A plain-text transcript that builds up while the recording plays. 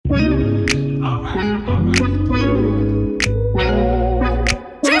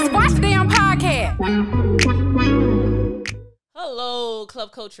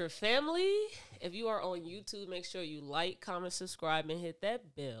Club Culture family. If you are on YouTube, make sure you like, comment, subscribe, and hit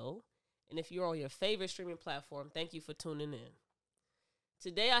that bell. And if you're on your favorite streaming platform, thank you for tuning in.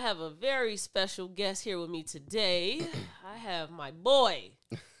 Today, I have a very special guest here with me today. I have my boy,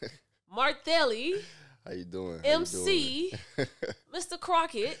 Martelli. How you doing? MC, Mr.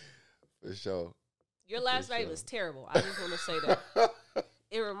 Crockett. For sure. Your last name is terrible. I just want to say that.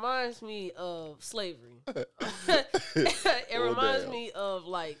 It reminds me of slavery. It reminds me of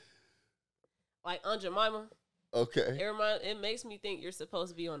like Aunt Jemima. Okay. It makes me think you're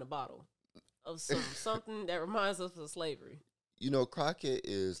supposed to be on the bottle of something that reminds us of slavery. You know, Crockett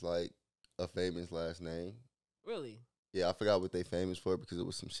is like a famous last name. Really? Yeah, I forgot what they famous for because it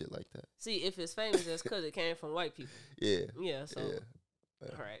was some shit like that. See, if it's famous, that's because it came from white people. Yeah. Yeah, so. Yeah.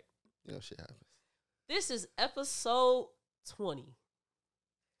 All right. You know, shit happens. This is episode 20.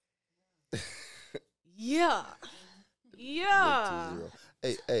 Yeah. Yeah.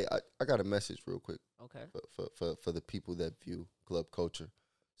 Hey, I got a message real quick. Okay. For the people that view Club Culture.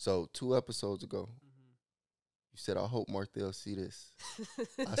 So 2 episodes ago, you said, I hope Marthel see this.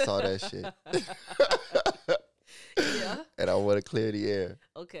 I saw that shit. Yeah. And I want to clear the air.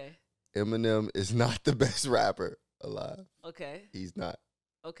 Okay. Eminem is not the best rapper alive. Okay. He's not.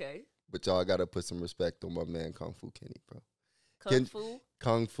 Okay. But y'all got to put some respect on my man Kung Fu Kenny, bro.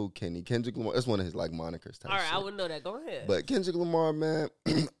 Kung Fu Kenny. Kendrick Lamar. That's one of his like monikers type All right, shit. I wouldn't know that. Go ahead. But Kendrick Lamar, man,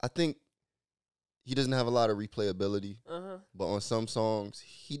 I think he doesn't have a lot of replayability. But on some songs,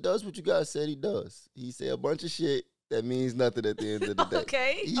 he does what you guys said he does. He say a bunch of shit that means nothing at the end of the day.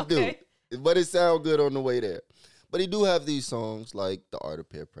 Okay. He do. But it sound good on the way there. But he do have these songs like The Art of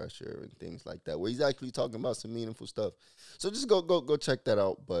Peer Pressure and things like that, where he's actually talking about some meaningful stuff. So just go check that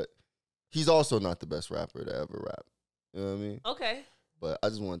out. But he's also not the best rapper to ever rap. You know what I mean? Okay. But I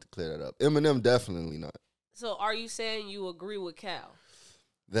just wanted to clear that up. Eminem definitely not. So are you saying you agree with Cal?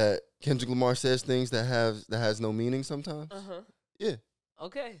 That Kendrick Lamar says things that has no meaning sometimes? Yeah.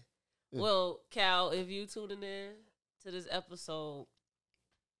 Okay. Yeah. Well, Cal, if you tuning in to this episode,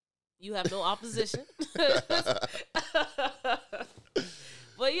 you have no opposition.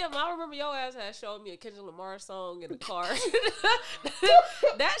 But yeah, I remember your ass had showed me a Kendrick Lamar song in the car.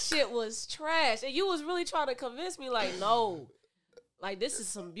 That shit was trash. And you was really trying to convince me, like, no. Like, this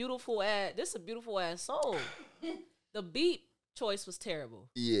is a beautiful ass song. The beat choice was terrible.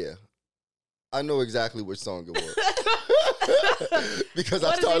 Yeah. I know exactly which song it was. Because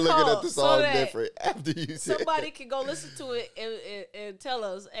I started looking at the song different after you said somebody can go listen to it and tell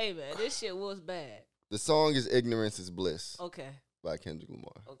us, hey, man, this shit was bad. The song is Ignorance is Bliss. Okay. By Kendrick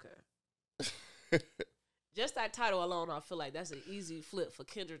Lamar. Okay. Just that title alone, I feel like that's an easy flip for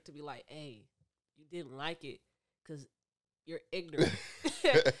Kendrick to be like, hey, you didn't like it because you're ignorant.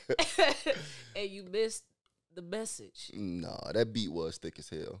 And you missed the message. No, that beat was thick as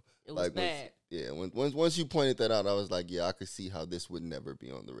hell. It was bad. Once you pointed that out, I was like, yeah, I could see how this would never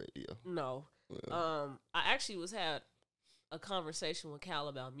be on the radio. No. Yeah. I actually had a conversation with Cal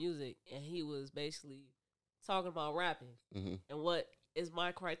about music, and he was basically talking about rapping and what is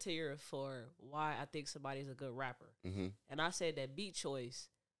my criteria for why I think somebody's a good rapper. And I said that beat choice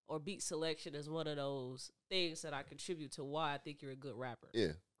or beat selection is one of those things that I contribute to why I think you're a good rapper.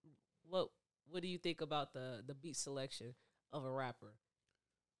 Yeah. What do you think about the beat selection of a rapper?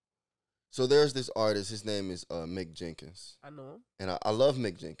 So there's this artist, his name is Mick Jenkins. I know him. And I love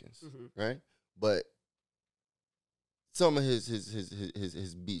Mick Jenkins, right? But some of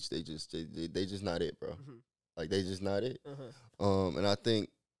his beats, they just not it, bro. Like, they just not it. And I think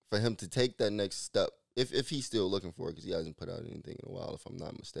for him to take that next step, if he's still looking for it, because he hasn't put out anything in a while, if I'm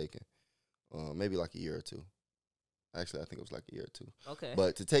not mistaken, maybe like a year or two. Actually, I think it was like a year or two. Okay.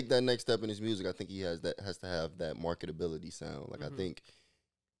 But to take that next step in his music, I think he has to have that marketability sound. Like, I think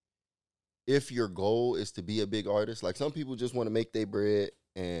if your goal is to be a big artist, like some people just want to make their bread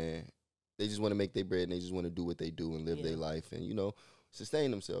and they just want to do what they do and live their life and, you know, sustain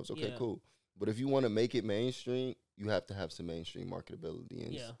themselves. Okay, cool. But if you want to make it mainstream, you have to have some mainstream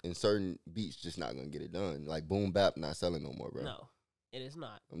marketability. And certain beats just not going to get it done. Like boom bap not selling no more, bro. No, it is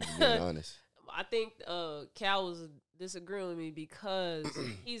not. I'm just being honest. I think Cal was disagreeing with me because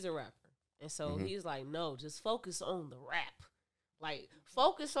he's a rapper. And so he's like, no, just focus on the rap. Like,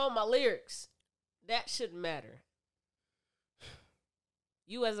 focus on my lyrics. That shouldn't matter.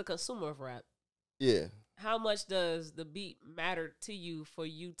 You as a consumer of rap. Yeah. How much does the beat matter to you for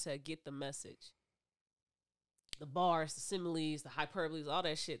you to get the message? The bars, the similes, the hyperboles, all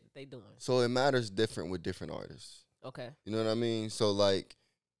that shit that they doing. So it matters different with different artists. Okay. You know what I mean? So like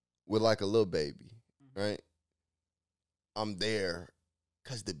with like a Lil Baby, right? I'm there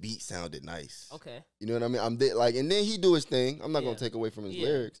because the beat sounded nice. Okay. You know what I mean? And then he do his thing. I'm not gonna take away from his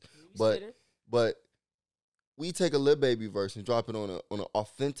lyrics, but we take a Lil Baby verse and drop it on an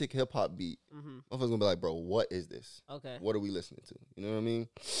authentic hip hop beat. Motherfuckers gonna be like, bro, what is this? Okay. What are we listening to? You know what I mean?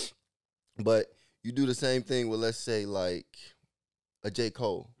 But you do the same thing with, let's say, like a J.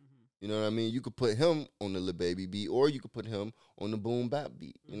 Cole. You know what I mean? You could put him on the Lil Baby beat, or you could put him on the boom bap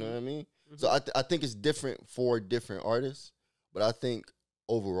beat. You know what I mean? So I think it's different for different artists, but I think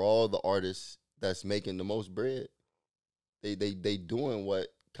overall the artists that's making the most bread, they doing what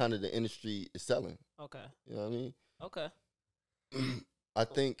kind of the industry is selling. Okay. You know what I mean? Okay. I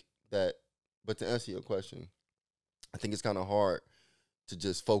think that, but to answer your question, I think it's kind of hard to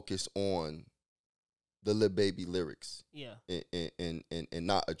just focus on the Lil Baby lyrics, and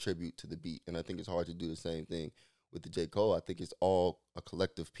not attribute to the beat. And I think it's hard to do the same thing with the J. Cole. I think it's all a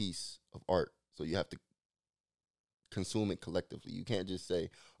collective piece of art, so you have to consume it collectively. You can't just say,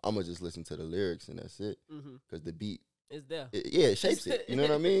 I'm gonna just listen to the lyrics and that's it, because the beat is there. It shapes it. You know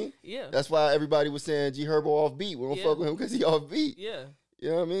what I mean? Yeah. That's why everybody was saying G Herbo off beat. We don't fuck with him because he off beat. Yeah. You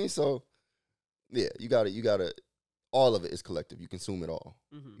know what I mean? So yeah, you gotta. All of it is collective. You consume it all.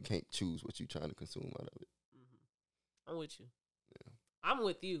 You can't choose what you're trying to consume out of it. I'm with you. Yeah. I'm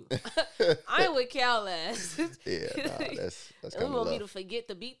with you. I ain't with Cal ass. Yeah, that's kind of you want me to forget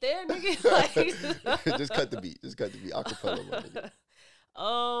the beat there, nigga? Like, just cut the beat. Just cut the beat. Acapella, my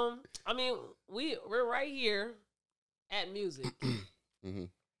nigga. I mean, we're right here at music.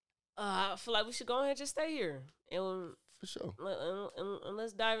 I feel like we should go ahead and just stay here, and for sure. And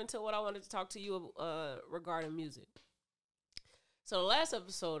let's dive into what I wanted to talk to you regarding music. So the last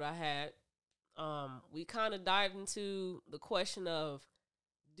episode I had, we kind of dived into the question of,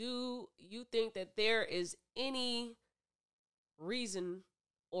 do you think that there is any reason,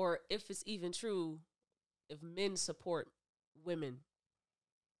 or if it's even true, if men support women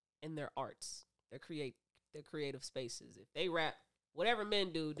in their arts, their creative spaces? If they rap, whatever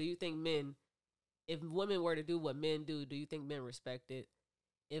men do you think men, if women were to do what men do you think men respect it?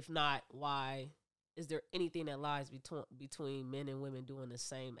 If not, why? Is there anything that lies between men and women doing the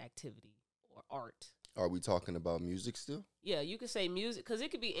same activity or art? Are we talking about music still? Yeah, you could say music, because it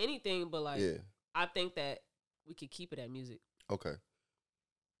could be anything, but like, I think that we could keep it at music. Okay.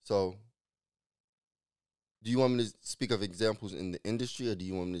 So, do you want me to speak of examples in the industry, or do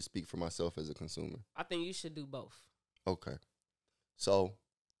you want me to speak for myself as a consumer? I think you should do both. Okay. So,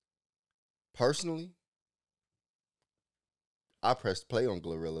 personally, I pressed play on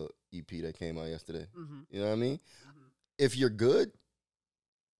Glorilla EP that came out yesterday. You know what I mean? If you're good,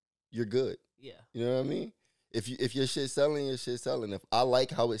 you're good. Yeah. You know what I mean? If your shit's selling, your shit's selling. If I like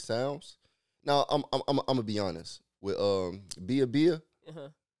how it sounds, now I'm gonna be honest with Bia.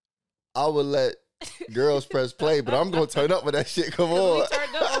 I would let girls press play, but I'm gonna turn up when that shit come on. We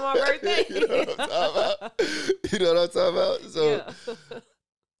turned up on my birthday. You know what I'm talking about? You know what I'm talking about? So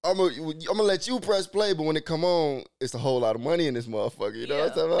I'm gonna let you press play, but when it come on, it's a whole lot of money in this motherfucker. You know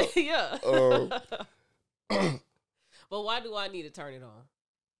what I'm talking about? Yeah. But why do I need to turn it on?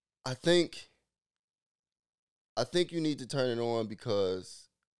 I think you need to turn it on because,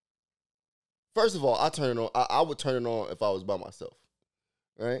 first of all, I turn it on. I would turn it on if I was by myself,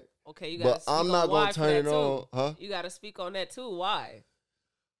 right? Okay, you got. But I'm not gonna turn it on, huh? You got to speak on that too. Why?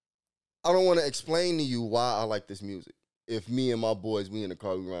 I don't want to explain to you why I like this music. If me and my boys, we in the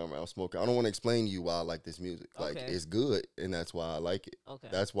car, we run around smoking, I don't want to explain to you why I like this music. Like, it's good, and that's why I like it. Okay.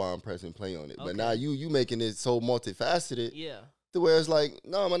 That's why I'm pressing play on it. Okay. But now you making it so multifaceted. Yeah. To where it's like,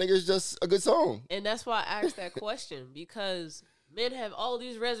 no, my nigga, it's just a good song. And that's why I asked that question, because men have all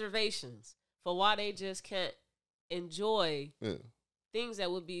these reservations for why they just can't enjoy things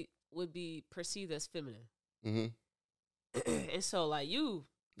that would be perceived as feminine. And so, like, you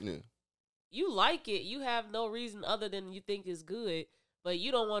like it. You have no reason other than you think it's good, but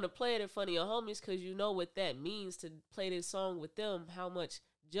you don't want to play it in front of your homies because you know what that means to play this song with them, how much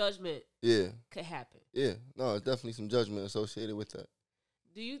judgment could happen. Yeah. No, it's definitely some judgment associated with that.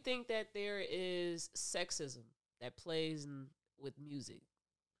 Do you think that there is sexism that plays with music?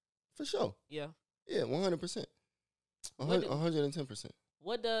 For sure. Yeah. Yeah, 100%. 110%.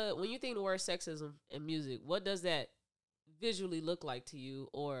 When you think the word sexism in music, what does that visually look like to you,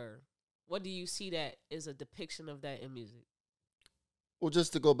 or what do you see that is a depiction of that in music? Well,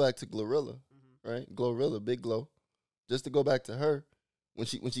 just to go back to Glorilla, right? Glorilla, Big Glow. Just to go back to her, when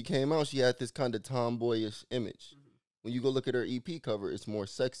she came out, she had this kind of tomboyish image. When you go look at her EP cover, it's more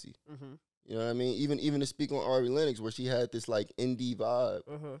sexy. You know what I mean? Even to speak on Ari Lennox, where she had this like indie vibe,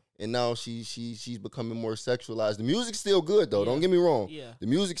 and now she's becoming more sexualized. The music's still good though. Don't get me wrong. Yeah. The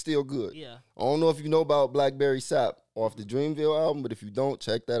music's still good. Yeah. I don't know if you know about Blackberry Sap. off the Dreamville album, but if you don't,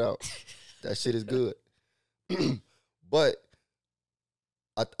 check that out. That shit is good. But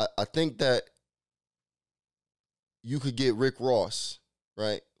I think that you could get Rick Ross,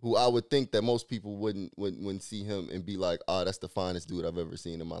 right? Who I would think that most people wouldn't see him and be like, that's the finest dude I've ever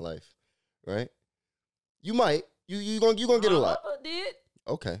seen in my life, right? You might. You gonna get a lot. Did.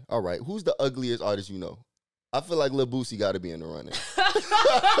 Okay, all right. Who's the ugliest artist you know? I feel like Lil Boosie got to be in the running.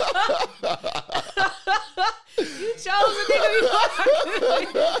 You chose a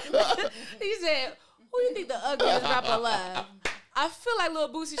nigga. He said, "Who you think the ugliest rapper alive?" I feel like Lil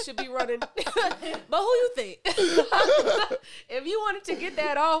Boosie should be running, but who you think? If you wanted to get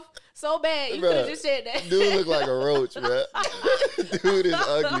that off so bad, you could have just said that. Dude look like a roach, bro. Dude is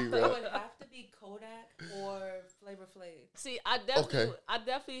ugly, bro. It would have to be Kodak or Flavor Flav. See, I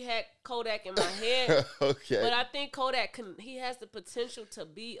definitely had Kodak in my head. Okay. But I think Kodak he has the potential to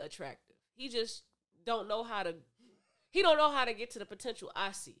be attractive. He just don't know how to get to the potential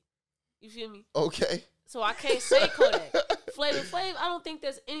I see. You feel me? Okay. So I can't say Kodak. Flavor Flav, I don't think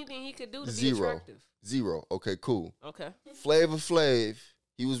there's anything he could do to be attractive. Zero. Okay, cool. Okay. Flavor Flav,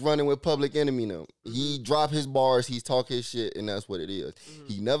 he was running with Public Enemy now. He dropped his bars, he's talking his shit, and that's what it is.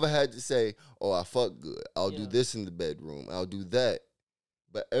 He never had to say, I fuck good. I'll do this in the bedroom. I'll do that.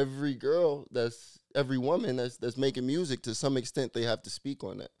 But every woman that's making music, to some extent, they have to speak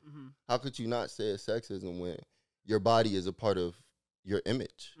on that. How could you not say it's sexism when your body is a part of your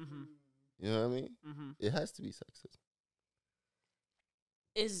image? You know what I mean? It has to be sexism.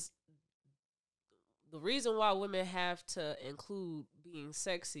 Is the reason why women have to include being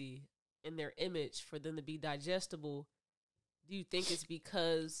sexy in their image for them to be digestible, do you think it's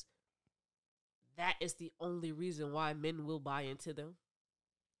because that is the only reason why men will buy into them?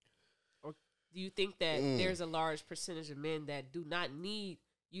 Or do you think that there's a large percentage of men that do not need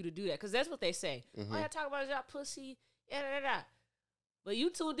you to do that? Because that's what they say. I talk about y'all pussy, but you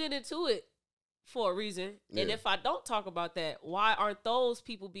tuned into it for a reason. And if I don't talk about that, why aren't those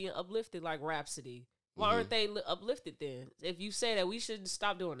people being uplifted like Rhapsody? Why aren't they uplifted then? If you say that we shouldn't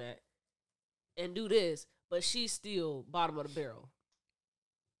stop doing that and do this, but she's still bottom of the barrel,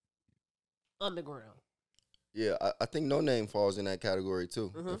 underground. Yeah, I think No Name falls in that category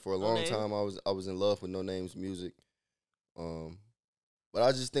too. And for a long time, I was in love with No Name's music. But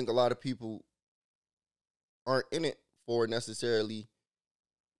I just think a lot of people aren't in it for necessarily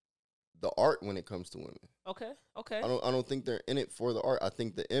the art when it comes to women. Okay. I don't think they're in it for the art. I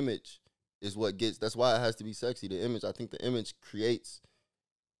think the image is what gets. That's why it has to be sexy. The image. I think the image creates.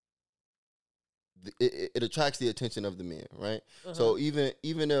 It attracts the attention of the men, right? So even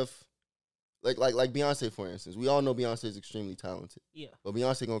if, like Beyonce, for instance, we all know Beyonce is extremely talented. Yeah. But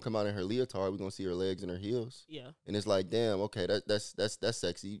Beyonce gonna come out in her leotard. We're gonna see her legs and her heels. Yeah. And it's like, damn, okay, that's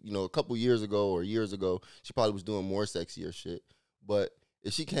sexy. You know, a couple years ago or years ago, she probably was doing more sexier shit. But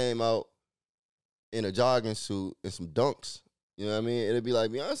if she came out in a jogging suit and some dunks, you know what I mean? It'd be like,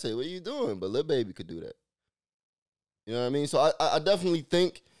 Beyonce, what are you doing? But Lil Baby could do that. You know what I mean? So I definitely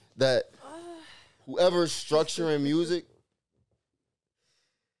think that whoever's structuring music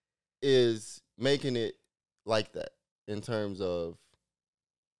is making it like that in terms of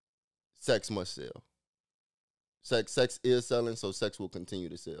sex must sell. Sex is selling, so sex will continue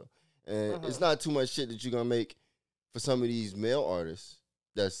to sell. And it's not too much shit that you're going to make for some of these male artists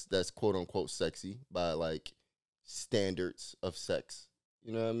that's quote unquote sexy by like standards of sex.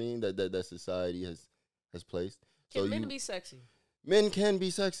 You know what I mean? That society has placed. Can men be sexy? Men can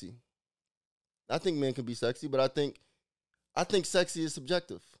be sexy. I think men can be sexy, but I think sexy is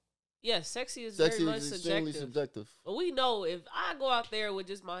subjective. Yes, sexy is very much extremely subjective. But we know if I go out there with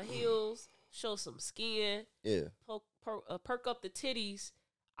just my heels, show some skin, perk up the titties,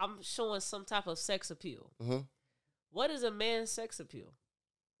 I'm showing some type of sex appeal. What is a man's sex appeal?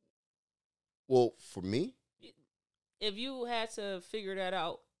 Well, for me, if you had to figure that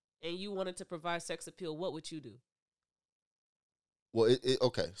out and you wanted to provide sex appeal, what would you do? Well,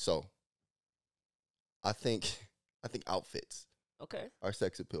 okay, so I think outfits are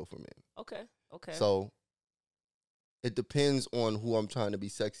sex appeal for men. Okay. So it depends on who I'm trying to be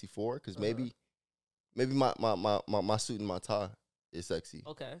sexy for, because maybe my suit and my tie is sexy.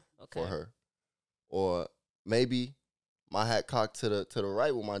 For her, or maybe my hat cocked to the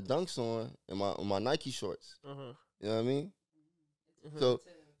right with my dunks on and my Nike shorts. You know what I mean? So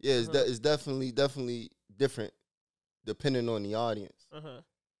yeah, it's definitely different depending on the audience.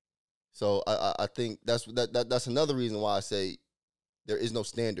 So I think that's another reason why I say there is no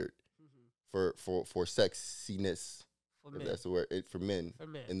standard for sexiness, if that's the word, for men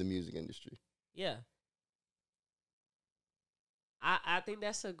in the music industry. Yeah. I think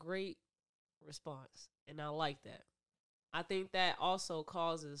that's a great response, and I like that. I think that also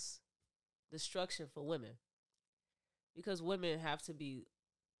causes destruction for women because women have to be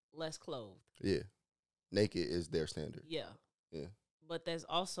less clothed. Yeah. Naked is their standard. Yeah. Yeah. But there's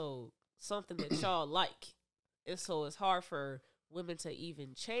also something that y'all like. And so it's hard for women to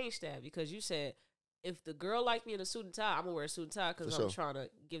even change that because you said, if the girl like me in a suit and tie, I'm going to wear a suit and tie because I'm trying to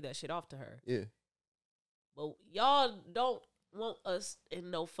give that shit off to her. Yeah. But y'all don't want us in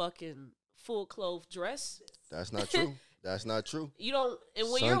no fucking full clothes dress. That's not true. That's not true. You don't,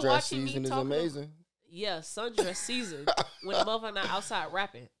 and when Sundress you're watching season me is talking, amazing. yeah, sundress season when the motherfucker not outside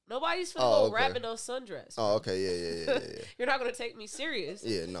rapping. Nobody's finna go rapping on sundress. Oh, okay, yeah. You're not gonna take me serious.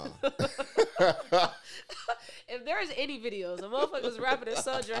 Yeah, no. If there's any videos of motherfuckers rapping in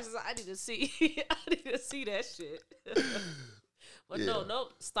sundresses, I need to see. I need to see that shit. But no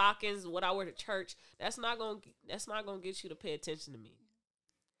stockings. What I wear to church. That's not gonna get you to pay attention to me.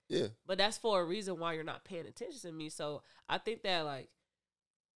 Yeah. But that's for a reason why you're not paying attention to me. So I think that like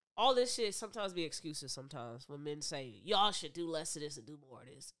all this shit sometimes be excuses. Sometimes when men say y'all should do less of this and do more of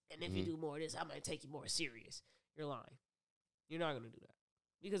this, and if you do more of this, I might take you more serious. You're lying. You're not gonna do that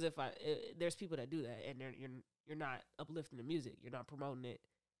because there's people that do that, and you're not uplifting the music. You're not promoting it.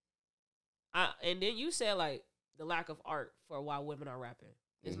 And then you said like the lack of art for why women are rapping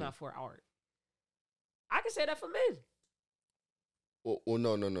is not for art. I can say that for men. Well,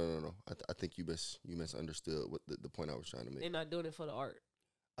 no. I think you misunderstood what the point I was trying to make. They're not doing it for the art.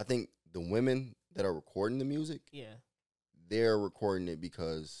 I think the women that are recording the music, they're recording it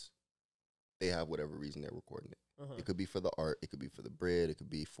because they have whatever reason they're recording it. It could be for the art, it could be for the bread, it could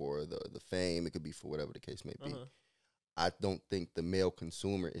be for the fame, it could be for whatever the case may be. I don't think the male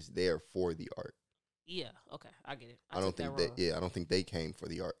consumer is there for the art. Yeah, okay, I get it. I don't think they came for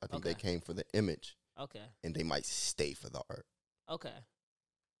the art. I think they came for the image. Okay. And they might stay for the art. Okay.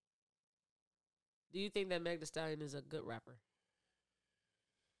 Do you think that Meg Thee Stallion is a good rapper?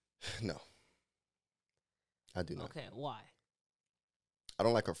 No. I do not. Okay, why? I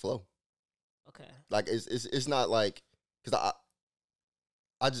don't like her flow. Okay. Like it's not like, because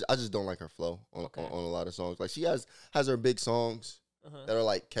I just don't like her flow on a lot of songs. Like she has her big songs that are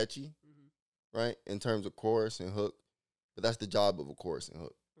like catchy, right? In terms of chorus and hook. But that's the job of a chorus and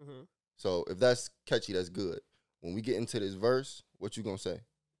hook. So if that's catchy, that's good. When we get into this verse, what you gonna say?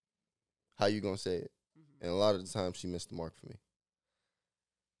 How you gonna say it? And a lot of the time she missed the mark for me.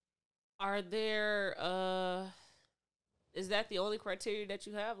 Are there is that the only criteria that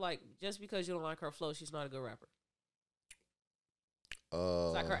you have? Like, just because you don't like her flow, she's not a good rapper?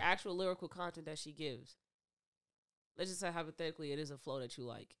 It's like her actual lyrical content that she gives. Let's just say hypothetically it is a flow that you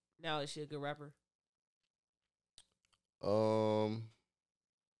like. Now is she a good rapper? Nah.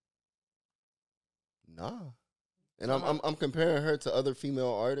 And I'm comparing her to other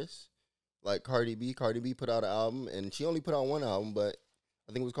female artists like Cardi B. Cardi B put out an album, and she only put out one album, but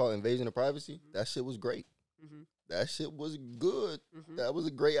I think it was called Invasion of Privacy. That shit was great. That shit was good. That was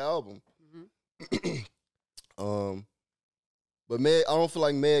a great album. But Meg, I don't feel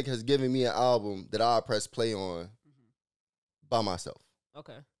like Meg has given me an album that I press play on by myself.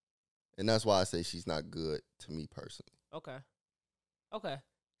 Okay. And that's why I say she's not good to me personally. Okay.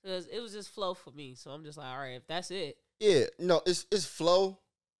 Because it was just flow for me, so I'm just like, all right, if that's it. Yeah, no, it's flow.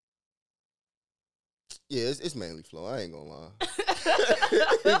 Yeah, it's mainly flow. I ain't gonna lie.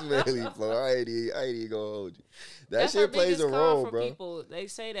 It's mainly flow. I ain't even gonna hold you. That's shit plays a role, bro. People, they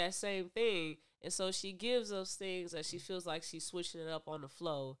say that same thing, and so she gives us things that she feels like she's switching it up on the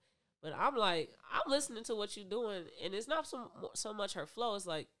flow. But I'm like, I'm listening to what you're doing, and it's not so much her flow. It's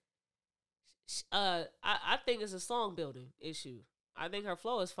like, I think it's a song building issue. I think her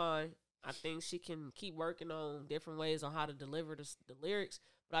flow is fine. I think she can keep working on different ways on how to deliver the lyrics.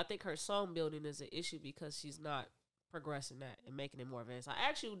 But I think her song building is an issue because she's not progressing that and making it more advanced. I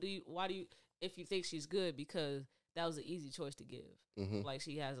asked you, if you think she's good, because that was an easy choice to give. Like,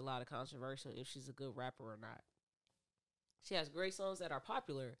 she has a lot of controversy if she's a good rapper or not. She has great songs that are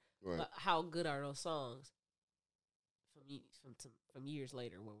popular, but how good are those songs from years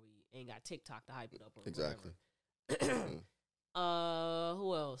later when we ain't got TikTok to hype it up? Or exactly.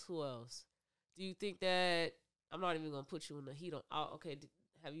 Who else? Do you think that, I'm not even gonna put you in the heat on? Okay,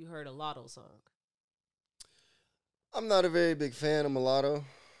 have you heard a Lotto song? I'm not a very big fan of mulatto,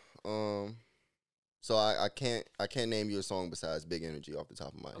 so I can't name you a song besides Big Energy off the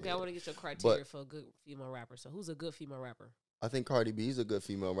top of my head. Okay, I want to get your criteria for a good female rapper. So who's a good female rapper? I think Cardi B is a good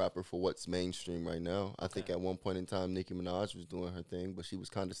female rapper for what's mainstream right now. I think at one point in time Nicki Minaj was doing her thing, but she was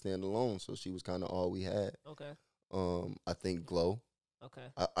kind of standalone, so she was kind of all we had. Okay. I think Glow. Okay.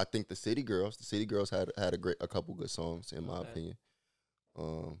 I think the City Girls had a couple good songs in my opinion.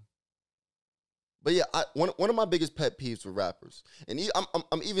 But yeah, one of my biggest pet peeves for rappers, and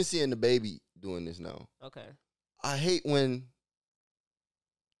I'm even seeing the baby doing this now. Okay. I hate when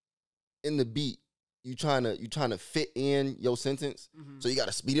in the beat you trying to fit in your sentence, so you got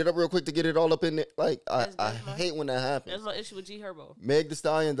to speed it up real quick to get it all up in there. Like I hate when that happens. That's my issue with G Herbo. Meg Thee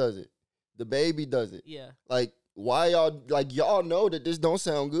Stallion does it. The baby does it. Yeah. Like why y'all know that this don't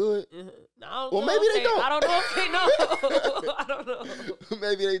sound good? Well, maybe they don't. I don't know if they know. I don't know.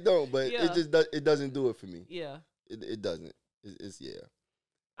 Maybe they don't, but it doesn't do it for me. Yeah. It doesn't. It's yeah.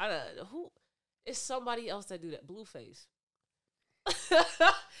 I don't who. It's somebody else that do that. Blueface.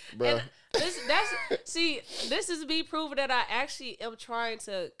 Bruh. This is me proving that I actually am trying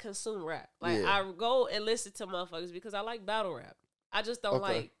to consume rap. Like I go and listen to motherfuckers because I like battle rap. I just don't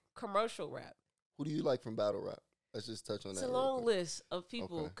like commercial rap. Who do you like from battle rap? Let's just touch on that. It's a long list of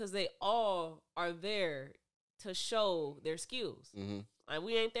people because they all are there to show their skills. Like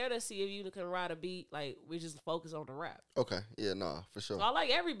we ain't there to see if you can ride a beat. Like we just focus on the rap. Okay, yeah, nah, for sure. So I like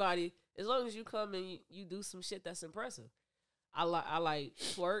everybody as long as you come and you do some shit that's impressive. I like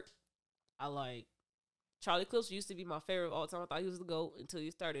Twerk. I like Charlie Clips used to be my favorite of all time. I thought he was the GOAT until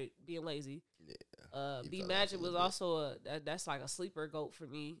he started being lazy. Yeah. B Magic was also that's like a sleeper GOAT for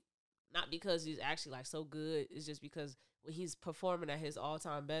me. Not because he's actually like so good. It's just because when he's performing at his all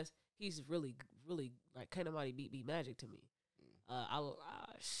time best, he's really, really like can't nobody beat B Magic to me.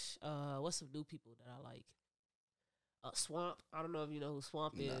 What's some new people that I like? Swamp. I don't know if you know who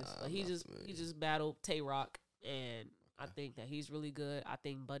Swamp is, but he just battled Tay Rock, and I think that he's really good. I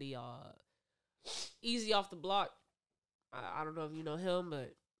think Buddy Easy Off the Block. I don't know if you know him,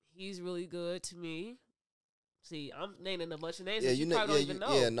 but he's really good to me. See, I'm naming a bunch of names that you probably don't even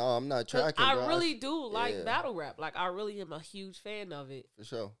know. Yeah, no, I'm not tracking. I really do like battle rap. Like, I really am a huge fan of it. For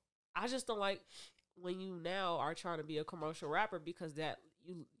sure. I just don't like when you now are trying to be a commercial rapper because that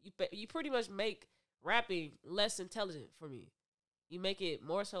you pretty much make rapping less intelligent for me. You make it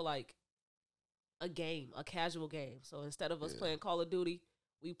more so like a game, a casual game. So instead of us playing Call of Duty,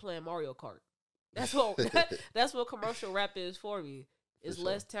 we playing Mario Kart. That's what that's what commercial rap is for me. It's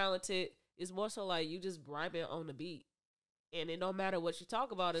less talented. It's more so like you just rhyming on the beat. And it don't matter what you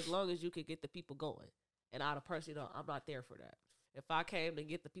talk about as long as you can get the people going. And I personally don't, I'm not there for that. If I came to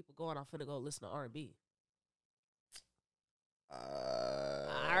get the people going, I'm finna go listen to R&B.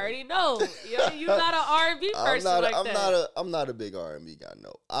 I already know. You're not an R&B person I'm not a big R&B guy,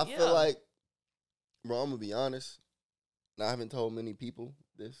 no. I feel like, bro, I'm going to be honest. And I haven't told many people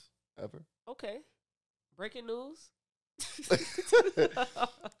this ever. Okay. Breaking news.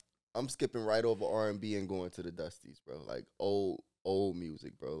 I'm skipping right over R&B and going to the Dusties, bro. Like old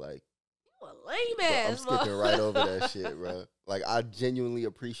music, bro. Like you a lame ass. I'm skipping right over that shit, bro. Like I genuinely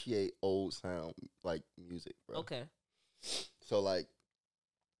appreciate old sound, like music, bro. Okay. So like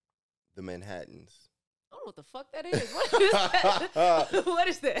the Manhattans. I don't know what the fuck that is. What is that? What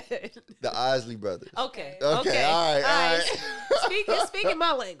is that? The Isley Brothers. Okay. All right. Speaking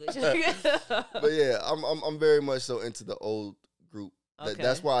my language. But yeah, I'm very much so into the old group.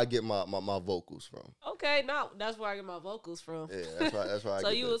 That's where I get my vocals from. Okay, now that's where I get my vocals from. Yeah, that's why. So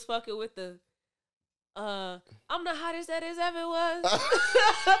you was fucking with the I'm the hottest that has ever was.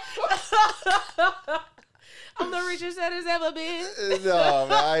 I'm the richest that has ever been. No,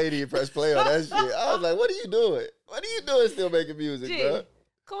 man, I ain't even press play on that shit. I was like, what are you doing? What are you doing still making music, bro?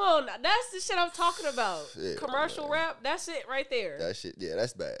 Come on, that's the shit I'm talking about. Yeah, commercial rap, that's it right there. That shit, yeah,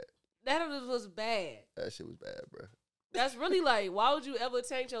 that's bad. That was bad. That shit was bad, bro. That's really like, why would you ever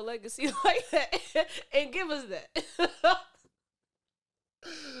change your legacy like that and give us that?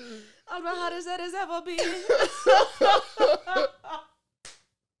 I'm the hottest that has ever been.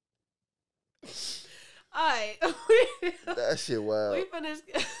 All right. That shit wild.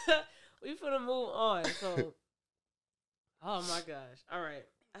 We finna move on. So, oh my gosh. All right.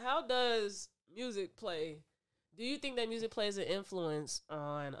 How does music play? Do you think that music plays an influence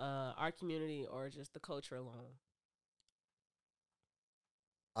on our community or just the culture alone?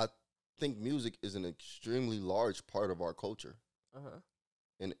 I think music is an extremely large part of our culture.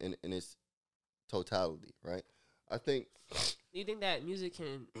 In its totality, right? I think. Do you think that music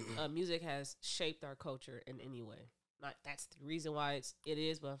has shaped our culture in any way? Not that's the reason why it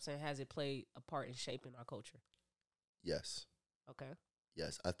is, but I'm saying has it played a part in shaping our culture? Yes. Okay.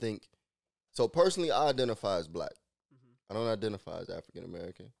 Yes, I think. So personally, I identify as Black. I don't identify as African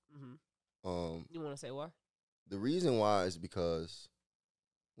American. You want to say why? The reason why is because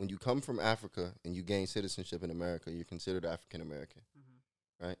when you come from Africa and you gain citizenship in America, you're considered African American,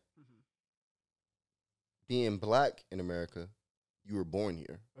 right? Being Black in America you were born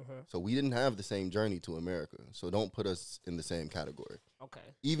here. Uh-huh. So we didn't have the same journey to America. So don't put us in the same category. Okay.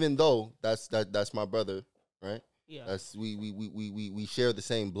 Even though that's my brother, right? Yeah. That's we share the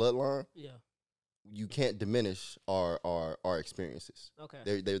same bloodline. Yeah. You can't diminish our experiences.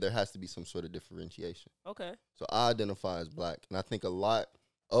 Okay. There has to be some sort of differentiation. Okay. So I identify as black, and I think a lot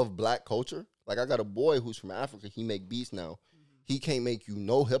of black culture. Like I got a boy who's from Africa. He make beats now. He can't make you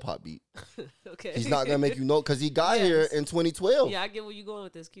no hip hop beat. Okay. He's not gonna make you no, because he got Yes. here in 2012. Yeah, I get where you going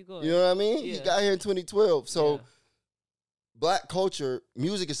with this. Keep going. You know what I mean? Yeah. He got here in 2012. So Yeah. black culture,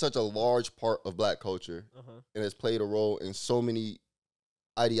 music is such a large part of black culture, and it's played a role in so many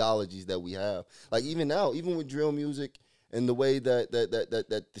ideologies that we have. Like even now, even with drill music and the way that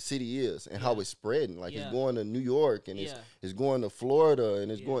the city is and how it's spreading. Like it's going to New York and it's going to Florida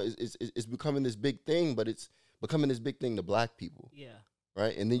and it's becoming this big thing, but it's becoming this big thing to black people. Yeah.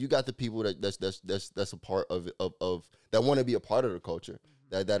 Right. And then you got the people that's a part of that want to be a part of the culture,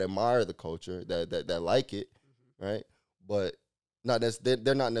 that admire the culture, that like it. Right. But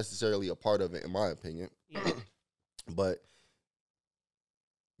they're not necessarily a part of it, in my opinion. Yeah. But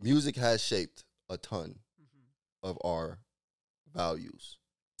music has shaped a ton of our values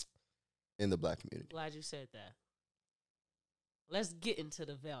in the black community. Glad you said that. Let's get into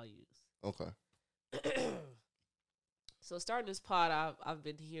the values. Okay. So starting this pod, I've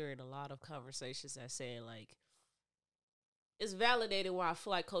been hearing a lot of conversations that saying like it's validated where I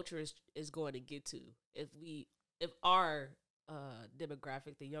feel like culture is going to get to if our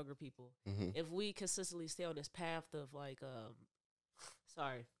demographic, the younger people, if we consistently stay on this path of like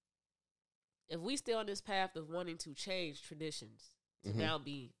if we stay on this path of wanting to change traditions to now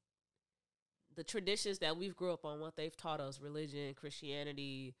be the traditions that we've grew up on, what they've taught us, religion,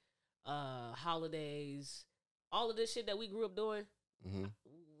 Christianity, holidays, all of this shit that we grew up doing,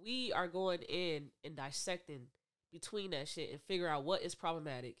 we are going in and dissecting between that shit and figure out what is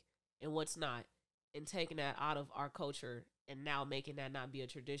problematic and what's not, and taking that out of our culture and now making that not be a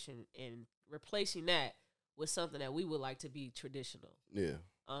tradition and replacing that with something that we would like to be traditional. Yeah.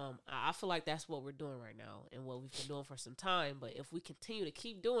 I feel like that's what we're doing right now and what we've been doing for some time. But if we continue to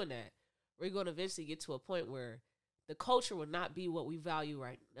keep doing that, we're going to eventually get to a point where the culture will not be what we value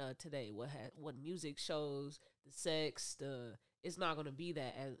right today. What music shows, the sex, it's not going to be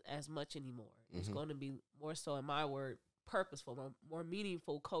that as much anymore. It's going to be more so, in my word, purposeful, more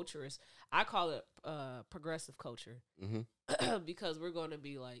meaningful culture. I call it progressive culture because we're going to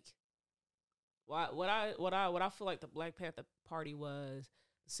be like, what I feel like the Black Panther Party was,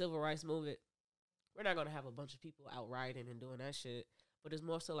 the Civil Rights Movement. We're not going to have a bunch of people out rioting and doing that shit, but it's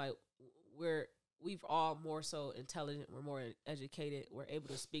more so like we've all more so intelligent, we're more educated, we're able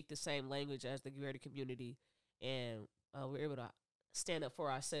to speak the same language as the greater community, and we're able to stand up for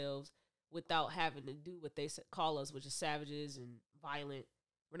ourselves without having to do what they call us, which is savages and violent.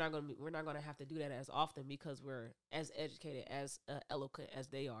 We're not gonna have to do that as often because we're as educated, as eloquent as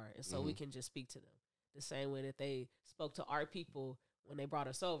they are, and so we can just speak to them the same way that they spoke to our people when they brought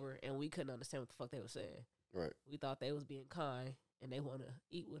us over, and we couldn't understand what the fuck they were saying. Right. We thought they was being kind, and they want to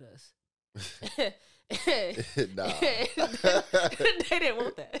eat with us. Nah. They didn't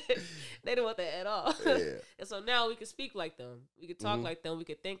want that. They didn't want that at all. Yeah. And so now we can speak like them. We can talk like them. We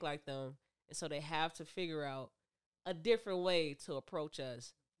can think like them. And so they have to figure out a different way to approach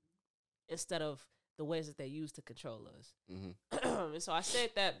us instead of the ways that they use to control us. And so I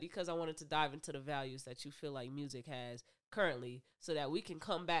said that because I wanted to dive into the values that you feel like music has currently so that we can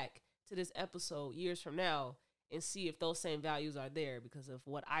come back to this episode years from now and see if those same values are there because of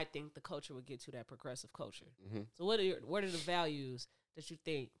what I think the culture would get to, that progressive culture. So what are the values that you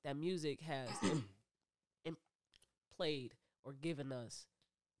think that music has played or given us?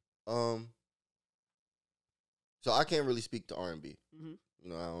 So I can't really speak to R&B. You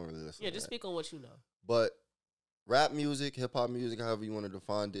know, I don't really listen to just that. speak on what you know. But rap music, hip-hop music, however you want to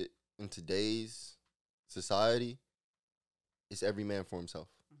define it, in today's society, it's every man for himself.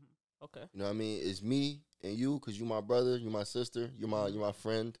 Okay. You know what I mean? It's me and you, because you my brother, you my sister, you're my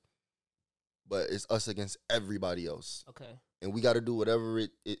friend. But it's us against everybody else. Okay. And we got to do whatever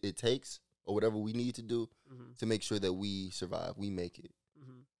it takes or whatever we need to do to make sure that we survive, we make it.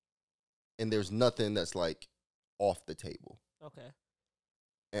 And there's nothing that's like off the table. Okay.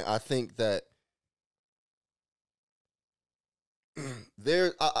 And I think that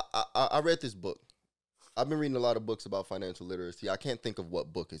I read this book. I've been reading a lot of books about financial literacy. I can't think of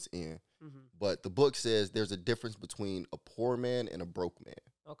what book it's in, but the book says there's a difference between a poor man and a broke man.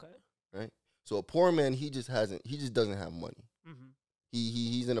 Okay. Right? So a poor man, he just doesn't have money.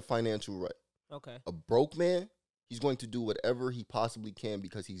 He's in a financial rut. Okay. A broke man, he's going to do whatever he possibly can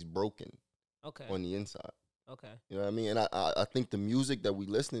because he's broken Okay. on the inside. Okay. You know what I mean? And I think the music that we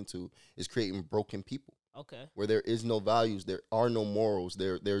listening to is creating broken people. Okay. Where there is no values, there are no morals,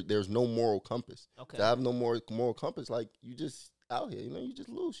 there's no moral compass. Okay. To have no moral compass, like you just out here, you know, you just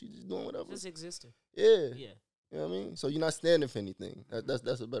loose, you just doing whatever. Just existing. Yeah. Yeah. You know what I mean? So you're not standing for anything.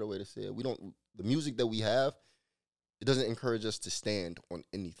 That's a better way to say it. The music that we have, it doesn't encourage us to stand on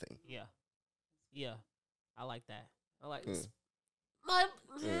anything. Yeah. Yeah. I like that. I like Mm. my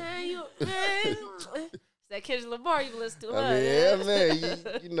man, you man. It's that Kendrick Lamar you listen to, huh? I mean, yeah,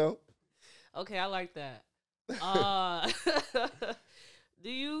 man, you know. Okay, I like that. Do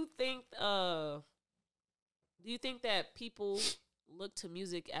you think that people look to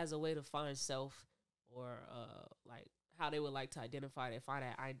music as a way to find self, or like how they would like to identify, they find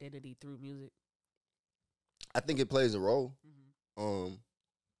that identity through music? I think it plays a role. Mm-hmm.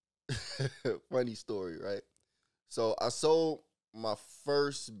 Funny story, right? So I sold my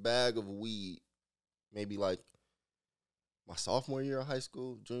first bag of weed maybe like my sophomore year of high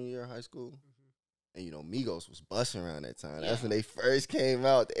school, junior year of high school. Mm-hmm. And, you know, Migos was busting around that time. Yeah. That's when they first came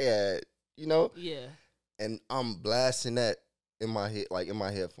out. They had, you know? Yeah. And I'm blasting that in my head, like in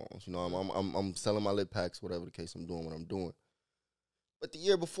my headphones. You know, I'm selling my lip packs, whatever the case, I'm doing what I'm doing. But the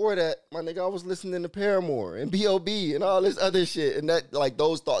year before that, my nigga, I was listening to Paramore and B.O.B. and all this other shit. And that, like,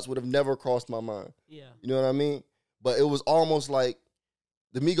 those thoughts would have never crossed my mind. Yeah. You know what I mean? But it was almost like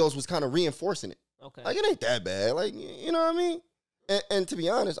the Migos was kind of reinforcing it. Okay. Like, it ain't that bad. Like, you know what I mean? And to be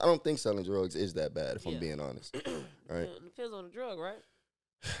honest, I don't think selling drugs is that bad, if I'm being honest. Right? It depends on the drug, right?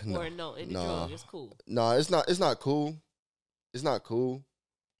 No, or no, any drug, it's cool. No, it's not cool. It's not cool.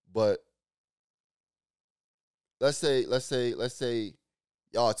 But let's say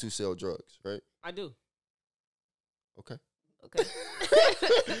y'all two sell drugs, right? I do. Okay. Okay.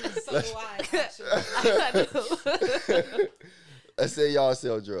 So do I, actually. I do. Let's say y'all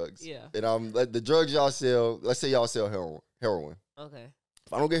sell drugs. Yeah. And the drugs y'all sell, let's say y'all sell heroin. Okay.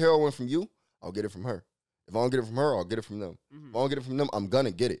 If I don't get heroin from you, I'll get it from her. If I don't get it from her, I'll get it from them. Mm-hmm. If I don't get it from them, I'm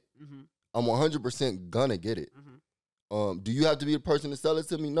gonna get it. Mm-hmm. I'm 100% gonna get it. Mm-hmm. Do you have to be the person to sell it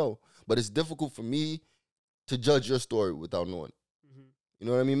to me? No. But it's difficult for me to judge your story without knowing it. Mm-hmm. You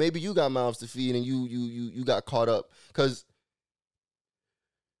know what I mean? Maybe you got mouths to feed and you got caught up. Because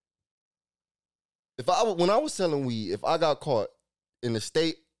when I was selling weed, if I got caught in the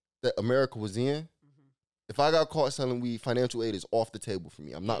state that America was in, if I got caught selling weed, financial aid is off the table for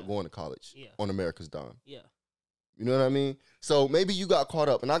me. I'm not going to college on America's dime. Yeah. You know what I mean? So maybe you got caught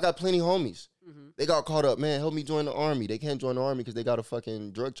up, and I got plenty homies. Mm-hmm. They got caught up. Man, help me join the Army. They can't join the Army because they got a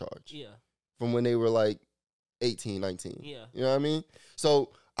fucking drug charge. Yeah. From when they were like 18, 19. Yeah. You know what I mean?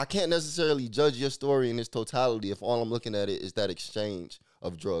 So I can't necessarily judge your story in its totality if all I'm looking at it is that exchange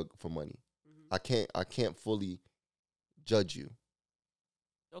of drug for money. Mm-hmm. I can't fully judge you.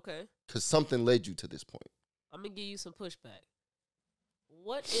 Okay. Because something led you to this point. I'm going to give you some pushback.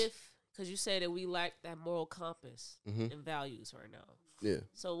 What if, because you say that we lack that moral compass and values right now. Yeah.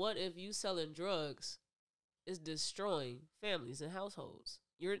 So what if you selling drugs is destroying families and households?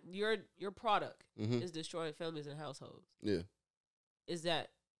 Your product is destroying families and households. Yeah. Is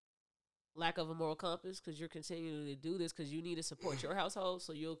that lack of a moral compass because you're continuing to do this because you need to support your household,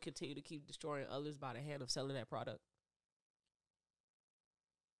 so you'll continue to keep destroying others by the hand of selling that product?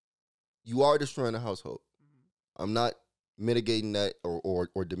 You are destroying the household. Mm-hmm. I'm not mitigating that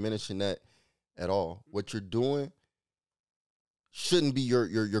or diminishing that at all. Mm-hmm. What you're doing shouldn't be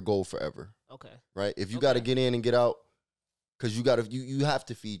your goal forever. Okay. Right? If you got to get in and get out, because you have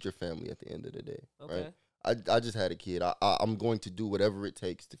to feed your family at the end of the day. Okay. Right? I just had a kid. I'm going to do whatever it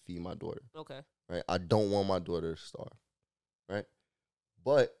takes to feed my daughter. Okay. Right? I don't want my daughter to starve. Right?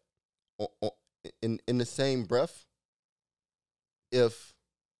 But in the same breath, if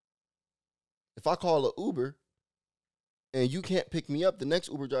I call an Uber and you can't pick me up, the next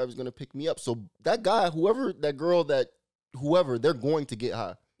Uber driver is going to pick me up. So that guy, whoever, that girl, whoever, they're going to get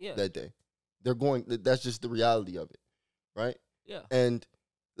high that day. That's just the reality of it, right? Yeah. And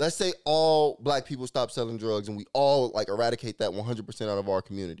let's say all black people stop selling drugs and we all like eradicate that 100% out of our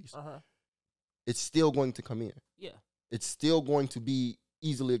communities. Uh-huh. It's still going to come in. Yeah. It's still going to be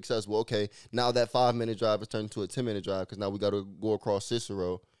easily accessible. Okay, now that 5-minute drive has turned into a 10-minute drive because now we got to go across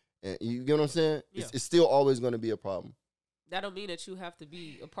Cicero. And you get what I'm saying? Yeah. It's still always going to be a problem. That don't mean that you have to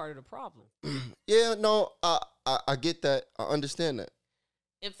be a part of the problem. Yeah, no, I get that. I understand that.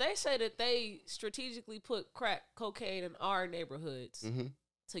 If they say that they strategically put crack cocaine in our neighborhoods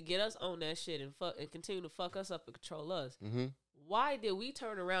to get us on that shit and continue to fuck us up and control us, why did we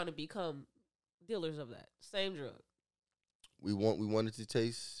turn around and become dealers of that same drug? We wanted to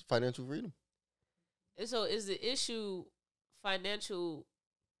taste financial freedom. And so is the issue financial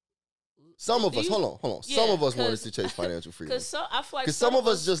Some of us, hold on. Yeah, some of us wanted to chase financial freedom. Because I feel like some of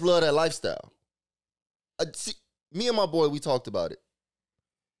us just love that lifestyle. See, me and my boy, we talked about it.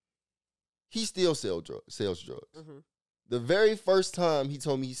 He still sells drugs. Mm-hmm. The very first time he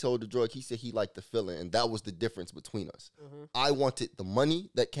told me he sold the drug, he said he liked the feeling, and that was the difference between us. Mm-hmm. I wanted the money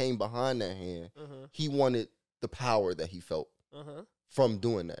that came behind that hand. Mm-hmm. He wanted the power that he felt Mm-hmm. from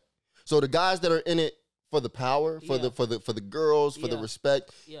doing that. So the guys that are in it for the power, for the girls, for the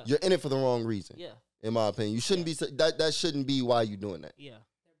respect, you're in it for the wrong reason. Yeah. In my opinion, you shouldn't be that shouldn't be why you're doing that. Yeah.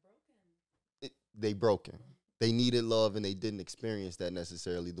 They broken. They needed love and they didn't experience that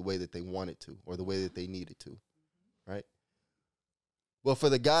necessarily the way that they wanted to or the way that they needed to. Right? But for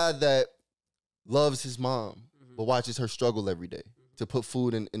the guy that loves his mom but watches her struggle every day to put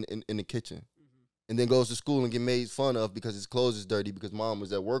food in the kitchen and then goes to school and get made fun of because his clothes is dirty because mom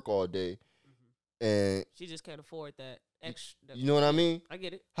was at work all day and she just can't afford that extra. You know what I mean? I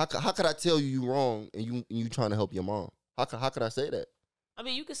get it. How could I tell you wrong and you trying to help your mom? How could I say that? I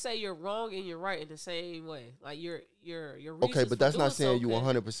mean, you could say you're wrong and you're right in the same way. Like your okay, but that's not saying you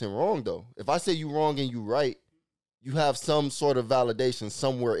 100% wrong though. If I say you wrong and you right, you have some sort of validation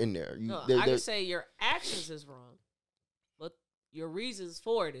somewhere in there. I can say your actions is wrong, but your reasons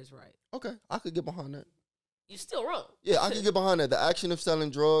for it is right. Okay, I could get behind that. You're still wrong. Yeah, I could get behind that. The action of selling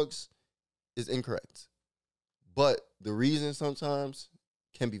drugs is incorrect, but the reason sometimes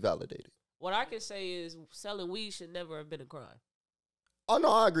can be validated. What I can say is selling weed should never have been a crime. Oh, no,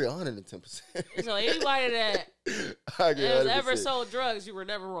 I agree 110%. So anybody that has ever sold drugs, you were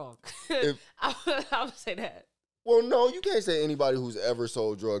never wrong. I would say that. Well, no, you can't say anybody who's ever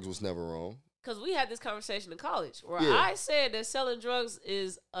sold drugs was never wrong. Because we had this conversation in college where I said that selling drugs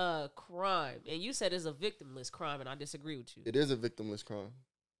is a crime. And you said it's a victimless crime, and I disagree with you. It is a victimless crime.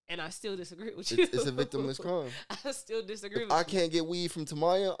 And I still disagree with you. It's a victimless crime. I still disagree with you. I can't get weed from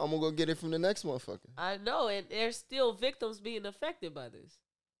Tamaya, I'm going to go get it from the next motherfucker. I know, and there's still victims being affected by this.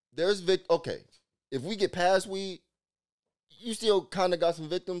 Okay, if we get past weed, you still kind of got some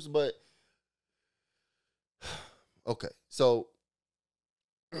victims, but okay, so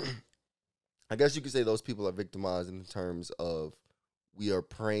I guess you could say those people are victimized in terms of we are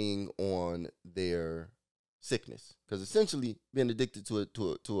preying on their sickness, because essentially being addicted to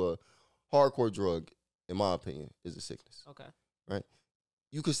a hardcore drug, in my opinion, is a sickness. Okay, right?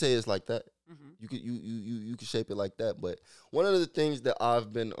 You could say it's like that. Mm-hmm. You could shape it like that. But one of the things that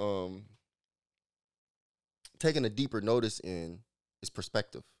I've been taking a deeper notice in is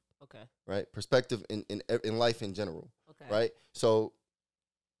perspective. Okay. Right? Perspective in life in general. Okay. Right? So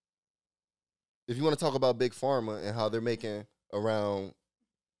if you want to talk about Big Pharma and how they're making around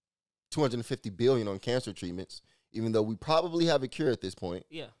 $250 billion on cancer treatments, even though we probably have a cure at this point.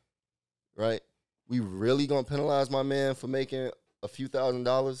 Yeah. Right? We really gonna penalize my man for making a few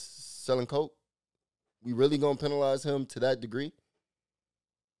 $1,000s selling coke? We really gonna penalize him to that degree?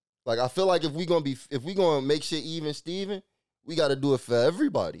 Like, I feel like if we gonna make shit even Steven, we gotta do it for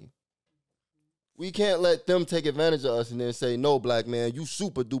everybody. We can't let them take advantage of us and then say, no, black man, you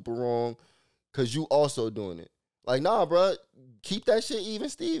super duper wrong because you also doing it. Like, nah, bro, keep that shit even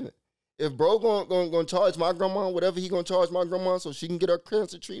Steven. If bro gonna charge my grandma whatever he gonna charge my grandma so she can get her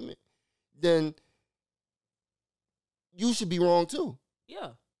cancer treatment, then you should be wrong too. Yeah.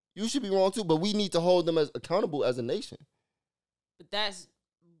 You should be wrong too, but we need to hold them as accountable as a nation. But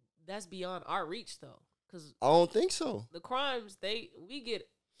that's beyond our reach though. Cause I don't think so. The crimes we get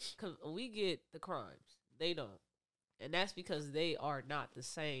the crimes. They don't. And that's because they are not the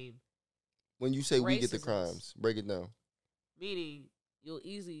same. When you say we get the crimes, break it down. Meaning you'll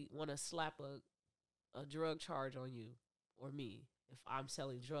easily want to slap a drug charge on you or me if I'm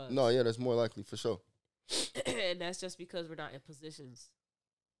selling drugs. No, yeah, that's more likely for sure. And that's just because we're not in positions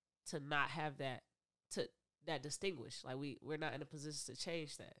to not have that distinguish. Like we're not in a position to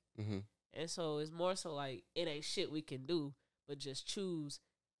change that. Mm-hmm. And so it's more so like it ain't shit we can do, but just choose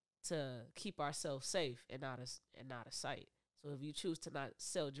to keep ourselves safe and not a sight. So if you choose to not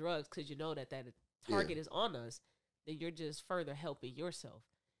sell drugs because you know that target is on us, then you're just further helping yourself.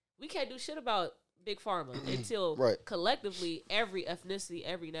 We can't do shit about Big Pharma until collectively every ethnicity,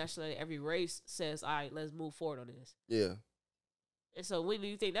 every nationality, every race says, all right, let's move forward on this. Yeah. And so when do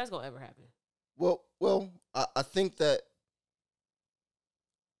you think that's going to ever happen? Well, I think that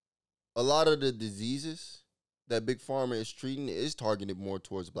a lot of the diseases that Big Pharma is treating is targeted more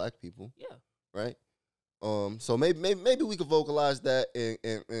towards black people. Yeah. Right? So maybe we could vocalize that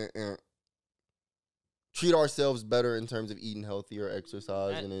and treat ourselves better in terms of eating healthier,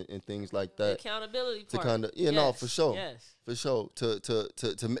 exercise, and things like that. The accountability to part. kind of no, for sure. Yes. For sure.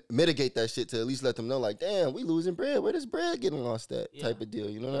 To mitigate that shit, to at least let them know, like, damn, we losing bread. Where this bread getting lost at? Type of deal.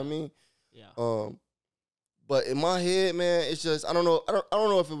 You know what I mean? Yeah. But in my head, man, it's just I don't know. I don't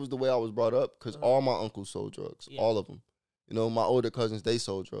know if it was the way I was brought up because all my uncles sold drugs, all of them. You know, my older cousins, they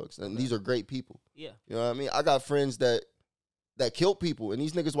sold drugs, and these are great people. Yeah. You know what I mean? I got friends that killed people, and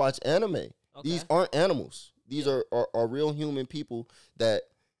these niggas watch anime. Okay. These aren't animals. These are real human people that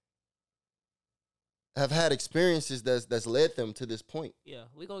have had experiences that's led them to this point. Yeah,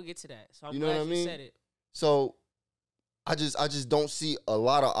 we're gonna get to that. So I'm you know glad what I mean? you said it. So I just don't see a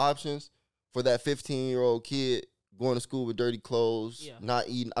lot of options for that 15-year-old kid going to school with dirty clothes, not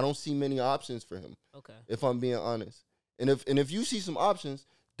eating. I don't see many options for him. Okay. If I'm being honest. And if you see some options,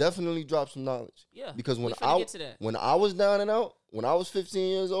 definitely drop some knowledge. Yeah. Because when I was down and out, when I was 15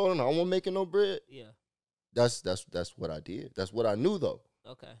 years old and I wasn't making no bread, that's what I did. That's what I knew though.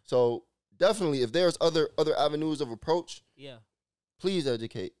 Okay. So definitely, if there's other avenues of approach, please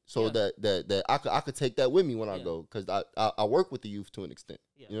educate so that I could take that with me when I go, because I work with the youth to an extent.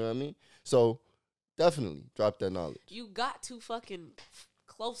 You know what I mean? So definitely drop that knowledge. You got to fucking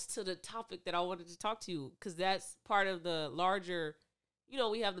close to the topic that I wanted to talk to you, because that's part of the larger, you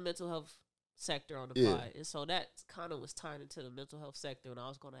know, we have the mental health sector on the pod, and so that kind of was tied into the mental health sector, and I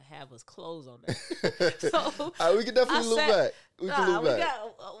was going to have us close on that. So all right, we can definitely look back. We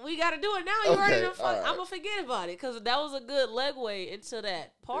got to do it now. You ready to fuck? Right. I'm gonna forget about it because that was a good legway into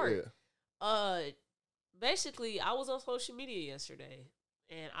that part. Basically, I was on social media yesterday,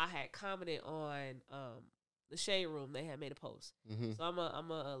 and I had commented on the Shade Room. They had made a post, so I'm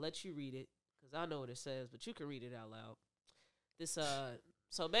gonna let you read it because I know what it says, but you can read it out loud. This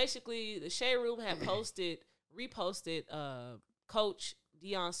So basically, the Shade Room had reposted Coach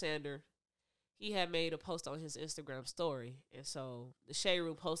Deion Sanders. He had made a post on his Instagram story, and so the Shade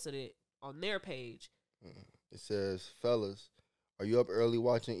Room posted it on their page. It says, "Fellas, are you up early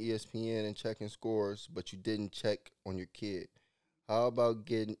watching ESPN and checking scores, but you didn't check on your kid? How about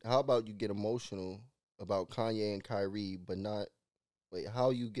you get emotional about Kanye and Kyrie, but not." Wait, how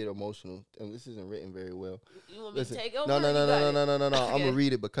you get emotional? And this isn't written very well. You want me to take over? No. Okay. I'm going to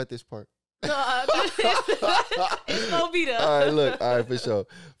read it, but cut this part. It's going to be there. All right, for sure.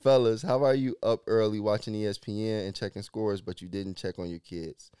 Fellas, how are you up early watching ESPN and checking scores, but you didn't check on your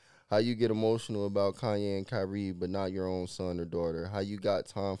kids? How you get emotional about Kanye and Kyrie, but not your own son or daughter? How you got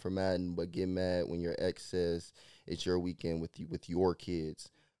time for Madden, but get mad when your ex says it's your weekend with your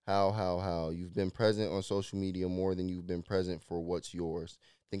kids? How you've been present on social media more than you've been present for what's yours.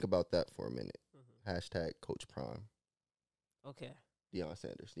 Think about that for a minute. Hashtag Coach Prime. Okay. Deion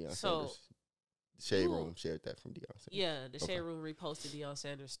Sanders. Sanders. The Shade Room shared that from Deion Sanders. Yeah, the Shade Room reposted Deion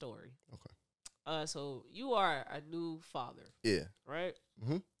Sanders' story. Okay. So you are a new father. Yeah. Right?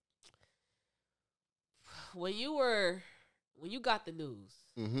 Mm-hmm. When you got the news,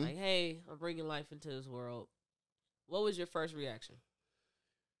 like, hey, I'm bringing life into this world, what was your first reaction?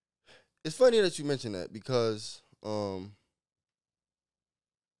 It's funny that you mentioned that because I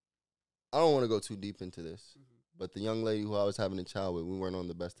don't want to go too deep into this, but the young lady who I was having a child with, we weren't on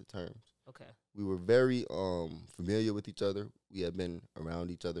the best of terms. Okay. We were very familiar with each other. We had been around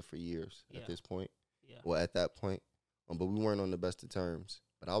each other for years at this point. Yeah. Well, at that point. But we weren't on the best of terms.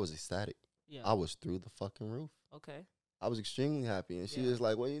 But I was ecstatic. Yeah. I was through the fucking roof. Okay. I was extremely happy, and she was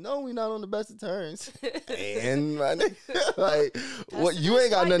like, "Well, you know, we're not on the best of terms." And my nigga, like, what? You ain't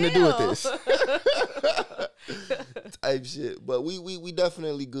got nothing to do with this type shit. But we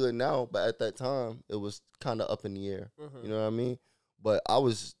definitely good now. But at that time, it was kind of up in the air. You know what I mean? But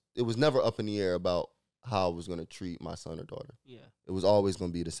it was never up in the air about how I was gonna treat my son or daughter. Yeah, it was always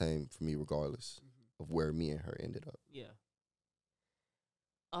gonna be the same for me, regardless of where me and her ended up. Yeah.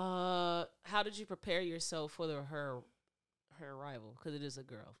 How did you prepare yourself for her arrival? Because it is a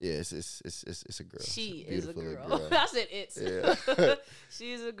girl. Yeah, it's a girl. She is a girl. I said it's. Yeah.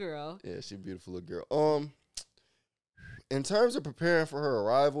 She's a girl. Yeah, she's a beautiful little girl. In terms of preparing for her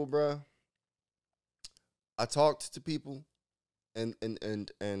arrival, bruh, I talked to people, and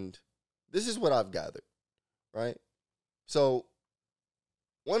this is what I've gathered, right? So,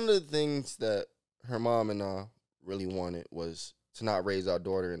 one of the things that her mom and I really wanted was to not raise our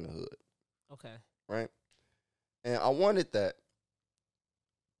daughter in the hood. Okay. Right? And I wanted that,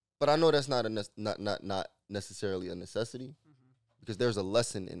 but I know that's not not necessarily a necessity, because there's a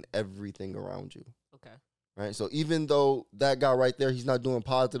lesson in everything around you. Okay. Right? So even though that guy right there, he's not doing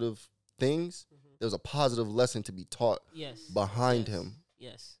positive things, there's a positive lesson to be taught behind him.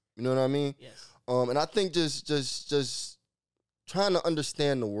 Yes. You know what I mean? Yes. And I think just trying to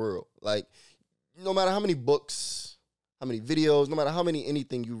understand the world. Like, no matter how many books, how many videos, no matter how many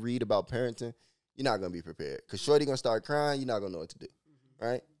anything you read about parenting, you're not going to be prepared. Because shorty going to start crying, you're not going to know what to do.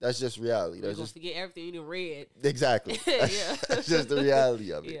 right? That's just reality. You're That's gonna just forget everything you done read. exactly. Yeah. That's just the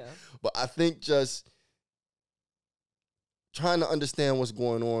reality of it. Yeah. But I think just trying to understand what's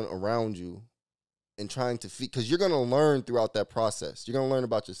going on around you and trying to feed, because you're going to learn throughout that process. You're going to learn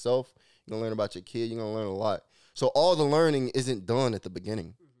about yourself. You're going to learn about your kid. You're going to learn a lot. So all the learning isn't done at the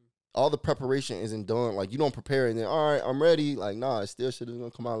beginning. All the preparation isn't done. Like, you don't prepare and then, all right, I'm ready. Like, nah, it still shit is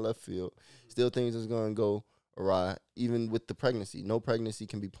going to come out of left field. Still things is going to go awry. Even with the pregnancy. No pregnancy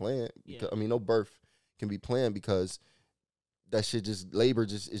can be planned. Because, I mean, no birth can be planned because that shit just, labor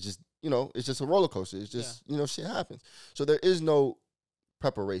just is just, you know, it's just a roller coaster. It's just, you know, shit happens. So there is no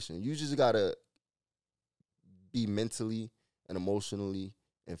preparation. You just got to be mentally and emotionally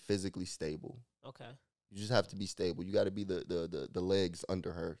and physically stable. Okay. You just have to be stable. You got to be the legs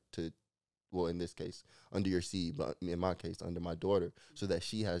under her to, well, in this case, under your seed, but in my case, under my daughter, so that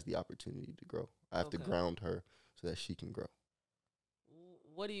she has the opportunity to grow. I have to ground her so that she can grow.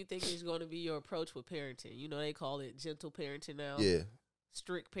 What do you think is going to be your approach with parenting? You know, they call it gentle parenting now. Yeah.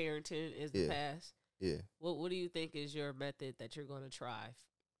 Strict parenting is the past. Yeah. What do you think is your method that you're going to try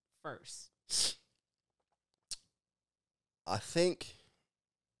first? I think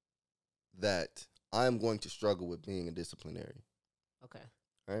that I'm going to struggle with being a disciplinarian. Okay.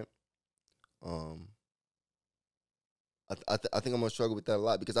 Right? I think I'm going to struggle with that a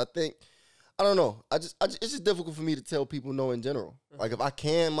lot because I think, I don't know. It's just difficult for me to tell people no in general. Like, if I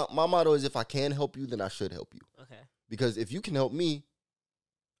can, my motto is if I can help you, then I should help you. Okay. Because if you can help me,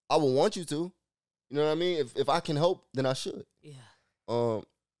 I will want you to. You know what I mean? If I can help, then I should. Yeah.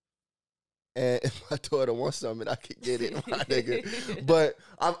 And if my daughter wants something, I can get it, my nigga. But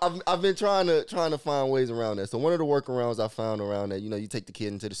I've been trying to find ways around that. So one of the workarounds I found around that, you know, you take the kid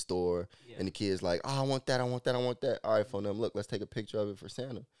into the store and the kid's like, oh, I want that. All right, for them, look, let's take a picture of it for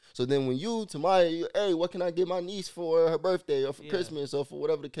Santa. So then when you, Tamaya, hey, what can I get my niece for her birthday or for Christmas or for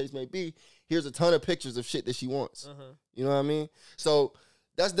whatever the case may be? Here's a ton of pictures of shit that she wants. You know what I mean? So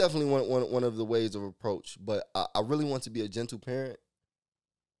that's definitely one of the ways of approach. But I really want to be a gentle parent.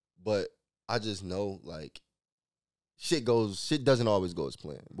 But I just know, like, shit doesn't always go as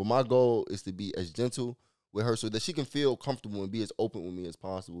planned. But my goal is to be as gentle with her so that she can feel comfortable and be as open with me as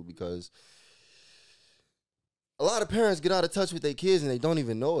possible, because a lot of parents get out of touch with their kids and they don't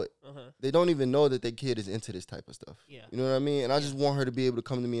even know it. They don't even know that their kid is into this type of stuff. Yeah. You know what I mean? And I just want her to be able to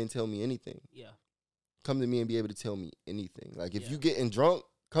come to me and tell me anything. Yeah. Come to me and be able to tell me anything. Like, if you getting drunk,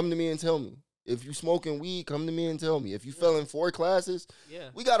 come to me and tell me. If you smoking weed, come to me and tell me. If you fell in 4 classes,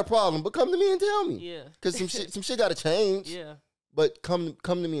 we got a problem, but come to me and tell me. Yeah. Because some shit got to change. Yeah. But come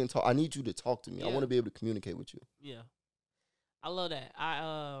to me and talk. I need you to talk to me. I want to be able to communicate with you. Yeah. I love that.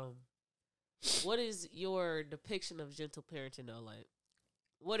 What is your depiction of gentle parenting though? Like,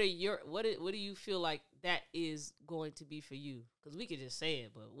 what do you feel like that is going to be for you? Because we could just say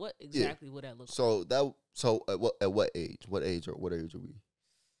it, but what exactly would that look like? So at what age? What age are we?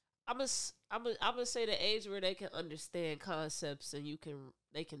 I'm gonna say the age where they can understand concepts and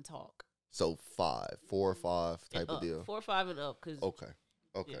they can talk. So 4 or 5 type of deal. 4 or 5 and up.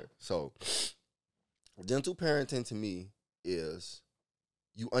 Okay. So gentle parenting to me is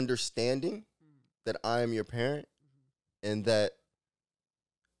you understanding that I am your parent and that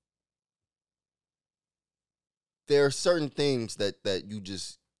there are certain things that you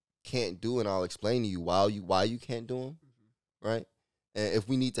just can't do, and I'll explain to you why you can't do them, right? And if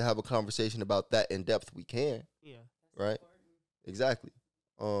we need to have a conversation about that in depth, we can. Yeah. Right? Exactly.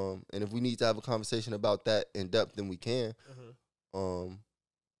 And if we need to have a conversation about that in depth, then we can.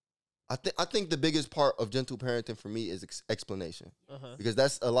 I think the biggest part of gentle parenting for me is explanation. Because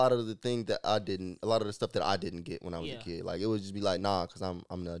that's a lot of the stuff that I didn't get when I was a kid. Like, it would just be like, nah, because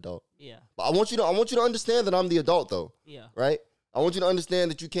I'm the adult. Yeah. But I want you to understand that I'm the adult though. Yeah. Right? I want you to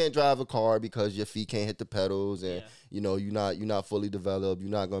understand that you can't drive a car because your feet can't hit the pedals, and you know you're not fully developed. You're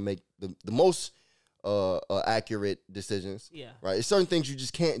not gonna make the most accurate decisions. Yeah. Right. It's certain things you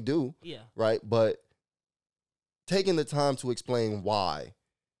just can't do. Yeah. Right. But taking the time to explain why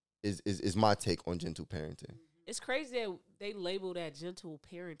is my take on gentle parenting. It's crazy that they label that gentle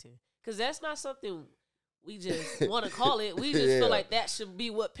parenting, because that's not something we just want to call it. We just feel like that should be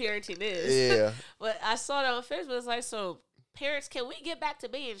what parenting is. Yeah. But I saw that on Facebook. It's like, so parents, can we get back to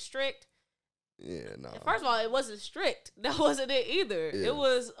being strict? Yeah, no. First of all, it wasn't strict. That wasn't it either. Yeah. It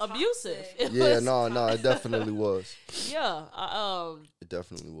was abusive. It definitely was. Yeah. It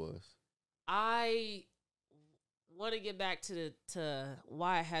definitely was. I want to get back to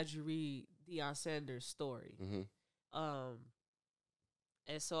why I had you read Deion Sanders' story. And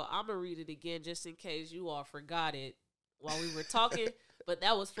so I'm going to read it again just in case you all forgot it while we were talking, but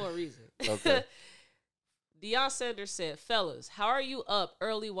that was for a reason. Okay. Deion Sanders said, fellas, how are you up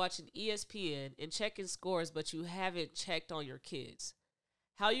early watching ESPN and checking scores, but you haven't checked on your kids?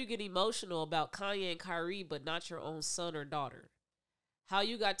 How you get emotional about Kanye and Kyrie, but not your own son or daughter? How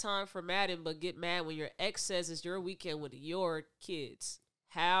you got time for Madden, but get mad when your ex says it's your weekend with your kids?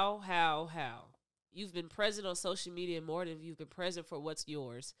 How? You've been present on social media more than you've been present for what's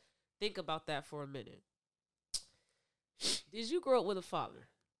yours. Think about that for a minute. Did you grow up with a father?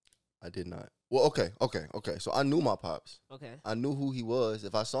 I did not. Well, okay. So I knew my pops. Okay. I knew who he was.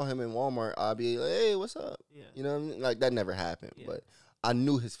 If I saw him in Walmart, I'd be like, hey, what's up? Yeah. You know what I mean? Like, that never happened. Yeah. But I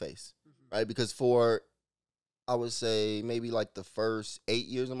knew his face, right? Because for, I would say, maybe like the first 8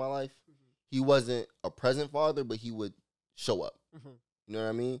 years of my life, he wasn't a present father, but he would show up. You know what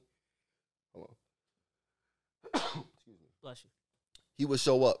I mean? Hold on. Excuse me. Bless you. He would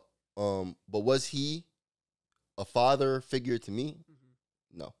show up. But was he a father figure to me?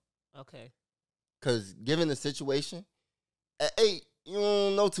 No. Okay. Because given the situation, at 8, you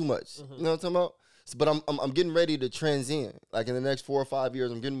don't know too much. You know what I'm talking about? So, but I'm getting ready to transcend. Like in the next 4 or 5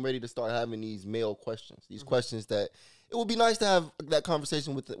 years, I'm getting ready to start having these male questions. These questions that it would be nice to have that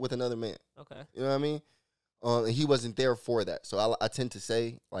conversation with another man. Okay. You know what I mean? And he wasn't there for that. So I tend to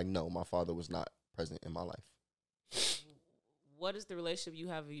say, like, no, my father was not present in my life. What is the relationship you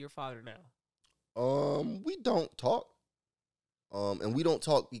have with your father now? We don't talk. And we don't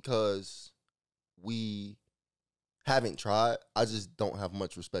talk because we haven't tried. I just don't have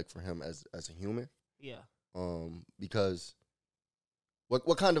much respect for him as a human. Yeah. Because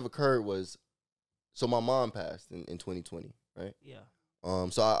what kind of occurred was, so my mom passed in 2020, right? Yeah.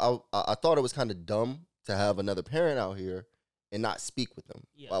 So I thought it was kind of dumb to have another parent out here and not speak with them.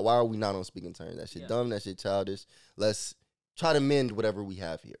 Yeah. Why are we not on speaking terms? That shit dumb. That shit childish. Let's try to mend whatever we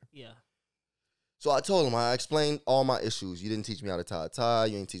have here. Yeah. So I told him, I explained all my issues. You didn't teach me how to tie a tie.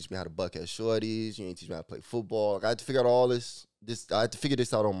 You didn't teach me how to buck at shorties. You didn't teach me how to play football. Like, I had to figure out all this. I had to figure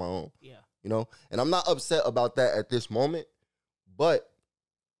this out on my own. Yeah. You know? And I'm not upset about that at this moment, but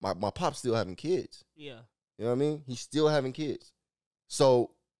my pop's still having kids. Yeah. You know what I mean? He's still having kids.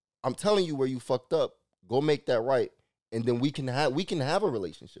 So I'm telling you where you fucked up. Go make that right. And then we can have a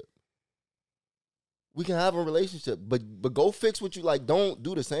relationship. We can have a relationship. But go fix what you like. Don't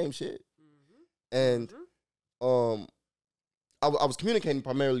do the same shit. And I was communicating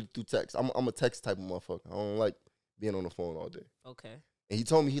primarily through text. I'm a text type of motherfucker. I don't like being on the phone all day. Okay. And he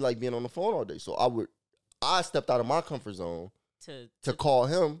told me he liked being on the phone all day. So I stepped out of my comfort zone to call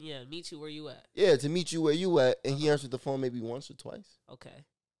him. Yeah, meet you where you at. Yeah, to meet you where you at. And he answered the phone maybe once or twice. Okay.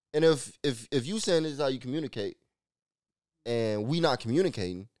 And if you saying this is how you communicate and we not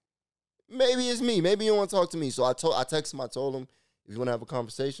communicating, maybe it's me. Maybe you don't want to talk to me. So I texted him, I told him, if you want to have a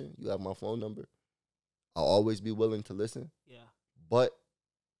conversation, you have my phone number. I'll always be willing to listen. Yeah. But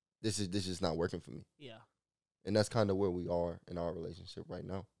this is just not working for me. Yeah. And that's kind of where we are in our relationship right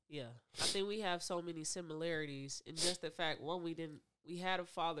now. Yeah. I think we have so many similarities in just the fact, one, we had a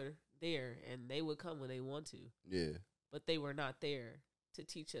father there and they would come when they want to. Yeah. But they were not there to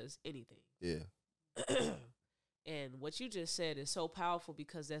teach us anything. Yeah. And what you just said is so powerful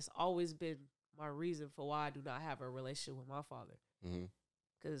because that's always been my reason for why I do not have a relationship with my father.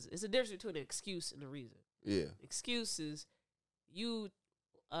 Because it's a difference between an excuse and a reason. Yeah. Excuse is you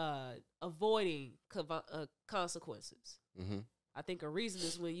avoiding consequences. I think a reason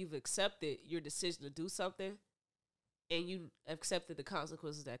is when you've accepted your decision to do something and you accepted the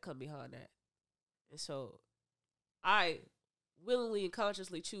consequences that come behind that. And so I willingly and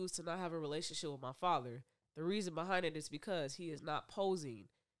consciously choose to not have a relationship with my father. The reason behind it is because he is not posing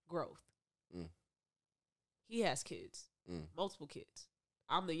growth. He has kids, multiple kids.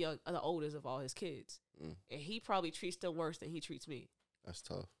 I'm the oldest of all his kids. And he probably treats them worse than he treats me. That's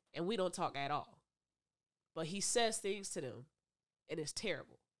tough. And we don't talk at all. But he says things to them, and it's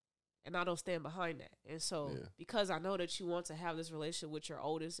terrible. And I don't stand behind that. And so because I know that you want to have this relationship with your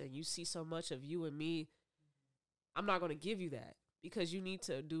oldest and you see so much of you and me, I'm not going to give you that because you need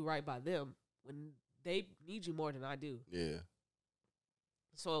to do right by them when they need you more than I do. Yeah.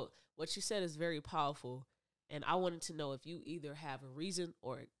 So what you said is very powerful. And I wanted to know if you either have a reason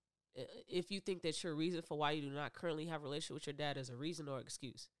or if you think that your reason for why you do not currently have a relationship with your dad is a reason or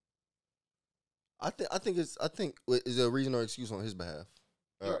excuse. I think is there a reason or excuse on his behalf?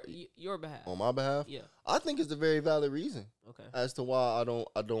 Your behalf. On my behalf? Yeah. I think it's a very valid reason. Okay. As to why I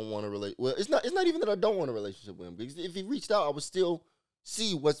don't want to relate. Well, it's not even that I don't want a relationship with him because if he reached out, I would still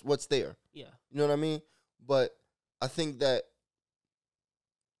see what's there. Yeah. You know what I mean? But I think that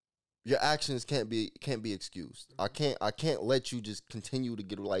your actions can't be excused. I can't let you just continue to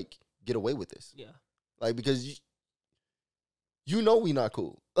get away with this. Yeah. Like because you know we not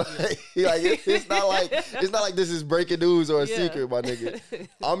cool. It's not like this is breaking news or a secret, my nigga.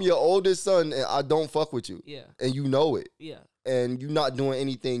 I'm your oldest son and I don't fuck with you. Yeah. And you know it. Yeah. And you're not doing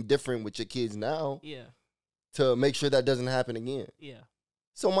anything different with your kids now. Yeah. To make sure that doesn't happen again. Yeah.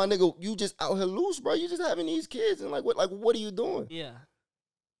 So my nigga, you just out here loose, bro. You just having these kids and what are you doing? Yeah.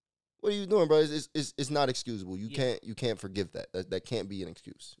 What are you doing, bro? It's not excusable. You can't forgive that. That can't be an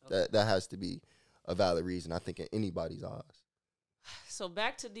excuse. Okay. That has to be a valid reason, I think, in anybody's eyes. So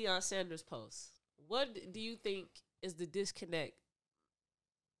back to Deion Sanders' post. What do you think is the disconnect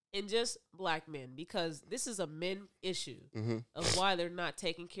in just black men? Because this is a men issue of why they're not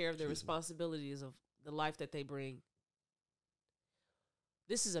taking care of their responsibilities of the life that they bring.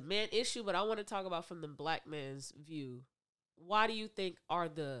 This is a man issue, but I want to talk about from the black man's view. Why do you think are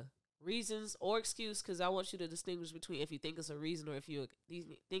the reasons or excuse? Because I want you to distinguish between if you think it's a reason or if you're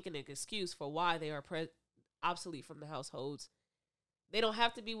thinking an excuse for why they are obsolete from the households. They don't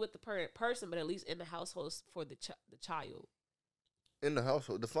have to be with the parent person, but at least in the household for the child. In the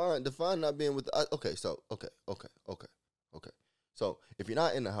household, define not being with. Okay. So if you're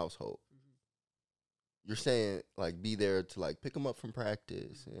not in the household, you're saying like be there to like pick them up from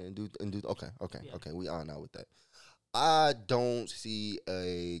practice and do. Okay. We on now with that. I don't see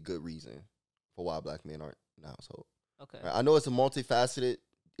a good reason for why black men aren't in the household. Okay. Right? I know it's a multifaceted.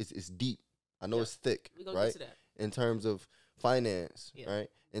 It's deep. I know it's thick. We gonna get to that. In terms of finance, right?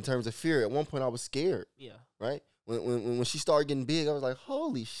 In terms of fear, at one point I was scared. Yeah. Right? When she started getting big, I was like,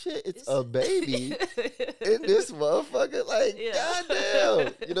 holy shit, it's a baby in this motherfucker. Like,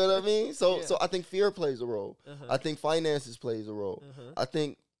 goddamn. You know what I mean? So I think fear plays a role. I think finances plays a role. I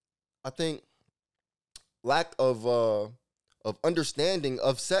think lack of understanding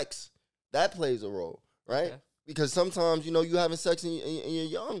of sex, that plays a role, right? Okay. Because sometimes, you having sex and you're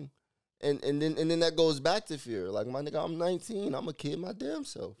young. And then that goes back to fear. Like, my nigga, I'm 19. I'm a kid my damn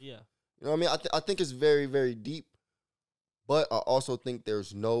self. Yeah. You know what I mean? I think it's very, very deep. But I also think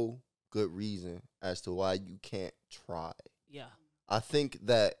there's no good reason as to why you can't try. Yeah. I think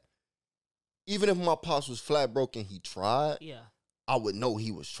that even if my pops was flat broke and he tried, I would know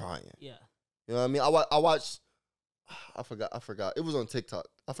he was trying. Yeah. You know what I mean? I watched, I forgot. It was on TikTok.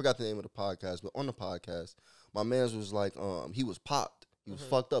 I forgot the name of the podcast, but on the podcast, my man's was like, he was popped. He was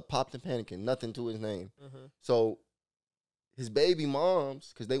fucked up, popped and panicking, nothing to his name. So his baby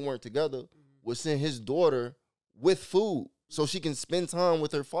moms, because they weren't together, would send his daughter with food so she can spend time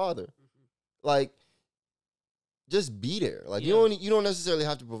with her father. Like, just be there. Like, you don't necessarily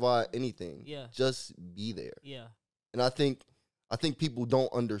have to provide anything. Yeah. Just be there. Yeah. And I think people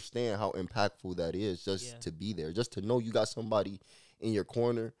don't understand how impactful that is just to be there. Just to know you got somebody in your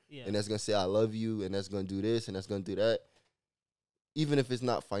corner and that's going to say, I love you, and that's going to do this, and that's going to do that. Even if it's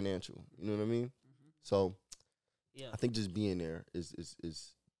not financial, you know what I mean? So, I think just being there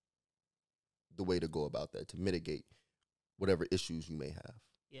is the way to go about that, to mitigate whatever issues you may have.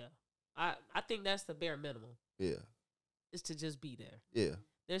 Yeah. I think that's the bare minimum. Yeah. Is to just be there. Yeah.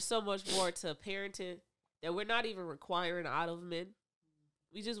 There's so much more to parenting that we're not even requiring out of men.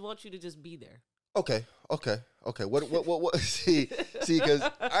 We just want you to just be there. Okay. What? See, because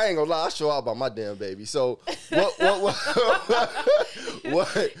I ain't gonna lie, I show out about my damn baby. So what?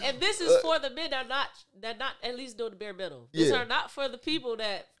 And this is for the men that not at least doing the bare minimum. These are not for the people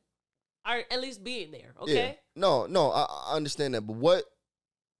that are at least being there. Okay. Yeah. No, I understand that, but what?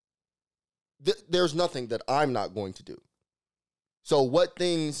 There's nothing that I'm not going to do. So what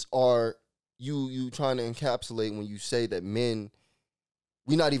things are you trying to encapsulate when you say that men?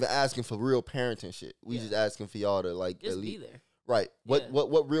 We not even asking for real parenting shit. We just asking for y'all to like just at least be there. Right.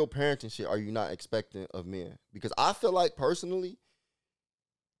 What real parenting shit are you not expecting of men? Because I feel like personally,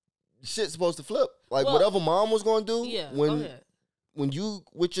 shit's supposed to flip. Like whatever mom was gonna do when you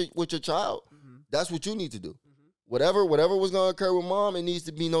with your child, that's what you need to do. Whatever was gonna occur with mom, it needs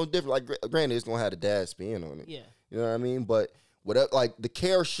to be no different. Like granted, it's gonna have the dad spin on it. Yeah. You know what I mean? But whatever, like the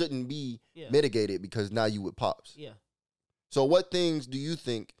care shouldn't be mitigated because now you with pops. Yeah. So what things do you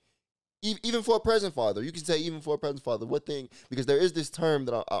think, even for a present father, you can say even for a present father, what thing, because there is this term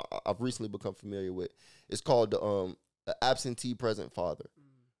that I've recently become familiar with. It's called the absentee present father,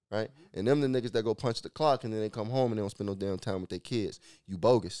 right? And them the niggas that go punch the clock and then they come home and they don't spend no damn time with their kids. You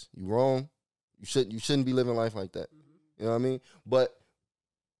bogus. You wrong. You shouldn't be living life like that. You know what I mean? But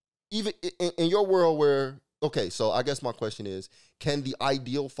even in your world where, okay, so I guess my question is, can the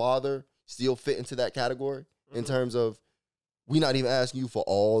ideal father still fit into that category in terms of, we not even asking you for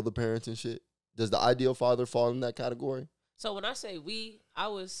all the parents and shit? Does the ideal father fall in that category? So when I say we, I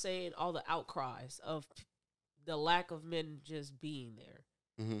was saying all the outcries of the lack of men just being there.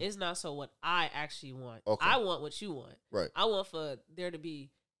 It's not so what I actually want. Okay. I want what you want. Right. I want for there to be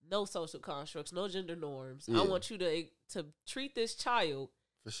no social constructs, no gender norms. Yeah. I want you to treat this child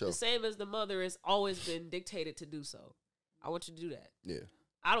For sure. the same as the mother has always been dictated to do so. I want you to do that. Yeah.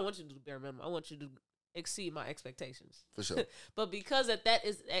 I don't want you to do the bare minimum. I want you to exceed my expectations. For sure. But because that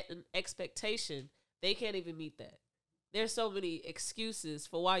is an expectation, they can't even meet that. There's so many excuses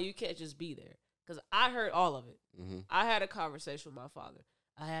for why you can't just be there. Because I heard all of it. I had a conversation with my father.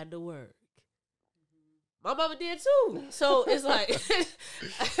 I had to work. My mama did too. So it's like,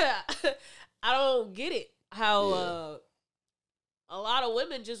 I don't get it. How a lot of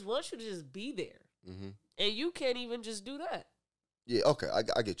women just want you to just be there. And you can't even just do that. Yeah, okay.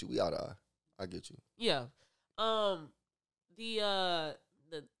 I get you. We out of eye. I get you. Yeah. The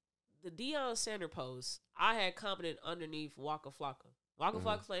Deion Sanders post, I had commented underneath Waka Flocka. Waka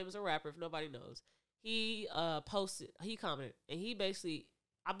Flocka's name is a rapper, if nobody knows. He commented, and he basically,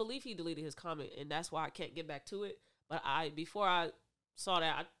 I believe he deleted his comment, and that's why I can't get back to it. But before I saw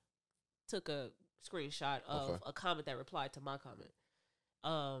that, I took a screenshot of a comment that replied to my comment.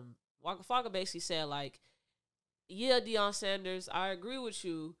 Waka Flocka basically said, like, yeah, Deion Sanders, I agree with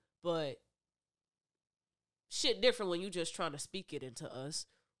you, but shit different when you just trying to speak it into us.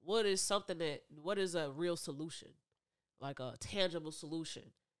 What is a real solution? Like a tangible solution.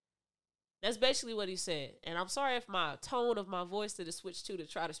 That's basically what he said. And I'm sorry if my tone of my voice that it switched to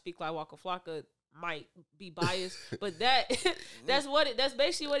try to speak like Waka Flocka might be biased. But that's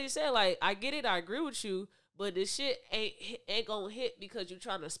basically what he said. Like, I get it, I agree with you, but this shit ain't gonna hit because you're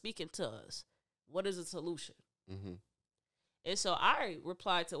trying to speak into us. What is the solution? And so I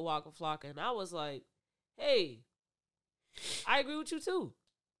replied to Waka Flocka, and I was like, hey, I agree with you too.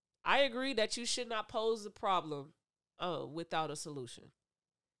 I agree that you should not pose the problem without a solution.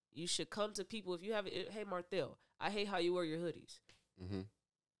 You should come to people if you have it. Hey, Marthel, I hate how you wear your hoodies.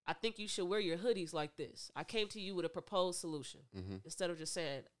 I think you should wear your hoodies like this. I came to you with a proposed solution instead of just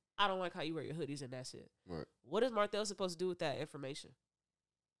saying, I don't like how you wear your hoodies and that's it. Right. What is Marthel supposed to do with that information?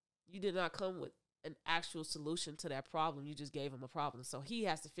 You did not come with an actual solution to that problem. You just gave him a problem. So he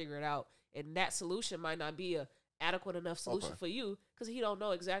has to figure it out. And that solution might not be a adequate enough solution for you because he don't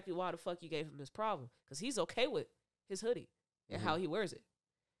know exactly why the fuck you gave him this problem. Because he's okay with his hoodie and how he wears it.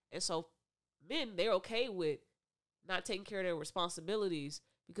 And so men, they're okay with not taking care of their responsibilities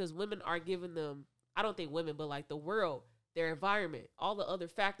because women are giving them, I don't think women, but like the world, their environment, all the other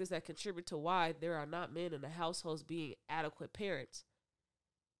factors that contribute to why there are not men in the households being adequate parents.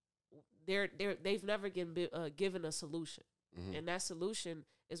 They've never given a solution. And that solution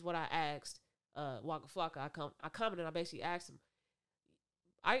is what I asked Waka Flocka. I commented, I basically asked him,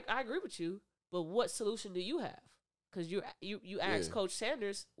 I agree with you, but what solution do you have? Because you asked Coach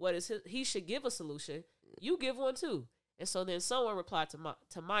Sanders what is he should give a solution. You give one too. And so then someone replied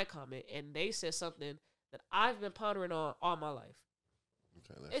to my comment, and they said something that I've been pondering on all my life.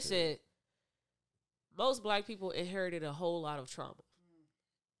 Okay, it said, most black people inherited a whole lot of trauma.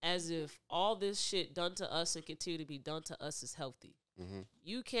 As if all this shit done to us and continue to be done to us is healthy.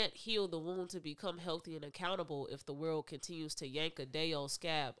 You can't heal the wound to become healthy and accountable if the world continues to yank a day-old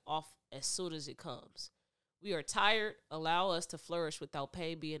scab off as soon as it comes. We are tired. Allow us to flourish without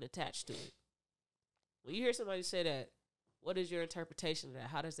pain being attached to it. When you hear somebody say that, what is your interpretation of that?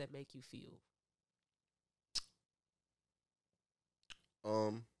 How does that make you feel?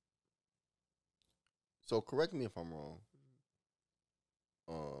 So correct me if I'm wrong.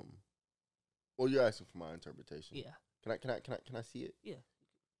 Well, you're asking for my interpretation. Yeah. Can I see it? Yeah.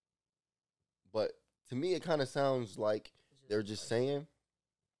 But to me, it kind of sounds like they're just saying,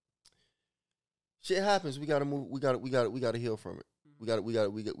 shit happens. We gotta move. We gotta heal from it. We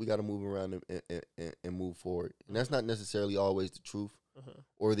gotta move around and move forward. And that's not necessarily always the truth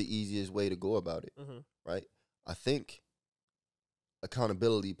or the easiest way to go about it. Right. I think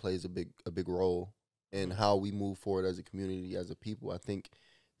accountability plays a big role in how we move forward as a community, as a people. I think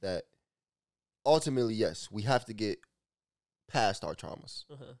that ultimately, yes, we have to get past our traumas.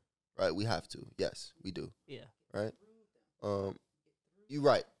 Right? We have to. Yes, we do. Yeah. Right? You're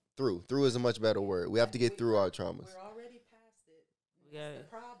right. Through is a much better word. We have to get through our traumas. We're already past it. Yeah. That's the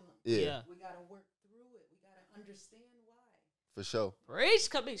problem. Yeah. We got to work through it. We got to understand why. For sure. Preach,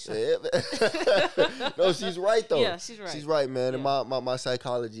 Kamisha. Yeah. No, she's right though. Yeah, she's right. She's right, man. Yeah. And my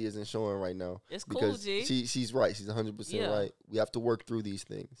psychology isn't showing right now. It's cool, because G. She's right. She's 100% right. We have to work through these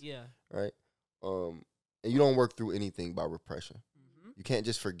things. Yeah. Right? And you don't work through anything by repression. You can't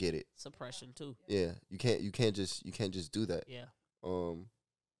just forget it. Suppression too. Yeah. You can't just do that. Yeah.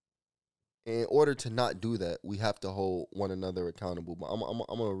 In order to not do that, we have to hold one another accountable. But I'm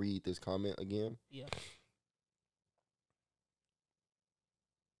gonna read this comment again. Yeah.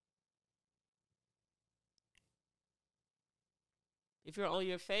 if you're on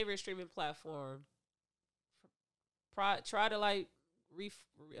your favorite streaming platform, try to like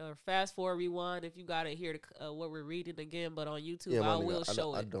fast forward, rewind if you gotta hear what we're reading again. But on YouTube, Yeah, I my nigga, will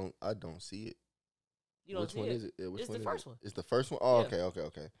show it. I don't see it. You don't Which see one it? is it? Yeah, which It's one the is first it? one. It's the first one? Oh, Yeah.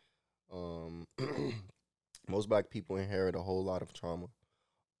 okay. Most black people inherit a whole lot of trauma.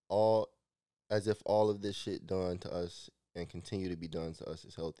 All as if all of this shit done to us and continue to be done to us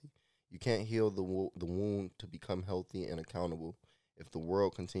is healthy. You can't heal the wound to become healthy and accountable if the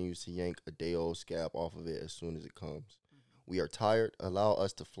world continues to yank a day-old scab off of it as soon as it comes. We are tired. Allow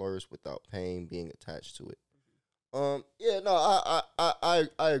us to flourish without pain being attached to it. Yeah, no, I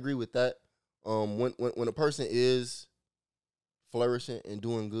agree with that. When a person is flourishing and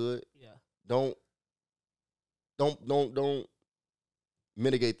doing good, Yeah. don't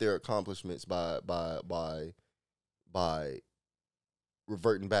mitigate their accomplishments by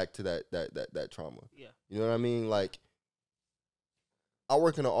reverting back to that trauma. Yeah. You know what I mean? Like, I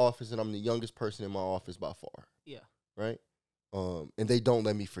work in an office and I'm the youngest person in my office by far. Yeah. Right? And they don't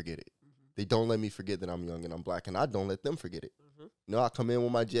let me forget it. They don't let me forget that I'm young and I'm black, and I don't let them forget it. You know, I come in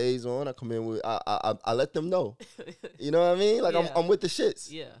with my J's on. I come in with I let them know. You know what I mean? Like, I'm with the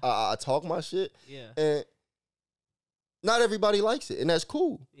shits. Yeah. I talk my shit. Yeah. And not everybody likes it, and that's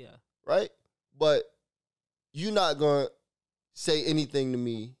cool. Yeah. Right? But you're not gonna say anything to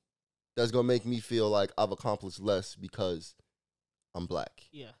me that's gonna make me feel like I've accomplished less because I'm black.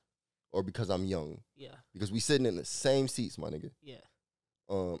 Yeah. Or because I'm young. Yeah. Because we sitting in the same seats, my nigga. Yeah.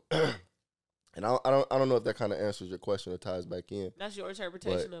 And I don't know if that kind of answers your question or ties back in. That's your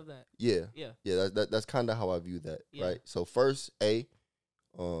interpretation of that. Yeah. Yeah. Yeah, that's kind of how I view that, Yeah. right? So first, we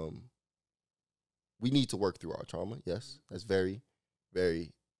need to work through our trauma. Yes, that's very,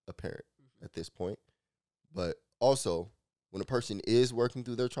 very apparent at this point. But also, when a person is working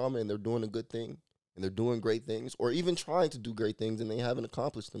through their trauma and they're doing a good thing and they're doing great things, or even trying to do great things and they haven't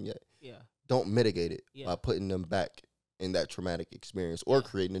accomplished them yet, don't mitigate it by putting them back in that traumatic experience or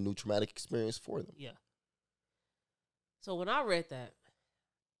creating a new traumatic experience for them. Yeah. So when I read that,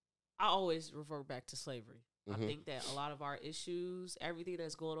 I always revert back to slavery. I think that a lot of our issues, everything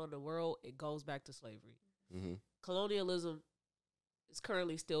that's going on in the world, it goes back to slavery. Colonialism is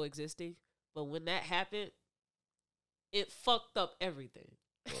currently still existing, but when that happened, it fucked up everything.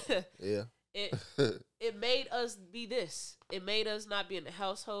 Yeah. It made us be this. It made us not be in the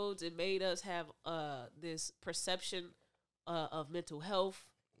households. It made us have this perception of mental health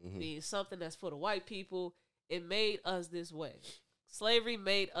being something that's for the white people. It made us this way. Slavery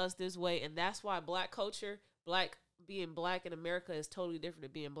made us this way, and that's why black culture, being black in America is totally different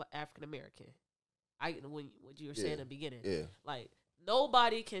than being African American. What you were saying in the beginning, like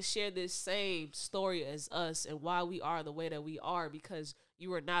nobody can share this same story as us and why we are the way that we are because you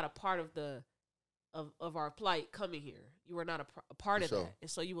were not a part of of our plight coming here. You were not a part of that, and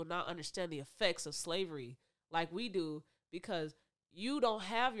so you will not understand the effects of slavery like we do because you don't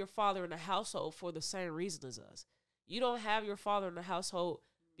have your father in the household for the same reason as us. You don't have your father in the household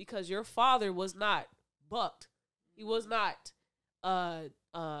because your father was not bucked. He was not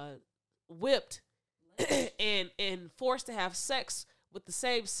whipped and forced to have sex with the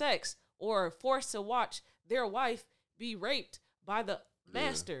same sex or forced to watch their wife be raped by the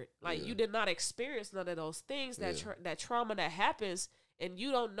master. Like you did not experience none of those things, that trauma that happens, and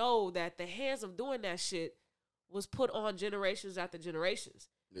you don't know that the hands of doing that shit was put on generations after generations.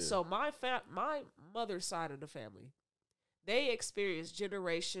 So my mother's side of the family, they experienced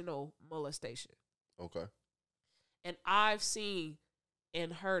generational molestation. Okay. And I've seen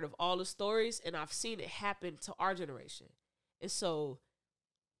and heard of all the stories, and I've seen it happen to our generation. And so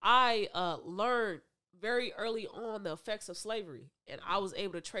I learned very early on the effects of slavery, and I was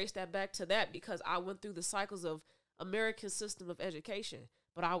able to trace that back to that because I went through the cycles of American system of education,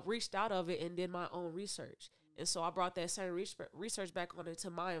 but I reached out of it and did my own research. And so I brought that same research back on into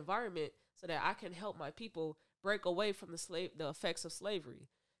my environment so that I can help my people break away from the effects of slavery.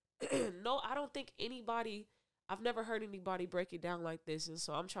 No, I don't think I've never heard anybody break it down like this. And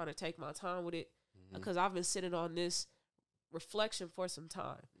so I'm trying to take my time with it because I've been sitting on this reflection for some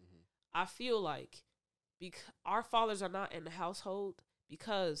time. I feel like our fathers are not in the household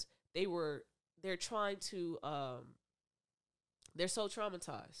because they're trying to, they're so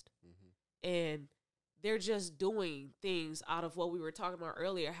traumatized and they're just doing things out of what we were talking about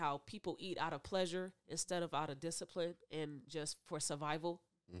earlier, how people eat out of pleasure instead of out of discipline and just for survival.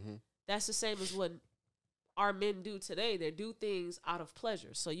 That's the same as what our men do today. They do things out of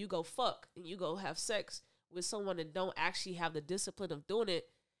pleasure. So you go fuck and you go have sex with someone that don't actually have the discipline of doing it.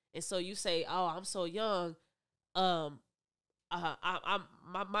 And so you say, oh, I'm so young.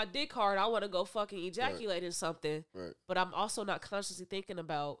 my dick hard. I want to go fucking ejaculate in something, Right. but I'm also not consciously thinking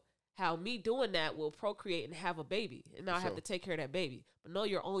about how me doing that will procreate and have a baby, and now I have to take care of that baby. But no,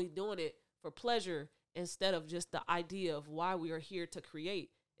 you're only doing it for pleasure instead of just the idea of why we are here to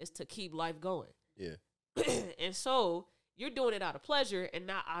create is to keep life going. Yeah. And so you're doing it out of pleasure and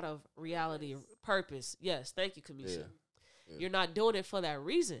not out of reality or purpose. Yes, thank you, Kamisha. Yeah. You're not doing it for that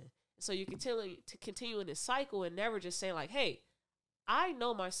reason. So you continue in this cycle and never just saying like, hey, I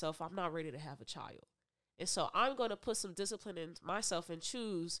know myself, I'm not ready to have a child. And so I'm going to put some discipline in myself and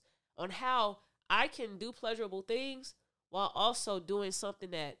choose on how I can do pleasurable things while also doing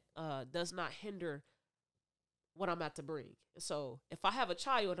something that does not hinder what I'm about to bring. And so if I have a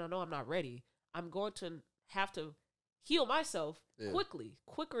child and I know I'm not ready, I'm going to have to heal myself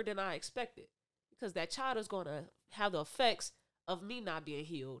quicker than I expected, because that child is going to have the effects of me not being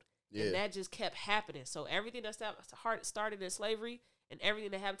healed. Yeah. And that just kept happening. So everything that started in slavery and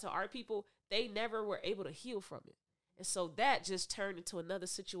everything that happened to our people, they never were able to heal from it. And so that just turned into another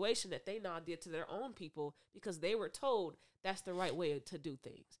situation that they now did to their own people because they were told that's the right way to do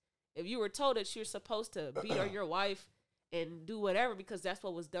things. If you were told that you're supposed to beat on your wife and do whatever because that's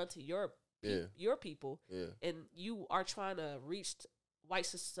what was done to your people, and you are trying to reach white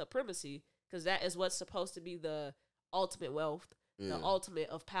supremacy because that is what's supposed to be the ultimate wealth, the ultimate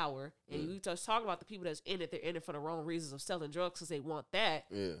of power, and you just talking about the people that's in it, they're in it for the wrong reasons of selling drugs because they want that.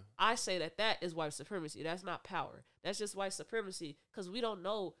 I say that is white supremacy. That's not power. That's just white supremacy because we don't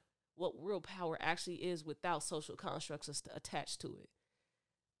know what real power actually is without social constructs attached to it.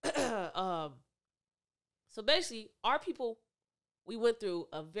 So basically, our people, we went through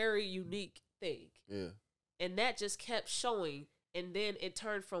a very unique thing. Yeah. And that just kept showing. And then it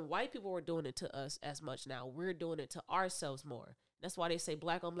turned from white people were doing it to us as much. Now we're doing it to ourselves more. That's why they say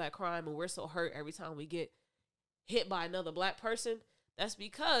black on black crime. And we're so hurt every time we get hit by another black person. That's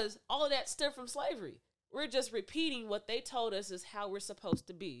because all of that stemmed from slavery. We're just repeating what they told us is how we're supposed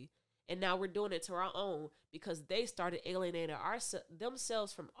to be. And now we're doing it to our own because they started alienating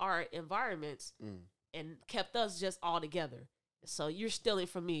themselves from our environments and kept us just all together. So you're stealing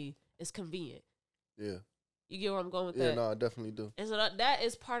from me. It's convenient. Yeah. You get where I'm going with that? Yeah, no, I definitely do. And so that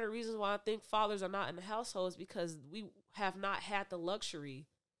is part of the reasons why I think fathers are not in the households, because we have not had the luxury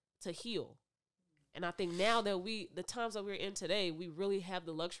to heal. And I think now that the times that we're in today, we really have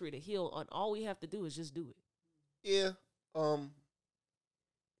the luxury to heal, and all we have to do is just do it. Yeah.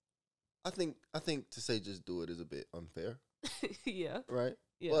 I think to say just do it is a bit unfair. Yeah. Right?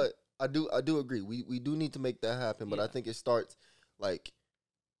 Yeah. But I do agree. We do need to make that happen, but I think it starts like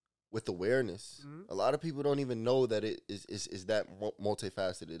with awareness. Mm-hmm. A lot of people don't even know that it is that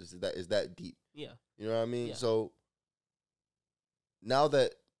multifaceted. Is that deep. Yeah. You know what I mean? Yeah. So now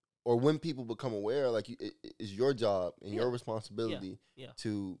that, or when people become aware, like it is your job and your responsibility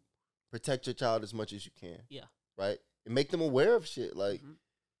to protect your child as much as you can. Yeah. Right? And make them aware of shit. Like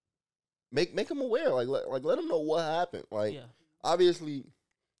make them aware. Like let them know what happened. Like obviously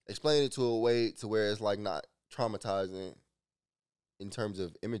explain it to a way to where it's like not traumatizing in terms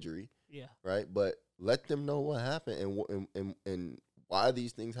of imagery. Yeah. Right? But let them know what happened and why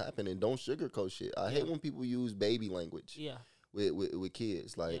these things happen, and don't sugarcoat shit. I hate when people use baby language. Yeah. With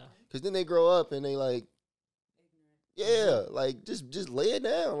kids, like, because then they grow up and they like, like just lay it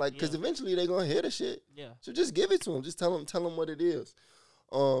down, like, because eventually they're gonna hear the shit. Yeah. So just give it to them. Just tell them what it is.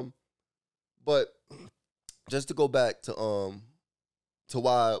 But just to go back to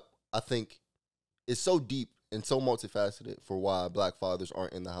why I think it's so deep and so multifaceted for why black fathers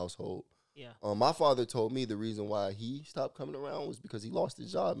aren't in the household. Yeah. My father told me the reason why he stopped coming around was because he lost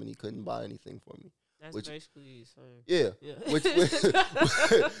his job and he couldn't buy anything for me. That's basically saying. Yeah.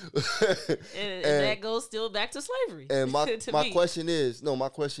 And that goes still back to slavery. And my question is,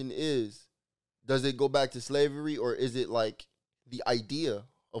 does it go back to slavery, or is it like the idea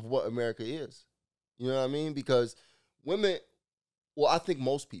of what America is? You know what I mean? Because women, I think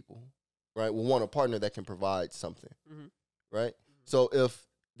most people, right, will want a partner that can provide something, right? So if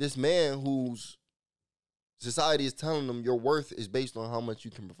this man whose society is telling them your worth is based on how much you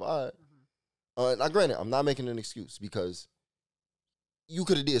can provide, now granted, I'm not making an excuse because you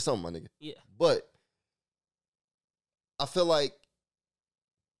could have did something, my nigga. Yeah. But I feel like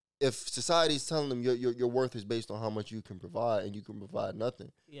if society is telling them your worth is based on how much you can provide and you can provide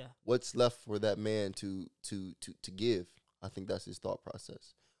nothing, what's left for that man to give? I think that's his thought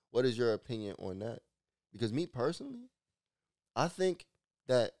process. What is your opinion on that? Because me personally, I think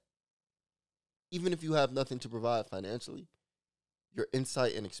that even if you have nothing to provide financially, your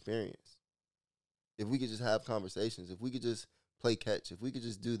insight and experience, if we could just have conversations, if we could just play catch, if we could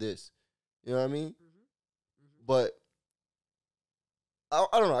just do this, you know what I mean? But I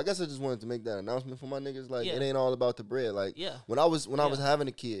don't know. I guess I just wanted to make that announcement for my niggas. Like, it ain't all about the bread. Like, when I was having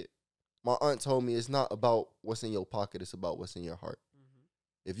a kid, my aunt told me it's not about what's in your pocket. It's about what's in your heart.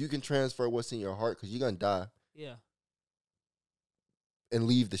 Mm-hmm. If you can transfer what's in your heart, because you're going to die. Yeah. And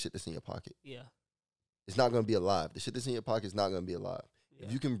leave the shit that's in your pocket. Yeah. It's not going to be alive. The shit that's in your pocket is not going to be alive. Yeah.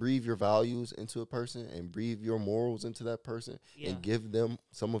 If you can breathe your values into a person and breathe your morals into that person and give them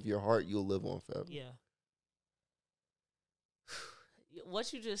some of your heart, you'll live on forever. Yeah.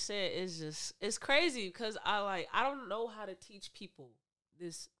 What you just said is it's crazy because I don't know how to teach people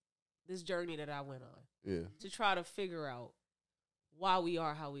this journey that I went on. Yeah. To try to figure out why we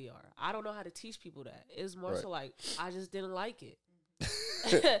are how we are. I don't know how to teach people that. It's more so like I just didn't like it.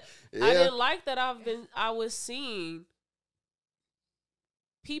 I didn't like that I was seeing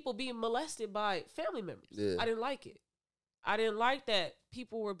people being molested by family members. Yeah. I didn't like it. I didn't like that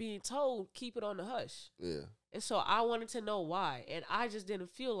people were being told keep it on the hush. Yeah. And so I wanted to know why. And I just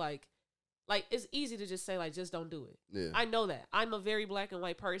didn't feel like it's easy to just say, like, just don't do it. Yeah. I know that. I'm a very black and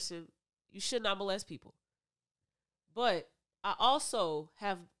white person. You should not molest people. But I also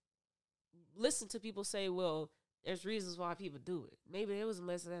have listened to people say, well, there's reasons why people do it. Maybe they was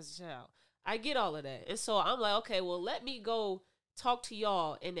molested as a child. I get all of that. And so I'm like, okay, well, let me go talk to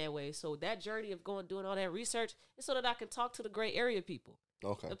y'all in that way. So that journey of doing all that research is so that I can talk to the gray area people.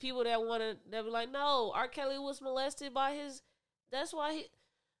 Okay. The people that be like, no, R. Kelly was molested by that's why he.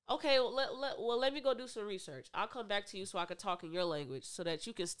 Okay, well, let me go do some research. I'll come back to you so I can talk in your language so that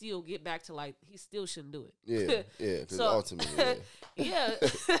you can still get back to, like, he still shouldn't do it. Yeah, yeah, because so, ultimately, yeah.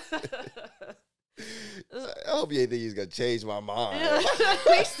 I hope you ain't think he's going to change my mind. Yeah,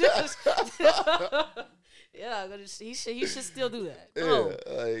 he should still do that.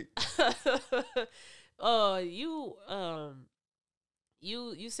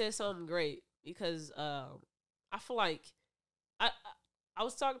 Yeah, you said something great because I feel like I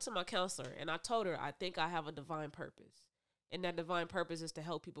was talking to my counselor and I told her I think I have a divine purpose, and that divine purpose is to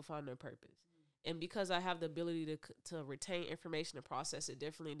help people find their purpose. And because I have the ability to retain information and process it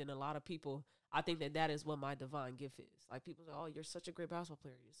differently than a lot of people, I think that is what my divine gift is. Like, people say, "Oh, you're such a great basketball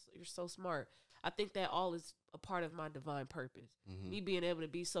player. You're so smart." I think that all is a part of my divine purpose. Mm-hmm. Me being able to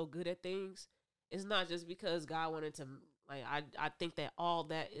be so good at things, it's not just because God wanted to. Like, I think that all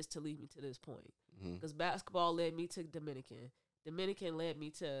that is to lead me to this point. Because basketball led me to Dominican. Dominican led me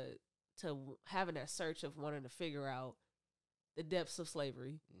to having that search of wanting to figure out the depths of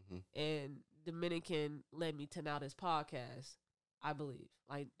slavery. Mm-hmm. And Dominican led me to now this podcast, I believe.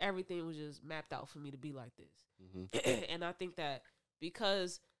 Like, everything was just mapped out for me to be like this. Mm-hmm. And I think that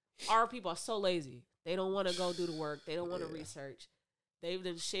because our people are so lazy, they don't want to go do the work. They don't want to research. They've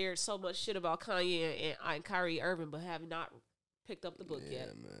been shared so much shit about Kanye and Kyrie Irving, but have not picked up the book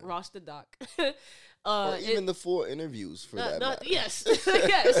yet. Man. Watched the doc. Or even the 4 interviews for that matter. Yes.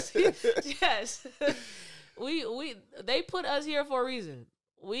 Yes. Yes. They put us here for a reason.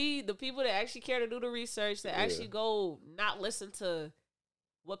 The people that actually care to do the research, that actually go not listen to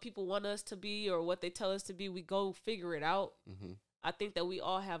what people want us to be or what they tell us to be, we go figure it out. Mm-hmm. I think that we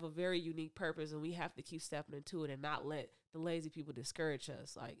all have a very unique purpose, and we have to keep stepping into it and not let the lazy people discourage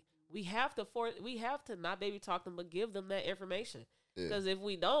us. Like, we have to not baby talk them, but give them that information. Because if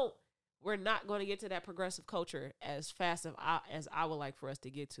we don't, we're not going to get to that progressive culture as fast as I would like for us to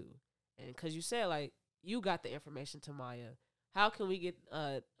get to. And because you said, like, you got the information, Tamaya. How can we get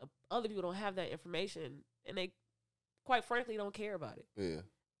other people don't have that information, and they, quite frankly, don't care about it. Yeah.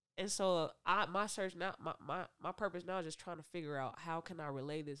 And so my search now, my purpose now is just trying to figure out how can I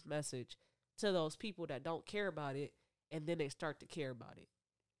relay this message to those people that don't care about it, and then they start to care about it.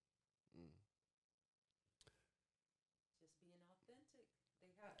 Just being authentic.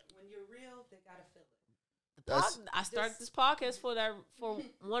 When you're real, they gotta feel it. I started this podcast for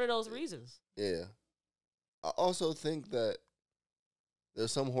one of those reasons. Yeah. I also think that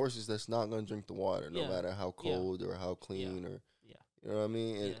there's some horses that's not going to drink the water, no matter how cold or how clean or, you know what I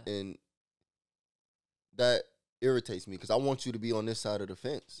mean? And that irritates me because I want you to be on this side of the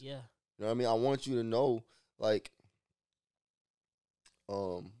fence. Yeah. You know what I mean? I want you to know, like,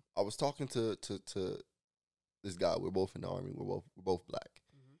 I was talking to this guy. We're both in the Army. We're both black.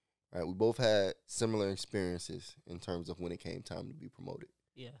 Mm-hmm. Right? We both had similar experiences in terms of when it came time to be promoted.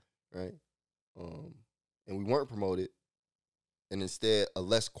 Yeah. Right? And we weren't promoted. And instead, a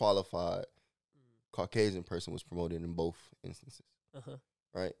less qualified Caucasian person was promoted in both instances. Uh-huh.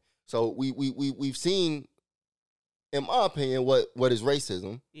 Right? So we've seen, in my opinion, what is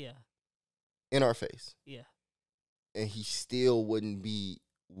racism. Yeah. In our face. Yeah. And he still wouldn't be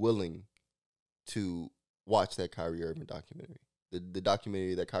willing to watch that Kyrie Irving documentary. the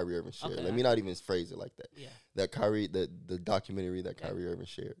documentary that Kyrie Irving shared. Okay, Let me not even phrase it like that. Yeah. That the documentary that Kyrie Irving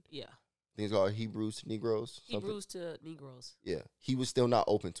shared. Yeah. I think it's called Hebrews to Negroes. Hebrews to Negroes. Yeah. He was still not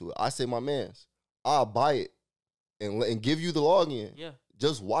open to it. I said, my mans, I'll buy it and give you the login. Yeah.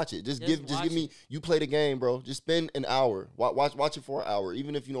 Just watch it. Just give me. You play the game, bro. Just spend an hour. Watch it for an hour.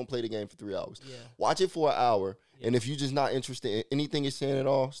 Even if you don't play the game for 3 hours. Yeah. Watch it for an hour. Yeah. And if you're just not interested in anything it's saying at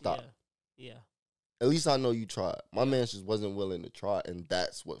all, stop. Yeah. At least I know you tried. My man just wasn't willing to try, and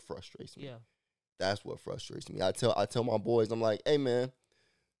that's what frustrates me. Yeah. That's what frustrates me. I tell my boys, I'm like, hey man,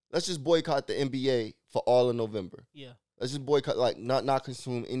 let's just boycott the NBA for all of November. Yeah. Let's just boycott, like not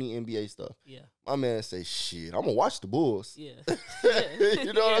consume any NBA stuff. Yeah. My man say, shit, I'm gonna watch the Bulls. Yeah.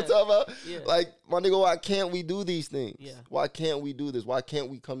 You know what I'm talking about? Yeah. Like, my nigga, why can't we do these things? Yeah. Why can't we do this? Why can't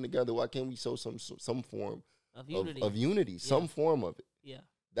we come together? Why can't we show some form of unity? Of unity, some form of it. Yeah.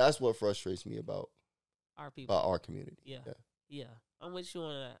 That's what frustrates me about our people, about our community. Yeah. I'm with you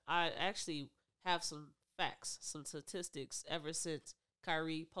on that. I actually have some facts, some statistics ever since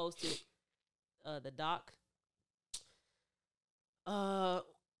Kyrie posted the doc.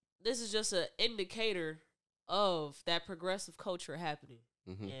 This is just an indicator of that progressive culture happening,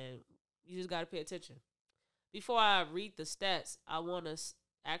 and you just got to pay attention. Before I read the stats, I want to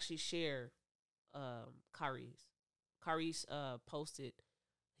actually share Kyrie's posted.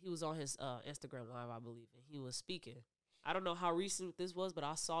 He was on his Instagram Live, I believe, and he was speaking. I don't know how recent this was, but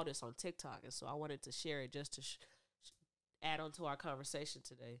I saw this on TikTok, and so I wanted to share it just to add on to our conversation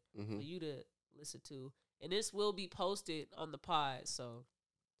today for you to listen to. And this will be posted on the pod, so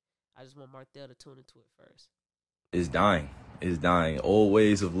I just want Martell to tune into it first. It's dying. It's dying. Old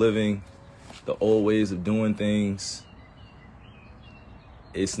ways of living, the old ways of doing things.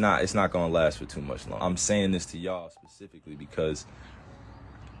 It's not going to last for too much longer. I'm saying this to y'all specifically because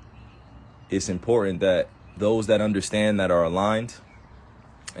it's important that those that understand, that are aligned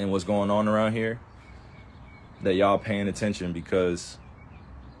and what's going on around here, that y'all paying attention, because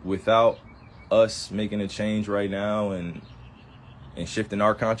without us making a change right now and shifting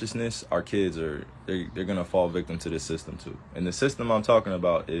our consciousness, our kids they're gonna fall victim to this system too. And the system I'm talking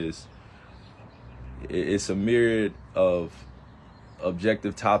about it's a myriad of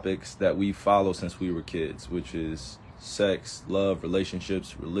objective topics that we follow since we were kids, which is sex, love,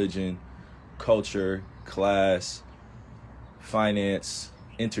 relationships, religion, culture, class, finance,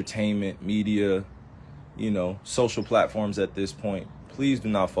 entertainment, media, social platforms at this point. Please do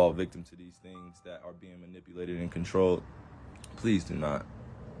not fall victim to these things that are being manipulated and controlled. Please do not.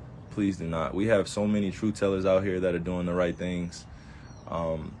 Please do not. We have so many truth tellers out here that are doing the right things,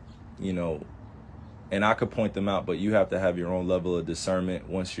 and I could point them out, but you have to have your own level of discernment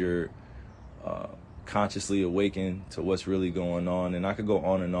once you're consciously awakened to what's really going on. And I could go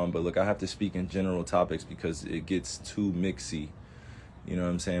on and on, but look, I have to speak in general topics because it gets too mixy. You know what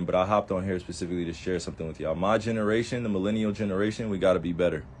I'm saying? But I hopped on here specifically to share something with y'all. My generation, the millennial generation, we got to be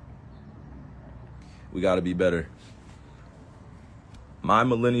better. We got to be better. My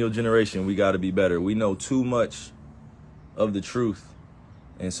millennial generation, we got to be better. We know too much of the truth,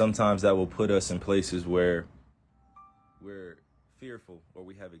 and sometimes that will put us in places where we're fearful or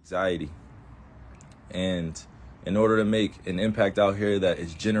we have anxiety. And in order to make an impact out here that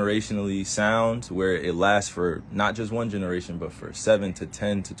is generationally sound, where it lasts for not just one generation, but for 7 to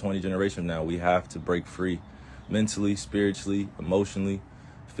 10 to 20 generations now, we have to break free mentally, spiritually, emotionally,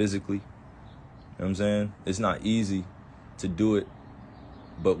 physically. You know what I'm saying? It's not easy to do it,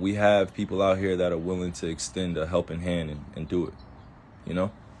 but we have people out here that are willing to extend a helping hand and do it,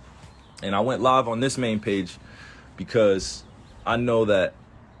 And I went live on this main page because I know that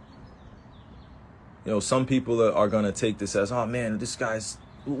some people are going to take this as, oh man, this guy's,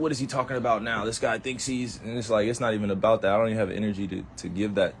 what is he talking about now? This guy thinks and it's like, it's not even about that. I don't even have energy to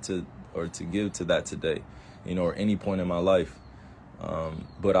give that to give to that today, or any point in my life.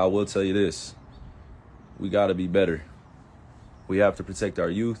 But I will tell you this, we got to be better. We have to protect our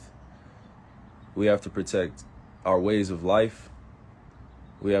youth. We have to protect our ways of life.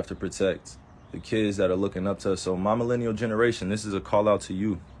 We have to protect the kids that are looking up to us. So my millennial generation, this is a call out to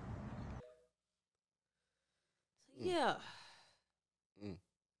you. Yeah.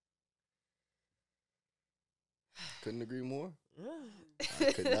 Couldn't agree more.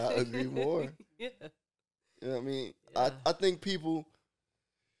 I could not agree more. Yeah. You know what I mean? Yeah. I think people,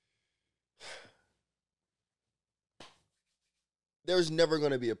 there's never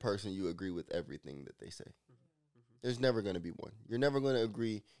going to be a person you agree with everything that they say. There's never going to be one. You're never going to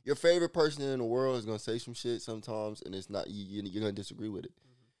agree. Your favorite person in the world is going to say some shit sometimes, and it's not, you're going to disagree with it.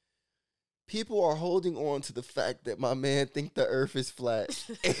 People are holding on to the fact that my man think the earth is flat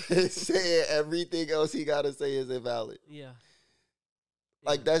and saying everything else he got to say is invalid. Yeah.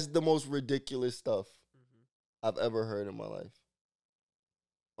 Like, that's the most ridiculous stuff I've ever heard in my life.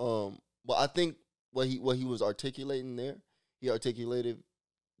 But I think what he was articulating there, he articulated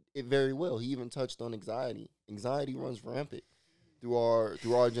it very well. He even touched on anxiety. Anxiety runs rampant through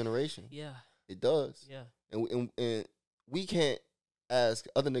our generation. Yeah, it does. Yeah, and we can't ask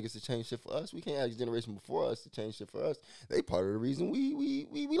other niggas to change shit for us. We can't ask generation before us to change shit for us. They part of the reason we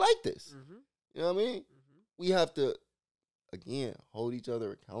like this. You know what I mean? We have to, again, hold each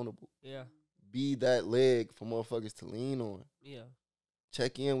other accountable. Yeah. Be that leg for motherfuckers to lean on. Yeah.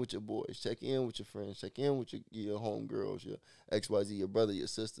 Check in with your boys. Check in with your friends. Check in with your homegirls, your XYZ, your brother, your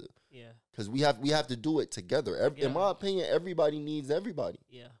sister. Yeah. Because we have to do it together. In my opinion, everybody needs everybody.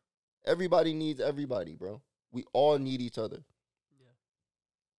 Yeah. Everybody needs everybody, bro. We all need each other.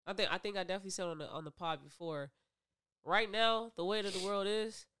 Yeah. I think I definitely said on the pod before. Right now, the way that the world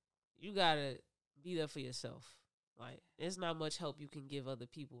is, you gotta be there for yourself. Like, there's not much help you can give other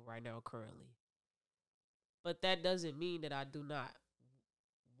people right now currently. But that doesn't mean that I do not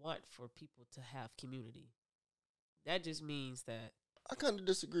want for people to have community. That just means that I kind of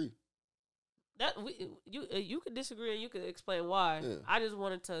disagree. That you could disagree and you could explain why. Yeah. I just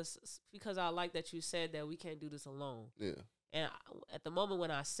wanted to, because I like that you said that we can't do this alone. Yeah. And at the moment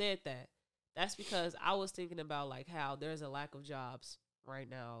when I said that, that's because I was thinking about like how there's a lack of jobs right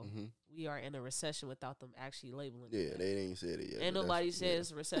now. We are in a recession without them actually labeling it. Yeah, they ain't said it yet. And nobody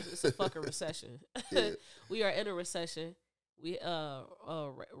says recession. It's a fucking recession. We are in a recession. We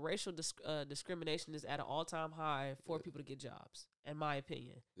racial discrimination is at an all-time high for people to get jobs, in my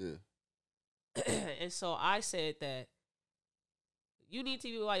opinion. Yeah. And so I said that you need to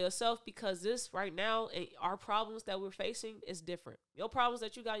be by yourself because this right now, our problems that we're facing is different. Your problems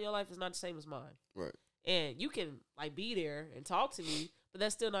that you got in your life is not the same as mine. Right. And you can like be there and talk to me, but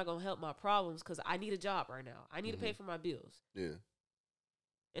that's still not gonna help my problems because I need a job right now. I need to pay for my bills. Yeah.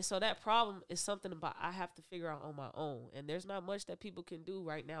 And so that problem is something about I have to figure out on my own. And there's not much that people can do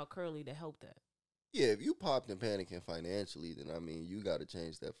right now currently to help that. Yeah, if you popped and panicking financially, then I mean you gotta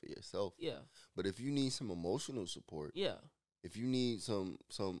change that for yourself. Yeah. But if you need some emotional support, yeah. If you need some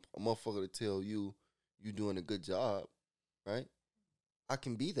a motherfucker to tell you doing a good job, right? I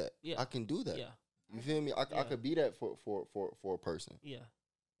can be that. Yeah. I can do that. Yeah. You feel me? I could be that for a person. Yeah.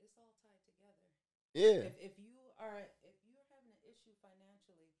 It's all tied together. Yeah. If you're having an issue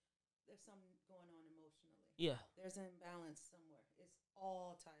financially, there's something going on emotionally. Yeah. There's an imbalance somewhere. It's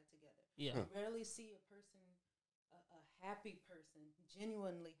all tied together. Yeah. You rarely see a person, a happy person,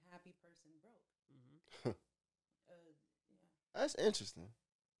 genuinely happy person broke. That's interesting.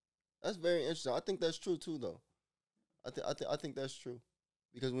 That's very interesting. I think that's true too, though. I think that's true,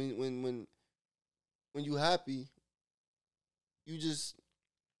 because when you happy, you just,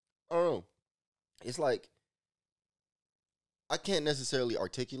 I don't know. It's like I can't necessarily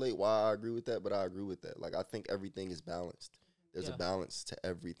articulate why I agree with that, but I agree with that. Like I think everything is balanced. There's a balance to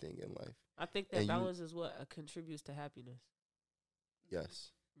everything in life. I think that balance is what contributes to happiness.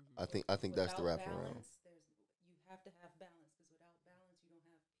 Yes, I think that's the wraparound. You have to have balance, because without balance, you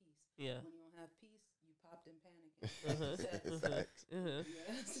don't have peace. Yeah. When you don't have peace, you popped and panicking.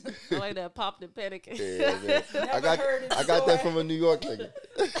 Yes. I like that popped and panicking. Yeah, I got that from a New York nigga.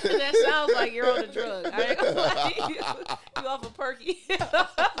 That sounds like you're on a drug. I ain't gonna lie to you. You off a perky.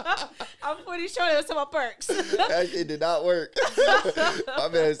 I'm pretty sure that's some of my perks. That shit did not work. My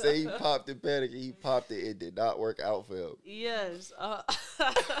man said he popped and panicked. He popped it. It did not work out for him. Yes.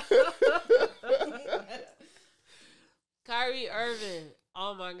 Kyrie Irving.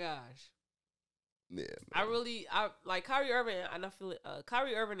 Oh my gosh. Yeah. Man. I like Kyrie Irving, and I feel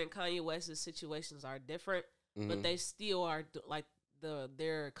Kyrie Irving and Kanye West's situations are different, but they still are like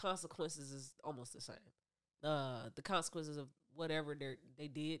their consequences is almost the same. The consequences of whatever they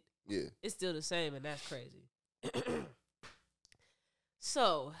did, it's still the same, and that's crazy.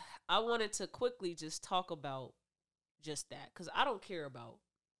 So I wanted to quickly just talk about just that, because I don't care about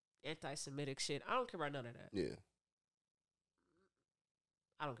anti-Semitic shit. I don't care about none of that. Yeah.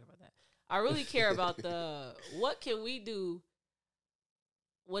 I don't care about that. I really care about what can we do,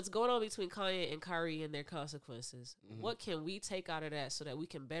 what's going on between Kanye and Kyrie and their consequences. What can we take out of that so that we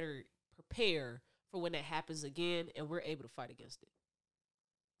can better prepare for when that happens again and we're able to fight against it?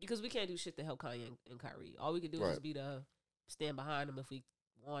 Because we can't do shit to help Kanye and Kyrie. All we can do is be to stand behind them if we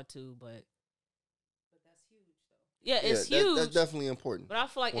want to, but that's huge, though. Yeah, it's huge. That's definitely important. But I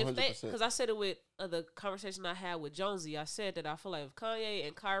feel like 100%. If they, because I said it with the conversation I had with Jonesy, I said that I feel like if Kanye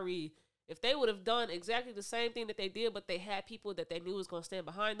and Kyrie, if they would have done exactly the same thing that they did, but they had people that they knew was going to stand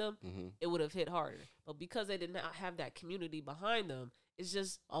behind them, it would have hit harder. But because they did not have that community behind them, it's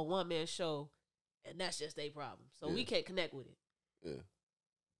just a one-man show, and that's just their problem. So we can't connect with it. Yeah.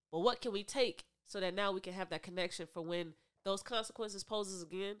 But what can we take so that now we can have that connection for when those consequences poses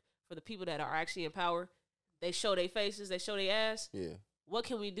again for the people that are actually in power? They show their faces, they show their ass. Yeah. What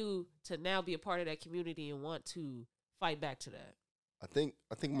can we do to now be a part of that community and want to fight back to that? I think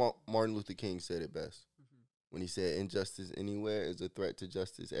Martin Luther King said it best when he said injustice anywhere is a threat to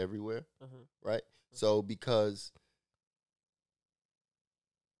justice everywhere, right? So because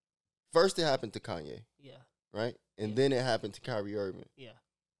first it happened to Kanye, right? And then it happened to Kyrie Irving. Yeah.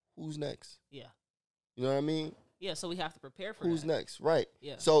 Who's next? Yeah. You know what I mean? Yeah, so we have to prepare for Who's that. next? Right.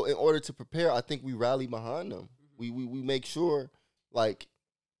 Yeah. So in order to prepare, I think we rally behind them. We make sure, like,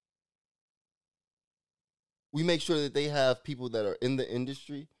 we make sure that they have people that are in the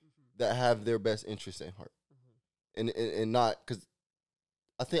industry that have their best interests in heart, and not because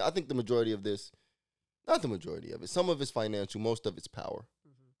I think the majority of this, not the majority of it, some of it's financial, most of it's power,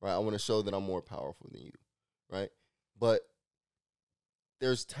 right? I want to show that I'm more powerful than you, right? But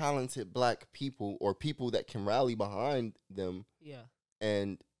there's talented black people or people that can rally behind them,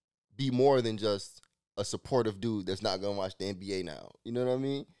 and be more than just a supportive dude that's not gonna watch the NBA now. You know what I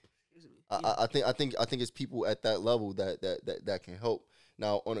mean? I think it's people at that level that can help.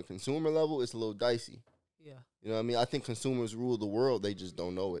 Now on a consumer level, it's a little dicey. Yeah. You know what I mean? I think consumers rule the world. They just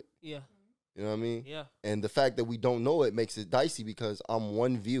don't know it. Yeah. You know what I mean? Yeah. And the fact that we don't know it makes it dicey because I'm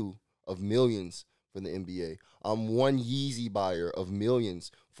one view of millions for the NBA. I'm one Yeezy buyer of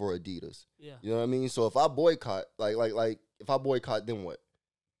millions for Adidas. Yeah. You know what I mean? So if I boycott, like if I boycott, then what?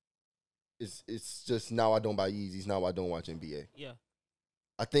 It's just now I don't buy Yeezys. Now I don't watch NBA. Yeah.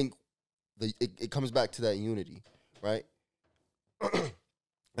 I think it comes back to that unity, right?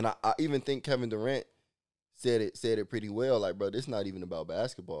 And I even think Kevin Durant said it pretty well. Like, bro, this not even about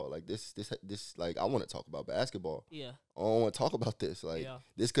basketball. Like this like I want to talk about basketball. Yeah. I don't want to talk about this. Like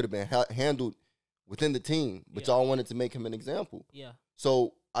this could have been handled within the team, but y'all wanted to make him an example. Yeah.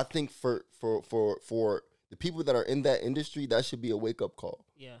 So I think for the people that are in that industry, that should be a wake up call.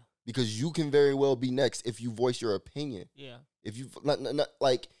 Yeah. Because you can very well be next if you voice your opinion. Yeah. If you not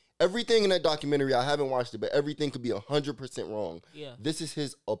like everything in that documentary, I haven't watched it, but everything could be 100% wrong. Yeah. This is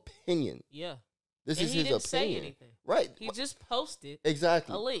his opinion. Yeah. This and is he his didn't opinion. say anything. Right. He just posted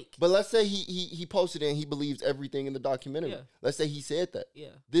exactly a link. But let's say he posted it and he believes everything in the documentary. Yeah. Let's say he said that. Yeah.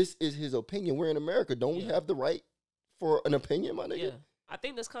 This is his opinion. We're in America. Don't we have the right for an opinion, my nigga? Yeah. I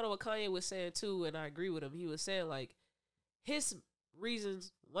think that's kind of what Kanye was saying too, and I agree with him. He was saying like his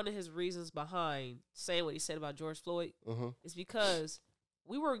reasons, one of his reasons behind saying what he said about George Floyd is because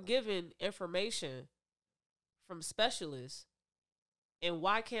we were given information from specialists, and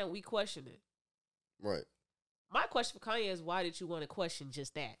why can't we question it? Right. My question for Kanye is, why did you want to question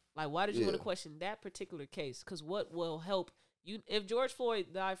just that? Like, why did you want to question that particular case? Because what will help you if George Floyd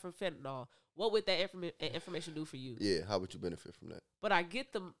died from fentanyl? What would that information do for you? Yeah, how would you benefit from that? But I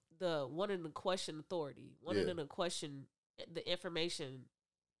get the wanting to question authority, wanting to question the information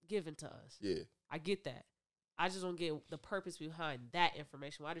given to us. Yeah, I get that. I just don't get the purpose behind that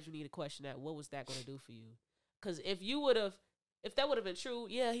information. Why did you need to question that? What was that going to do for you? Because if that would have been true,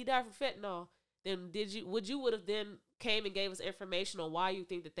 yeah, he died from fentanyl. Then would you have then came and gave us information on why you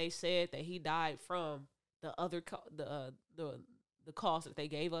think that they said that he died from the other the cause that they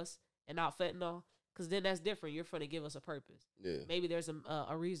gave us and not fentanyl? Because then that's different. You're going to give us a purpose. Yeah. Maybe there's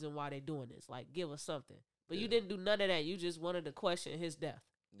a reason why they're doing this. Like, give us something. But you didn't do none of that. You just wanted to question his death.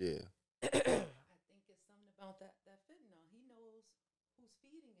 Yeah. I think it's something about that fentanyl. He knows who's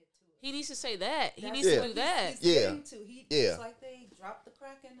feeding it to us. He needs to say that. He That's needs to do that. It's like they dropped the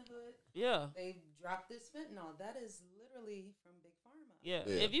crack in the hood. Yeah. They dropped this fentanyl. That is literally from Big Pharma. Yeah.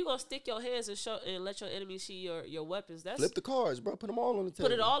 If you gonna stick your hands and let your enemies see your weapons, that's flip the cards, bro. Put them all on the table.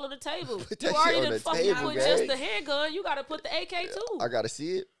 Put it all on the table. Put you that already shit on done the fucking table, put gang. just the handgun. You gotta put the AK too. I gotta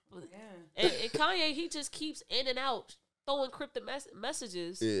see it. Yeah. And Kanye, he just keeps in and out throwing cryptic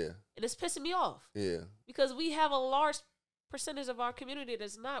messages. Yeah. And it's pissing me off. Yeah. Because we have a large percentage of our community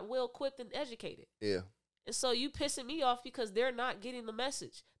that's not well equipped and educated. Yeah. And so you pissing me off because they're not getting the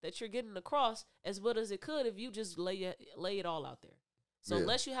message that you're getting across as well as it could if you just lay it all out there. So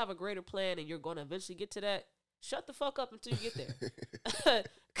unless you have a greater plan and you're going to eventually get to that, shut the fuck up until you get there.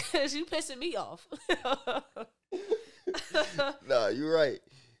 Because you pissing me off. Nah, you're right.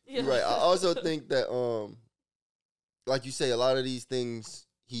 You're right. I also think that, like you say, a lot of these things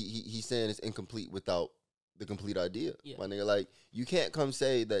he's saying is incomplete without the complete idea. Yeah. My nigga, like, you can't come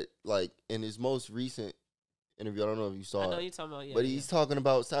say that, like, in his most recent interview, I don't know if you saw it. I know you're talking about, but he's talking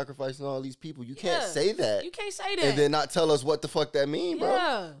about sacrificing all these people. You can't say that. You can't say that. And then not tell us what the fuck that mean,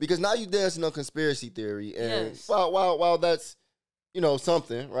 bro. Because now you dancing on conspiracy theory. And while that's,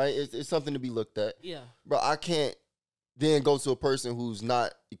 something, right? It's something to be looked at. Yeah. Bro, I can't then go to a person who's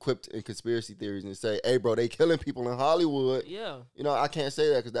not equipped in conspiracy theories and say, hey, bro, they killing people in Hollywood. Yeah. You know, I can't say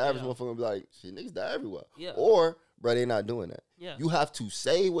that because the average Yeah. motherfucker will be like, shit, niggas die everywhere. Yeah. Or, bro, they not doing that. Yeah. You have to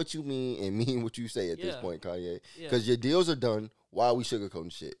say what you mean and mean what you say at this Yeah. point, Kanye. Yeah. Because your deals are done. Why are we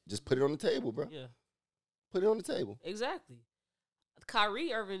sugarcoating shit? Just put it on the table, bro. Yeah. Put it on the table. Exactly.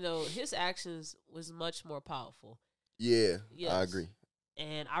 Kyrie Irving, though, his actions was much more powerful. Yeah, Yes. I agree.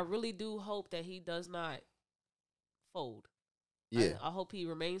 And I really do hope that he does not fold. Yeah. I hope he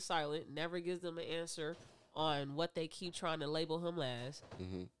remains silent, never gives them an answer on what they keep trying to label him as.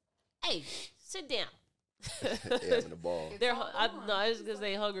 Mm-hmm. Hey, sit down. They having the ball. No, it's because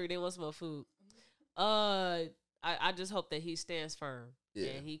they hungry. They want some more food. I just hope that he stands firm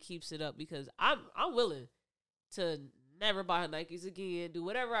and he keeps it up because I'm willing to never buy Nikes again, do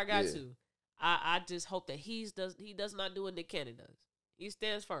whatever I got to. I just hope that he does not do what Nick Cannon does. He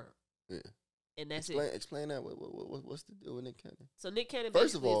stands firm. Yeah. And that's it. Explain that. What's the deal with Nick Cannon? So Nick Cannon First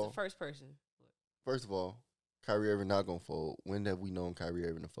basically of all, is the first person. First of all, Kyrie Irving not gonna fold. When have we known Kyrie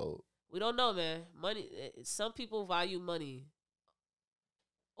Irving to fold? We don't know, man. Money. Some people value money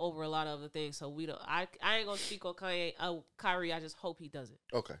over a lot of other things. So we don't. I ain't gonna speak on Kyrie. I just hope he doesn't.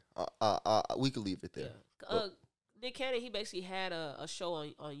 Okay. We could leave it there. Yeah. Nick Cannon, he basically had a show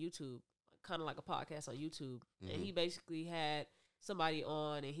on YouTube, kind of like a podcast on YouTube, and he basically had somebody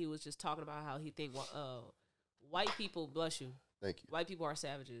on, and he was just talking about how he think white people, bless you. Thank you. White people are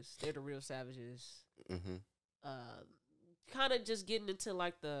savages. They're the real savages. Mm-hmm. Kind of just getting into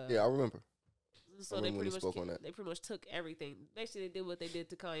like the I remember. So they pretty much took everything. Basically, they did what they did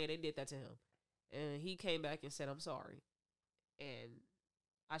to Kanye. They did that to him, and he came back and said, "I'm sorry," and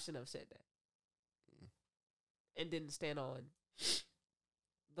I shouldn't have said that, and didn't stand on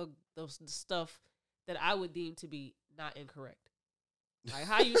the stuff that I would deem to be not incorrect. Like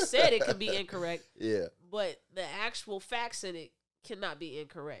how you said it could be incorrect, but the actual facts in it cannot be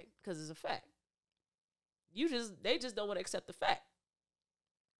incorrect because it's a fact. They just don't want to accept the fact.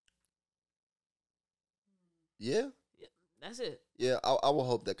 Yeah, that's it. Yeah, I will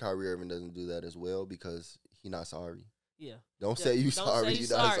hope that Kyrie Irving doesn't do that as well because he's not sorry. Yeah. Don't say you sorry.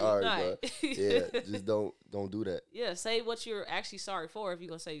 You're not sorry, but yeah, just don't do that. Yeah, say what you're actually sorry for if you're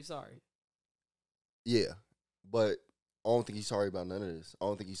gonna say you're sorry. Yeah, but I don't think he's sorry about none of this. I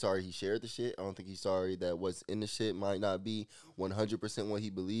don't think he's sorry he shared the shit. I don't think he's sorry that what's in the shit might not be 100% what he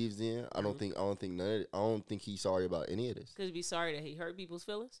believes in. I don't think none of it. I don't think he's sorry about any of this. Could he be sorry that he hurt people's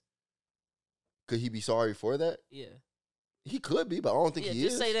feelings? Could he be sorry for that? Yeah. He could be, but I don't think he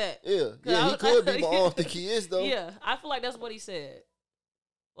is. Just say that. Yeah, he could be, but I don't think he is, though. Yeah, I feel like that's what he said.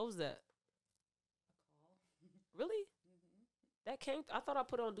 What was that? Really? That came. I thought I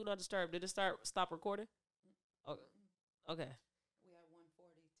put it on Do Not Disturb. Did it stop recording? Okay. We at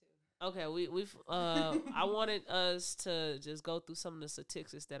 142. Okay, we've. I wanted us to just go through some of the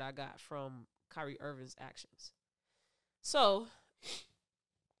statistics that I got from Kyrie Irving's actions. So,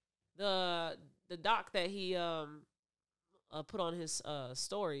 the doc that he put on his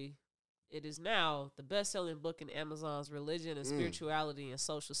story, it is now the best-selling book in Amazon's religion and spirituality and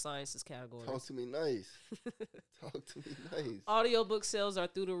social sciences category. Talk to me nice. Talk to me nice. Audiobook sales are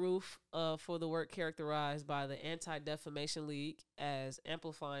through the roof for the work characterized by the Anti-Defamation League as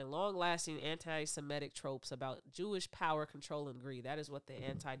amplifying long-lasting anti-Semitic tropes about Jewish power, control, and greed. That is what the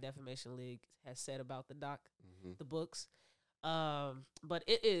Anti-Defamation League has said about the the books. But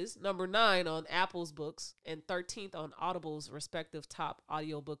it is number 9 on Apple's books and 13th on Audible's respective top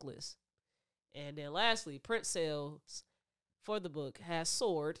audiobook lists. And then lastly, print sales for the book has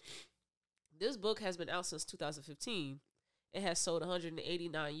soared. This book has been out since 2015. It has sold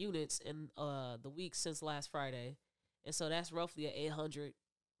 189 units in the week since last Friday. And so that's roughly an 800%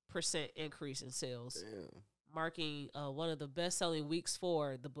 increase in sales, marking one of the best-selling weeks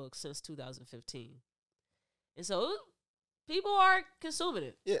for the book since 2015. And so people are consuming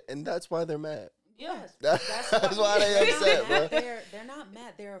it. Yeah, and that's why they're mad. Yes. That's why they upset, bro. They're not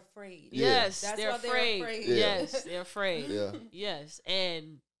mad. They're afraid. Yes, that's they're why afraid. They're afraid. Yeah. Yes, they're afraid. Yeah. Yes,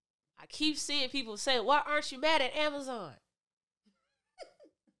 and I keep seeing people say, "Why aren't you mad at Amazon?"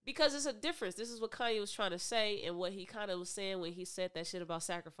 Because it's a difference. This is what Kanye was trying to say, and what he kind of was saying when he said that shit about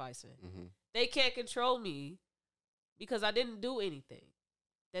sacrificing. Mm-hmm. They can't control me because I didn't do anything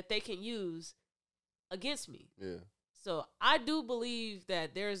that they can use against me. Yeah. So I do believe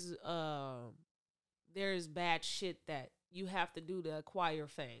that there's bad shit that you have to do to acquire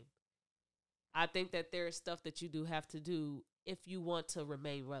fame. I think that there is stuff that you do have to do if you want to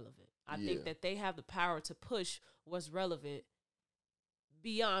remain relevant. I think that they have the power to push what's relevant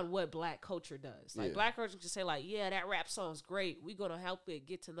beyond what black culture does. Like black culture can say like, yeah, that rap song's great. We're going to help it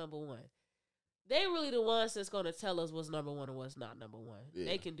get to number 1. they really the ones that's gonna tell us what's number one and what's not number one. Yeah.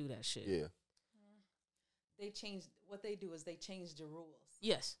 They can do that shit. Yeah. They change what they do is they change the rules.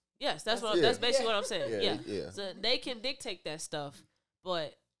 Yes. That's basically what I'm saying. Yeah. So they can dictate that stuff,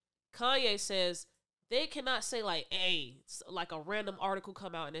 but Kanye says they cannot say like, hey, like a random article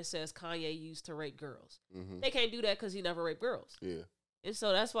come out and it says Kanye used to rape girls. Mm-hmm. They can't do that because he never raped girls. Yeah. And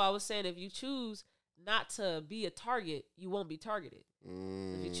so that's why I was saying if you choose not to be a target, you won't be targeted.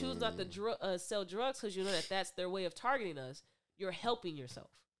 If you choose not to sell drugs because you know that that's their way of targeting us, you're helping yourself.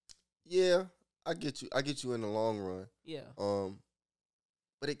 Yeah, I get you. I get you in the long run. Yeah.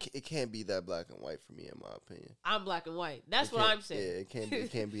 But it can't be that black and white for me, in my opinion. I'm black and white. That's what I'm saying. Yeah,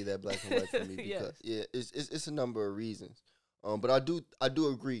 it can't be that black and white for me because it's a number of reasons. But I do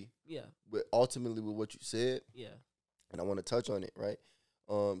agree. Yeah. With ultimately with what you said. Yeah. And I want to touch on it, right?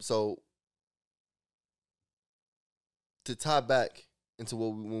 So to tie back into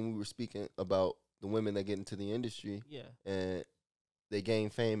when we were speaking about the women that get into the industry, and they gain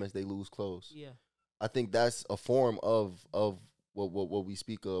fame as they lose clothes. Yeah, I think that's a form of what we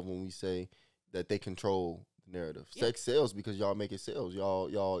speak of when we say that they control the narrative. Yeah. Sex sells because y'all make it sales.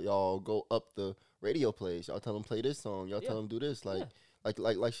 Y'all go up the radio plays. Y'all tell them play this song. Y'all tell them do this. Like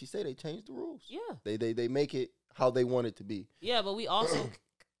she said, they changed the rules. Yeah, they make it how they want it to be. Yeah, but we also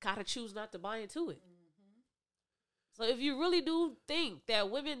gotta choose not to buy into it. So if you really do think that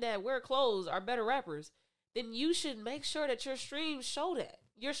women that wear clothes are better rappers, then you should make sure that your streams show that.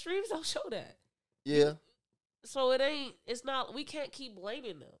 Your streams don't show that. Yeah. So it's not, we can't keep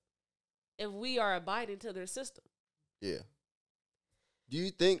blaming them if we are abiding to their system. Yeah. Do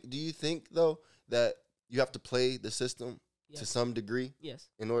you think though that you have to play the system to some degree? Yes.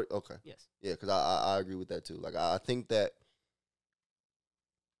 In order, okay. Yes. Yeah, because I agree with that too. Like I think that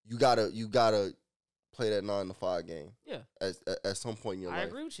you gotta play that 9 to 5 game. Yeah. At some point in your life. I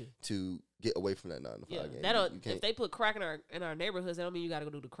agree with you. To get away from that 9 to 5 game. If they put crack in our neighborhoods, that don't mean you gotta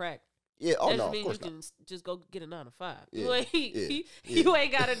go do the crack. Yeah, that no, of course you can just go get a 9 to 5. Yeah, you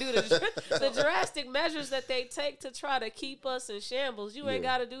ain't gotta do the drastic measures that they take to try to keep us in shambles. You ain't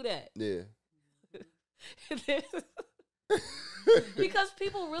gotta do that. Yeah. Because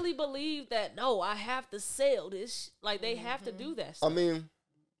people really believe that, no, I have to sell this. Like, they have to do that stuff. I mean,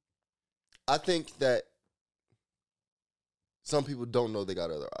 I think that some people don't know they got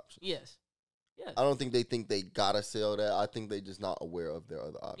other options. Yes. Yeah. I don't think they think they gotta sell that. I think they just not aware of their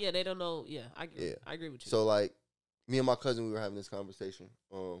other options. Yeah, they don't know. Yeah, I agree with you. So, like, me and my cousin, we were having this conversation.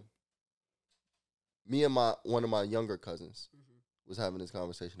 Me and one of my younger cousins was having this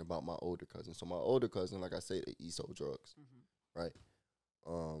conversation about my older cousin. So my older cousin, like I say, he sold drugs, right?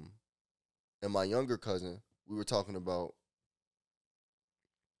 And my younger cousin, we were talking about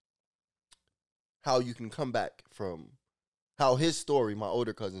how you can come back from, how his story, my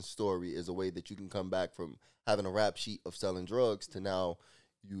older cousin's story, is a way that you can come back from having a rap sheet of selling drugs to now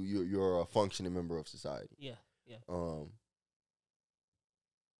you're a functioning member of society. Yeah, yeah.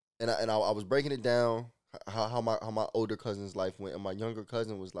 And I was breaking it down how my older cousin's life went, and my younger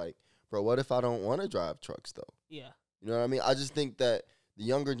cousin was like, "Bro, what if I don't want to drive trucks though?" Yeah, you know what I mean. I just think that the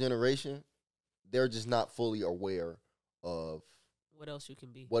younger generation, they're just not fully aware of what else you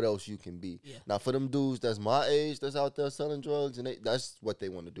can be. Yeah. Now, for them dudes that's my age, that's out there selling drugs, and that's what they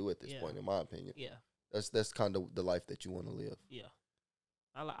want to do at this point, in my opinion. Yeah. That's kind of the life that you want to live. Yeah.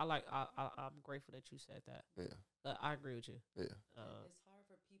 I'm grateful that you said that. Yeah. I agree with you. Yeah. It's hard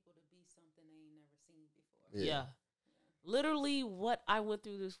for people to be something they ain't never seen before. Yeah. Literally what I went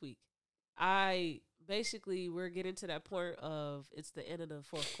through this week. We're getting to that point of, it's the end of the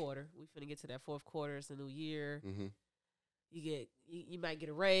fourth quarter. We finna get to that fourth quarter. It's the new year. Mm-hmm. You might get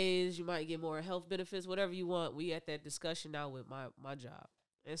a raise, you might get more health benefits, whatever you want. We at that discussion now with my job.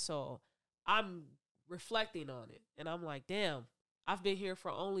 And so I'm reflecting on it. And I'm like, damn, I've been here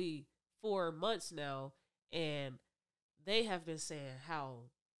for only 4 months now, and they have been saying how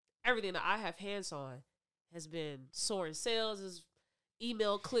everything that I have hands on has been soaring sales, is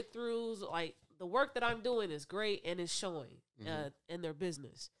email click-throughs. Like, the work that I'm doing is great, and it's showing in their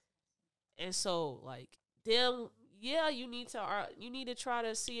business. And so, like, you need to try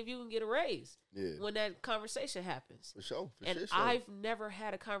to see if you can get a raise when that conversation happens. For sure. I've never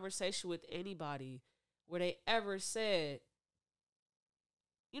had a conversation with anybody where they ever said,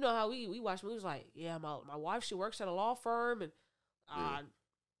 you know how we watch movies like, yeah, my wife, she works at a law firm, and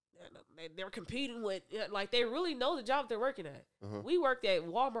they're competing with, like, they really know the job they're working at. We worked at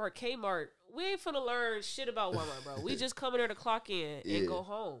Walmart, Kmart. We ain't finna learn shit about Walmart, bro. We just come in there to clock in and go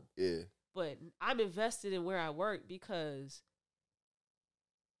home. Yeah. But I'm invested in where I work because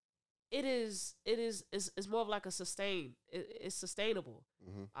it's more of like it's sustainable.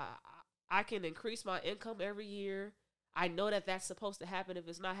 I can increase my income every year. I know that that's supposed to happen. If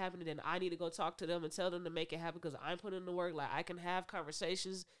it's not happening, then I need to go talk to them and tell them to make it happen because I'm putting in the work. Like, I can have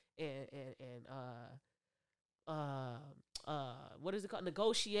conversations and what is it called?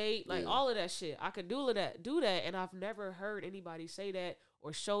 Negotiate, like all of that shit. I could do that, and I've never heard anybody say that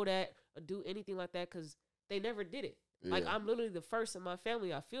or show that or do anything like that because they never did it. Yeah. Like, I'm literally the first in my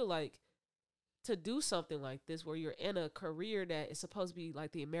family, I feel like, to do something like this where you're in a career that is supposed to be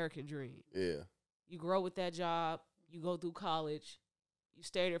like the American dream. Yeah. You grow with that job, you go through college, you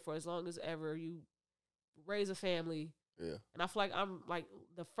stay there for as long as ever, you raise a family. Yeah. And I feel like I'm like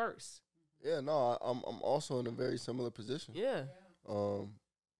the first. Yeah, no, I'm also in a very similar position. Yeah.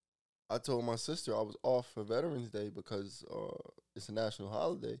 I told my sister I was off for Veterans Day because it's a national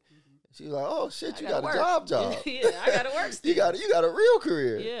holiday. Mm-hmm. She's like, "Oh shit, you got a job." Yeah, I got to work still. you got a real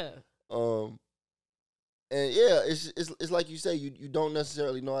career. Yeah. And yeah, it's like you say, you don't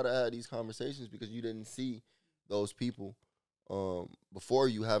necessarily know how to have these conversations because you didn't see those people before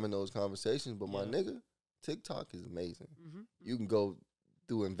you having those conversations. But my nigga, TikTok is amazing. Mm-hmm. You can go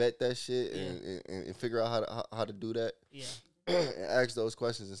through and vet that shit and figure out how to do that. Yeah. And ask those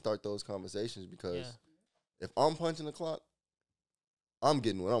questions and start those conversations because if I'm punching the clock, I'm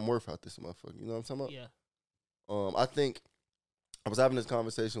getting what I'm worth out this motherfucker. You know what I'm talking about? Yeah. I think I was having this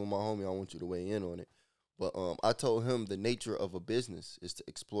conversation with my homie. I want you to weigh in on it. But I told him the nature of a business is to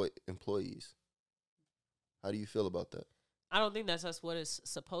exploit employees. How do you feel about that? I don't think that's what it's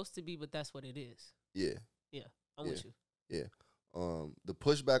supposed to be, but that's what it is. Yeah. Yeah. I'm with you. Yeah. The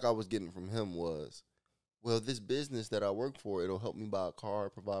pushback I was getting from him was, well, this business that I work for, it'll help me buy a car,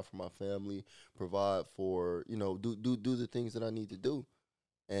 provide for my family, provide for, do the things that I need to do.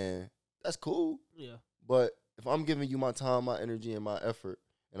 And that's cool. Yeah. But if I'm giving you my time, my energy, and my effort,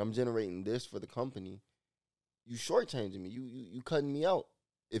 and I'm generating this for the company, you shortchanging me. You cutting me out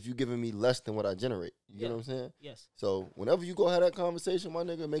if you giving me less than what I generate. You know what I'm saying? Yes. So whenever you go have that conversation, my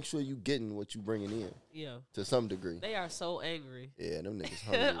nigga, make sure you getting what you bringing in. Yeah. To some degree. They are so angry. Yeah, them niggas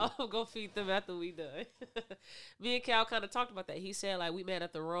hungry. I'll go feed them after we done. Me and Cal kind of talked about that. He said, like, we mad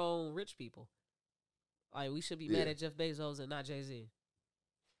at the wrong rich people. Like, we should be mad at Jeff Bezos and not Jay-Z.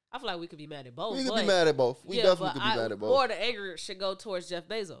 I feel like we could be mad at both. We could be mad at both. We definitely could be mad at both. More the anger should go towards Jeff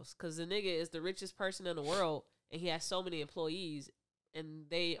Bezos because the nigga is the richest person in the world and he has so many employees and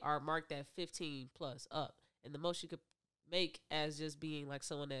they are marked at 15 plus up. And the most you could make as just being like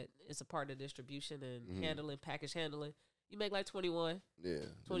someone that is a part of distribution and handling, package handling, you make like 21. Yeah.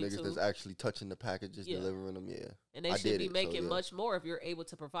 22. The niggas that's actually touching the packages, delivering them, And they should be making much more if you're able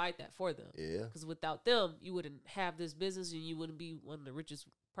to provide that for them. Yeah. Because without them, you wouldn't have this business and you wouldn't be one of the richest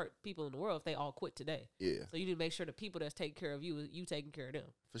people in the world if they all quit today. Yeah. So you need to make sure the people that's taking care of you taking care of them.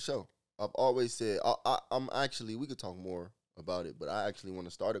 For sure. I've always said, I'm actually, we could talk more about it, but I actually want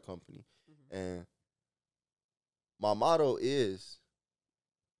to start a company. Mm-hmm. And my motto is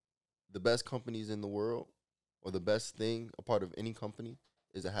the best companies in the world or the best thing, a part of any company,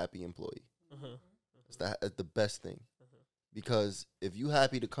 is a happy employee. Mm-hmm. Mm-hmm. It's the best thing. Mm-hmm. Because if you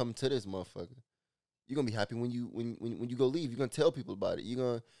happy to come to this motherfucker, you're gonna be happy when you go leave. You're gonna tell people about it.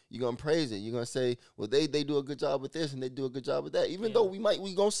 You're gonna praise it. You're gonna say, well, they do a good job with this and they do a good job with that. Even though we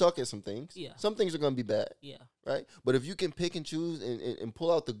gonna suck at some things. Yeah. Some things are gonna be bad. Yeah. Right? But if you can pick and choose and pull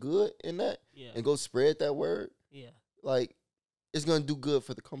out the good in that and go spread that word, like, it's gonna do good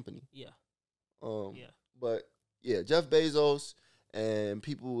for the company. Yeah. But yeah, Jeff Bezos and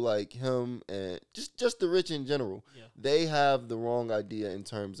people like him and just the rich in general, they have the wrong idea in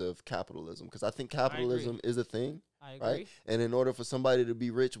terms of capitalism. Because I think capitalism is a thing, right? And in order for somebody to be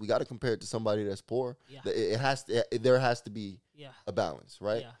rich, we got to compare it to somebody that's poor. Yeah. There has to be a balance,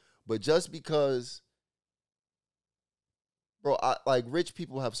 right? Yeah. But just because, bro, like, rich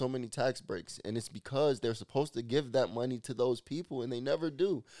people have so many tax breaks, and it's because they're supposed to give that money to those people, and they never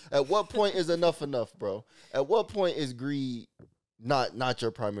do. At what point is enough, bro? At what point is greed not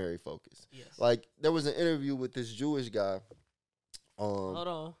your primary focus? Yes. Like, there was an interview with this Jewish guy. Hold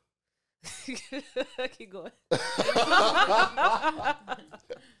on. Keep going.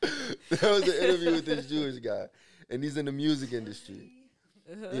 There was an interview with this Jewish guy, and he's in the music industry.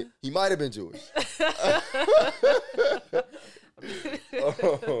 He might have been Jewish.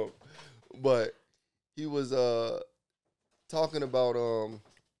 But he was talking about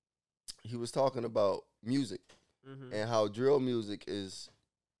music. Mm-hmm. And how drill music is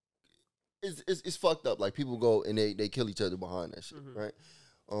fucked up. Like, people go and they kill each other behind that shit, right?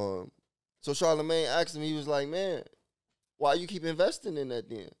 So Charlamagne asked him, he was like, man, why you keep investing in that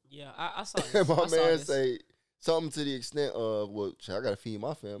then? Yeah, I saw this. My man say something to the extent of, well, shit, I gotta feed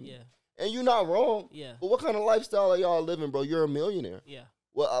my family. Yeah. And you're not wrong. Yeah. But what kind of lifestyle are y'all living, bro? You're a millionaire. Yeah.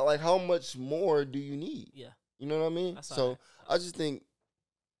 well, like how much more do you need? Yeah. You know what I mean? I saw So that. I just think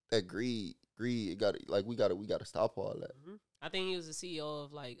that greed, it got like we got to stop all that. Mm-hmm. I think he was the CEO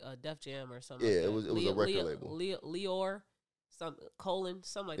of like Def Jam or something. Yeah, like it was a record label. Leor, something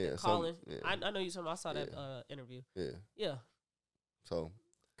something like that. Colin. I know you talking. I saw that interview. Yeah. Yeah. So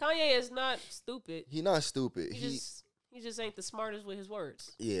Kanye is not stupid. He not stupid. He just ain't the smartest with his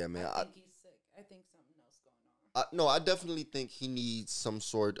words. Yeah, man. I think he's sick. I think something else going on. No, I definitely think he needs some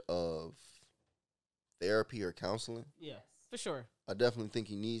sort of therapy or counseling. Yeah, for sure. I definitely think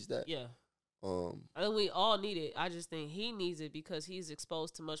he needs that. Yeah. I think we all need it. I just think he needs it because he's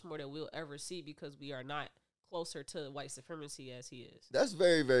exposed to much more than we'll ever see because we are not closer to white supremacy as he is. That's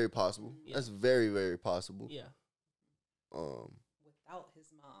very, very possible. Yeah. That's very, very possible. Yeah. Without his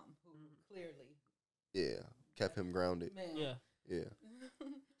mom, who clearly kept him grounded. Man. Yeah.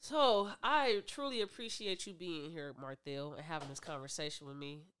 So I truly appreciate you being here, Marthel, and having this conversation with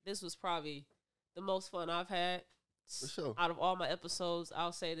me. This was probably the most fun I've had. For sure. Out of all my episodes,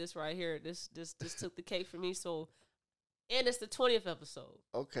 I'll say this right here. This took the cake for me. So, and it's the 20th episode.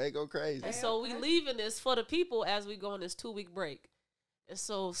 Okay, go crazy. And so we leaving this for the people as we go on this 2-week break. And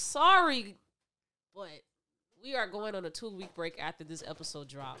so sorry, but we are going on a 2-week break after this episode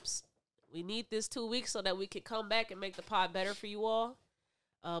drops. We need this 2 weeks so that we can come back and make the pod better for you all.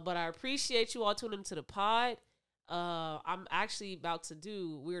 But I appreciate you all tuning into the pod. I'm actually about to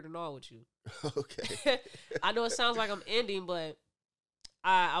do Weird and All with you. Okay. I know it sounds like I'm ending, but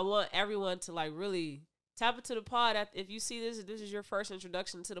I want everyone to like really tap into the pod. If you see this is your first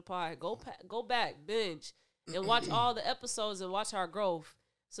introduction to the pod, go back, binge, and watch all the episodes and watch our growth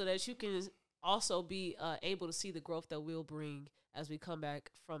so that you can also be able to see the growth that we'll bring as we come back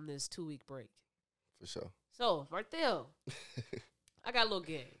from this 2-week break. For sure. So, Marthel, I got a little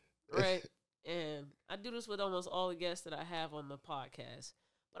game, right? And I do this with almost all the guests that I have on the podcast.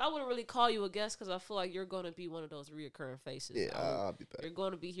 But I wouldn't really call you a guest because I feel like you're going to be one of those reoccurring faces. Yeah, I'll be back. You're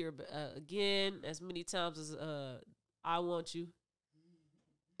going to be here again as many times as I want you.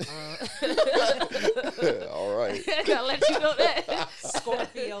 All right. I gotta let you know that.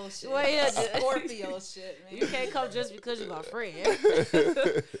 Scorpio shit. Well, yeah, Scorpio shit, man. You can't come just because you're my friend.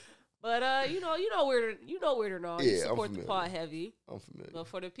 But you know Weird or Not. You support the pod heavy. I'm familiar. But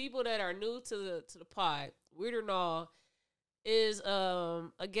for the people that are new to the pod, Weird or Not is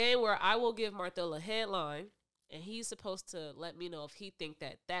a game where I will give Marthel a headline, and he's supposed to let me know if he think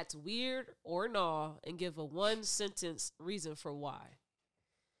that that's weird or not, and give a 1-sentence reason for why.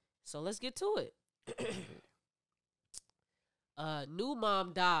 So let's get to it. New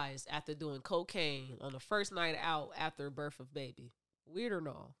mom dies after doing cocaine on the first night out after birth of baby. Weird or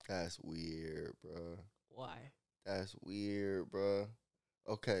not? That's weird, bro. Why? That's weird, bro.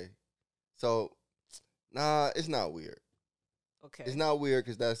 Okay. So, nah, it's not weird. Okay. It's not weird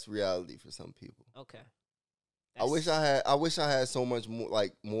because that's reality for some people. Okay. I wish I had so much more,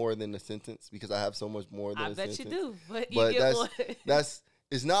 like more than a sentence, because I have so much more than a sentence. I bet you do, but you get one.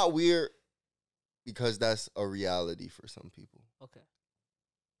 It's not weird because that's a reality for some people. Okay.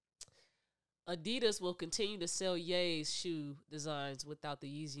 Adidas will continue to sell Ye's shoe designs without the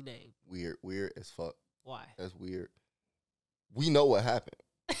Yeezy name. Weird as fuck. Why? That's weird. We know what happened.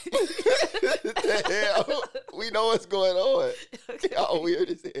 The hell? We know what's going on. Okay. Y'all weird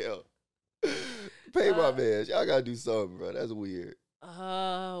as hell. Pay my man. Y'all gotta do something, bro. That's weird.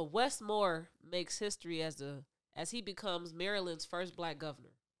 Westmore makes history as he becomes Maryland's first black governor.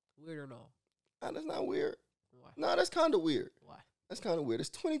 Weird or no? Nah, that's not weird. Why? Nah, that's kind of weird. Why? That's kind of weird. It's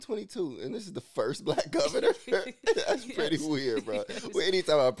 2022, and this is the first black governor. That's pretty weird, bro. Yes. Well,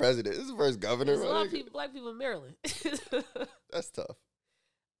 anytime I'm president, this is the first governor. There's a lot of black people in Maryland. That's tough.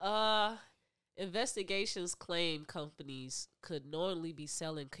 Investigations claim companies could knowingly be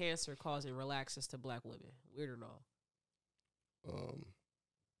selling cancer-causing relaxers to black women. Weird or no?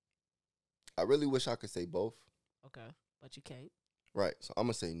 I really wish I could say both. Okay, but you can't. Right. So I'm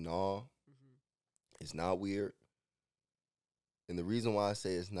gonna say no. It's not weird. And the reason why I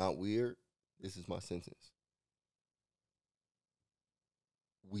say it's not weird, this is my sentence.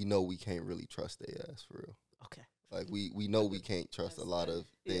 We know we can't really trust their ass for real. Okay. Like we know we can't trust a lot of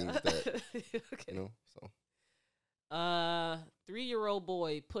things that Okay. you know. So 3-year-old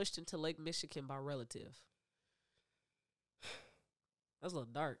boy pushed into Lake Michigan by relative. That's a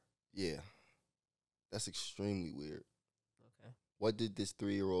little dark. yeah, that's extremely weird. Okay. What did this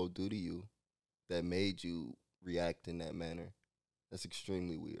 3-year-old do to you that made you react in that manner? That's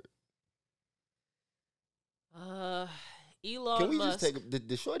extremely weird. Elon Can we Musk. just take?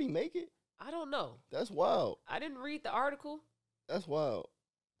 Did Shorty make it? I don't know. That's wild. I didn't read the article, That's wild.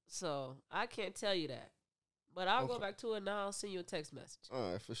 so I can't tell you that. But I'll go back to it now. I'll send you a text message.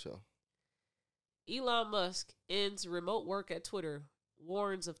 All right, for sure. Elon Musk ends remote work at Twitter,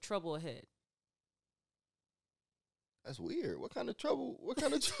 warns of trouble ahead. That's weird. What kind of trouble? What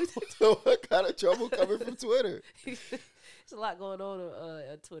kind of trouble? What kind of trouble coming from Twitter? There's a lot going on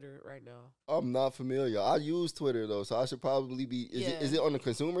at Twitter right now. I'm not familiar. I use Twitter though, so I should probably be. Is it on the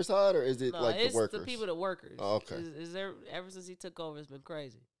consumer side or is it like the workers? It's the people, the workers. Oh, okay. Is there ever since he took over, it's been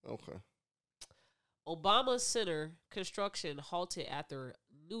crazy. Okay. Obama Center construction halted after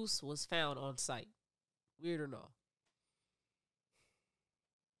noose was found on site. Weird or no?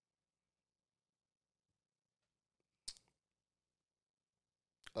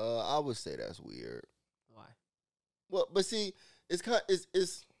 I would say that's weird. Why? Well, but see, it's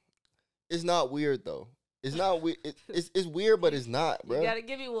not weird though. It's not weird. It's weird, but it's not, bro. You gotta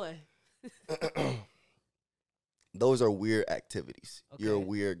give me one. Those are weird activities. Okay. You're a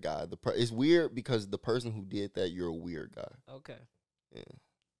weird guy. It's weird because the person who did that, you're a weird guy. Okay. Yeah.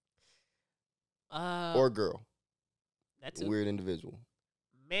 Or girl. That's a weird individual.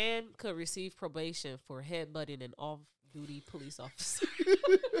 Man could receive probation for headbutting an off-duty police officer.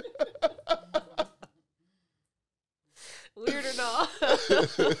 Weird or not?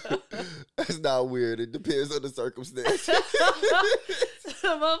 That's not weird. It depends on the circumstance.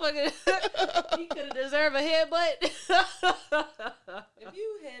 Motherfucker, he could have deserved a headbutt. If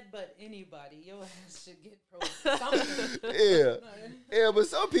you headbutt anybody, your ass should get something. Yeah, but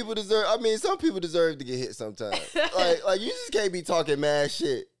some people deserve. I mean, some people deserve to get hit sometimes. Like you just can't be talking mad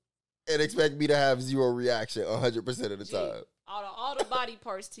shit and expect me to have zero reaction 100% of the time. All the body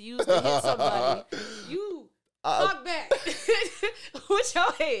parts to use to hit somebody, you talk back with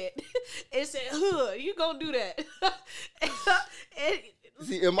your head and say, "Huh, you gonna do that?"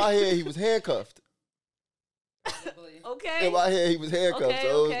 See, in my head, he was handcuffed. Okay. In my head, he was handcuffed. Okay,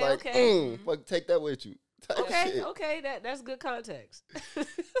 so it was like, fuck, take that with you. Okay, that's good context.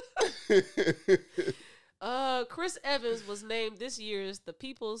 Chris Evans was named this year's The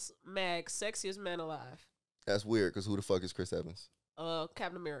People's Mag Sexiest Man Alive. That's weird, because who the fuck is Chris Evans?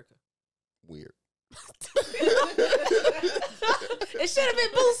 Captain America. Weird. It should have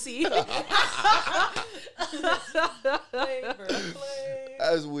been Boosie.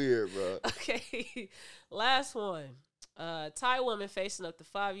 That's weird, bro. Okay, last one. Thai woman facing up to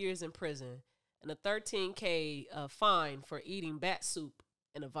 5 years in prison and a $13,000 fine for eating bat soup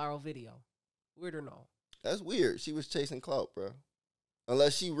in a viral video. Weird or no? That's weird. She was chasing clout, bro.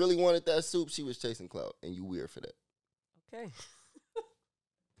 Unless she really wanted that soup, she was chasing clout, and you weird for that. Okay.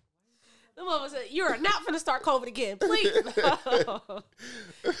 The mother said, "You are not finna start COVID again, please."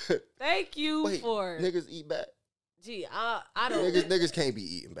 Thank you for niggas eat bat. Gee, I don't. Niggas can't be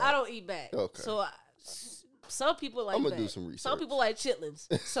eating bat. I don't eat bat. Okay. So some people like. I'm gonna bat. do some research. Some people like chitlins.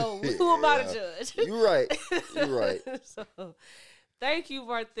 So who am I to judge? You're right. You're right. So, thank you,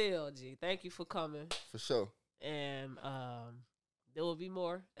 Varthel. G. Thank you for coming. For sure. And there will be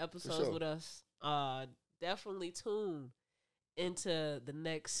more episodes with us. Definitely tune into the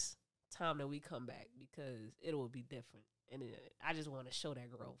next time that we come back because it will be different. And I just want to show that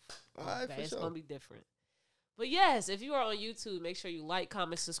growth. All right, that it's going to be different. But yes, if you are on YouTube, make sure you like,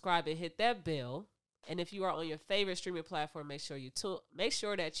 comment, subscribe, and hit that bell. And if you are on your favorite streaming platform, make sure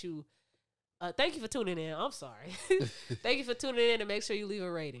that you thank you for tuning in. I'm sorry. Thank you for tuning in and make sure you leave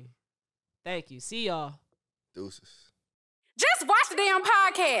a rating. Thank you. See y'all. Deuces. Just watch the damn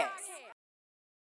podcast.